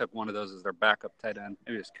 Somebody took one of those as their backup tight end.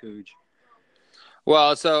 Maybe it was Cooge.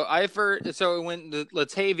 Well, so Eifert, so it went to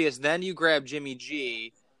Latavius, then you grabbed Jimmy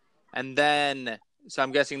G, and then, so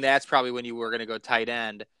I'm guessing that's probably when you were going to go tight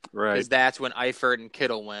end. Right. Because that's when Eifert and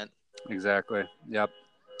Kittle went. Exactly. Yep.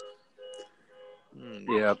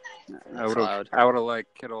 Yep. I would loud. have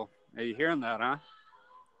liked Kittle. Are you hearing that, huh?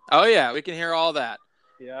 Oh, yeah, we can hear all that.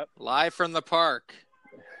 Yep. Live from the park.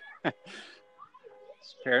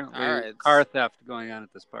 Apparently, all right. car theft going on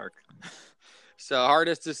at this park. So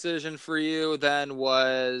hardest decision for you then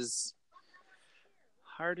was?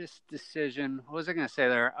 Hardest decision. What was I going to say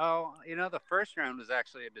there? Oh, the first round was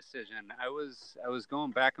actually a decision. I was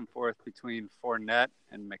going back and forth between Fournette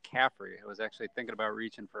and McCaffrey. I was actually thinking about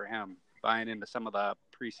reaching for him, buying into some of the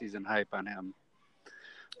preseason hype on him.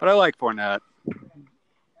 But I like Fournette.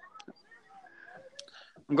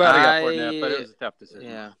 I'm glad I got Fournette, but it was a tough decision.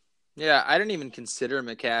 Yeah. Yeah, I didn't even consider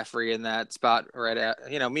McCaffrey in that spot right at,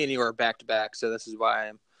 me and you are back to back, so this is why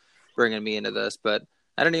I'm bringing me into this, but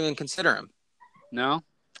I didn't even consider him. No,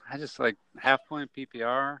 I just like half point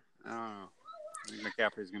PPR. I don't know. I think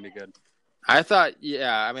McCaffrey's going to be good. I thought,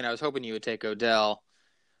 I was hoping you would take Odell.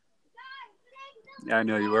 Yeah, I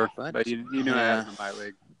know you were, but you knew I had him in my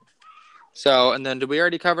league. So, and then did we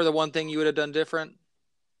already cover the one thing you would have done different?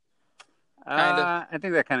 I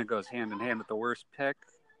think that kind of goes hand in hand with the worst pick.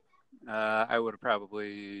 I would have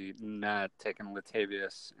probably not taken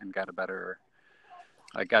Latavius and got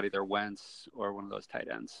got either Wentz or one of those tight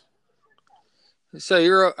ends. So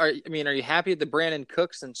are you happy with the Brandon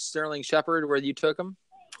Cooks and Sterling Shepard where you took them?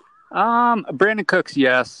 Brandon Cooks,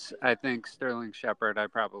 yes. I think Sterling Shepard, I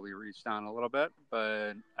probably reached on a little bit,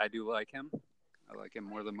 but I do like him. I like him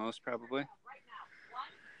more than most, probably.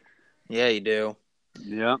 Yeah, you do.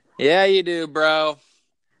 Yeah. Yeah, you do, bro.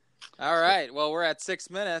 All right. Well, we're at 6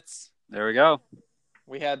 minutes. There we go.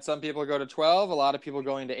 We had some people go to 12, a lot of people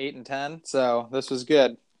going to 8 and 10. So this was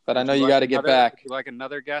good. But I know you got to get back. Would you like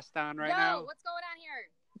another guest on right now? What's going on here?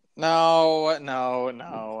 No. I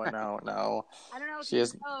don't know if She you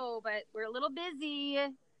is know, but we're a little busy.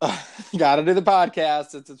 got to do the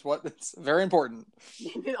podcast. It's very important.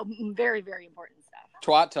 Very, very important stuff.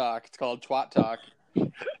 Twat Talk. It's called Twat Talk.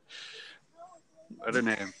 What a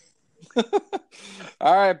name.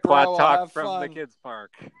 All right, bro. Twat Talk have from fun. the kids'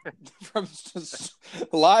 park.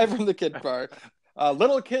 Live from the kid park.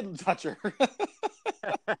 Little kid toucher.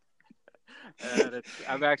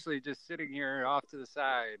 I'm actually just sitting here off to the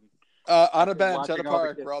side. On a bench at a watching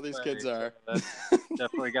park the where all these kids play, are. So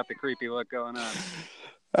definitely got the creepy look going on.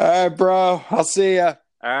 All right, bro. I'll see ya.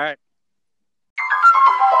 All right.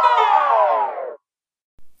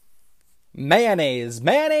 Mayonnaise.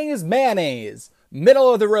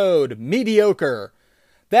 Middle of the road. Mediocre.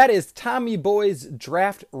 That is Tommy Boy's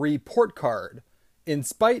draft report card. In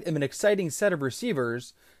spite of an exciting set of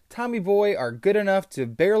receivers, Tommy Boy are good enough to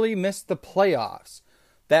barely miss the playoffs.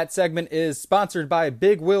 That segment is sponsored by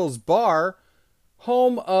Big Will's Bar,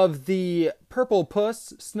 home of the Purple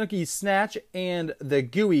Puss, Snooky Snatch, and the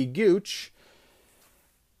Gooey Gooch.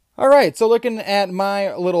 All right, so looking at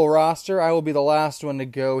my little roster, I will be the last one to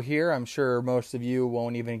go here. I'm sure most of you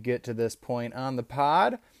won't even get to this point on the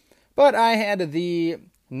pod. But I had the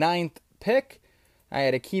 9th pick. I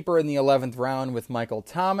had a keeper in the 11th round with Michael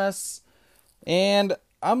Thomas. And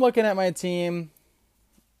I'm looking at my team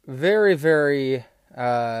very, very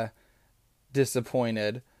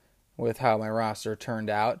disappointed with how my roster turned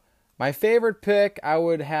out. My favorite pick I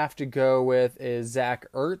would have to go with is Zach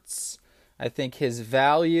Ertz. I think his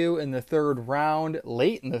value in the 3rd round,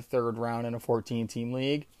 late in the 3rd round in a 14-team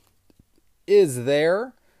league, is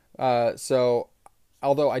there. So,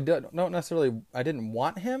 although I didn't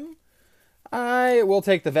want him, I will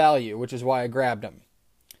take the value, which is why I grabbed him.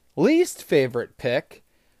 Least favorite pick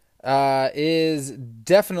is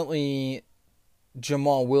definitely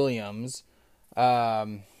Jamal Williams.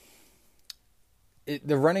 The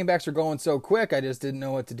running backs are going so quick, I just didn't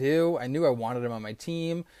know what to do. I knew I wanted him on my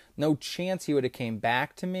team. No chance he would have came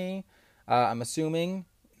back to me, I'm assuming.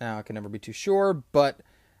 Now, I can never be too sure, but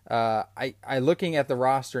I looking at the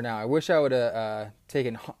roster now, I wish I would have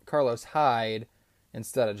taken Carlos Hyde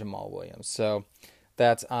instead of Jamal Williams. So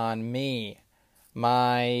that's on me.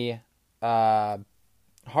 My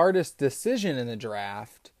hardest decision in the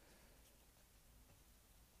draft,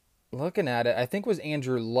 looking at it, I think was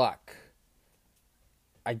Andrew Luck.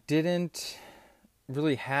 I didn't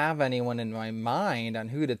really have anyone in my mind on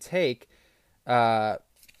who to take. Where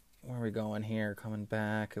are we going here? Coming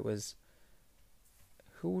back, it was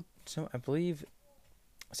I believe.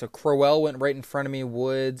 So Crowell went right in front of me.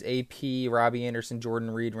 Woods, AP, Robbie Anderson,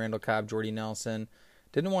 Jordan Reed, Randall Cobb, Jordy Nelson.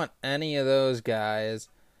 Didn't want any of those guys.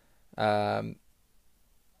 But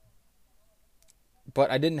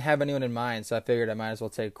I didn't have anyone in mind, so I figured I might as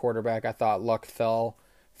well take quarterback. I thought Luck fell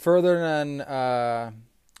further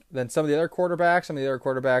than some of the other quarterbacks. Some of the other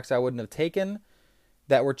quarterbacks I wouldn't have taken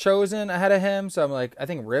that were chosen ahead of him. So I'm like, I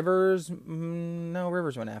think Rivers. No,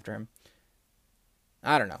 Rivers went after him.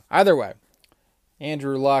 I don't know. Either way,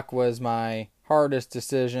 Andrew Luck was my hardest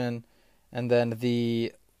decision. And then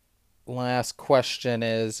the last question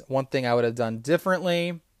is one thing I would have done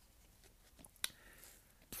differently.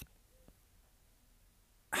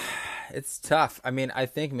 It's tough. I mean, I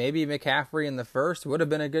think maybe McCaffrey in the first would have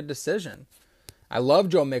been a good decision. I love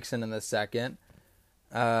Joe Mixon in the second.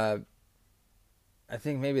 I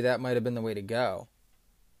think maybe that might have been the way to go.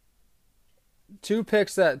 Two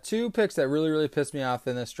picks that really, really pissed me off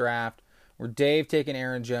in this draft were Dave taking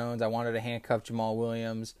Aaron Jones. I wanted to handcuff Jamal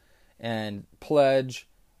Williams, and Pledge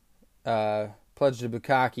to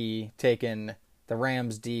Bukaki taking the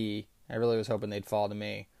Rams D. I really was hoping they'd fall to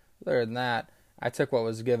me. Other than that, I took what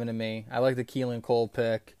was given to me. I like the Keelan Cole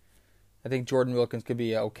pick. I think Jordan Wilkins could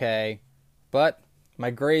be okay. But my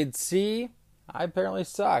grade C, I apparently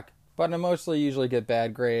suck. But I mostly usually get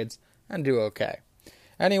bad grades and do okay.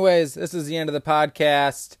 Anyways, this is the end of the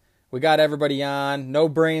podcast. We got everybody on. No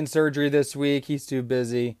brain surgery this week. He's too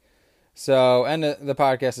busy. So, and the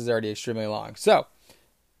podcast is already extremely long. So,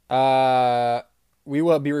 we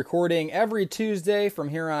will be recording every Tuesday from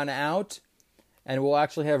here on out. And we'll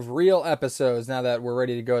actually have real episodes now that we're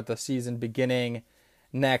ready to go at the season beginning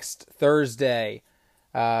next Thursday.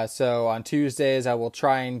 So on Tuesdays, I will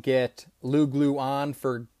try and get Lou Glue on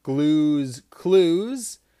for Glue's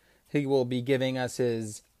Clues. He will be giving us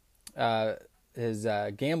his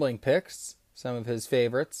gambling picks, some of his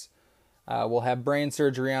favorites. We'll have Brain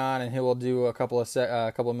Surgery on, and he will do a couple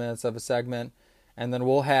of minutes of a segment. And then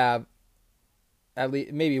we'll have at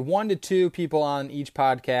least maybe 1 to 2 people on each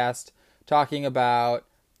podcast talking about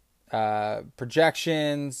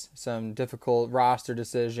projections, some difficult roster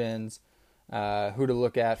decisions, who to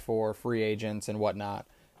look at for free agents and whatnot.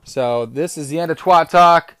 So this is the end of Twat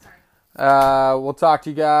Talk. We'll talk to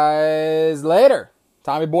you guys later.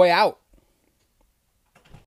 Tommy Boy out.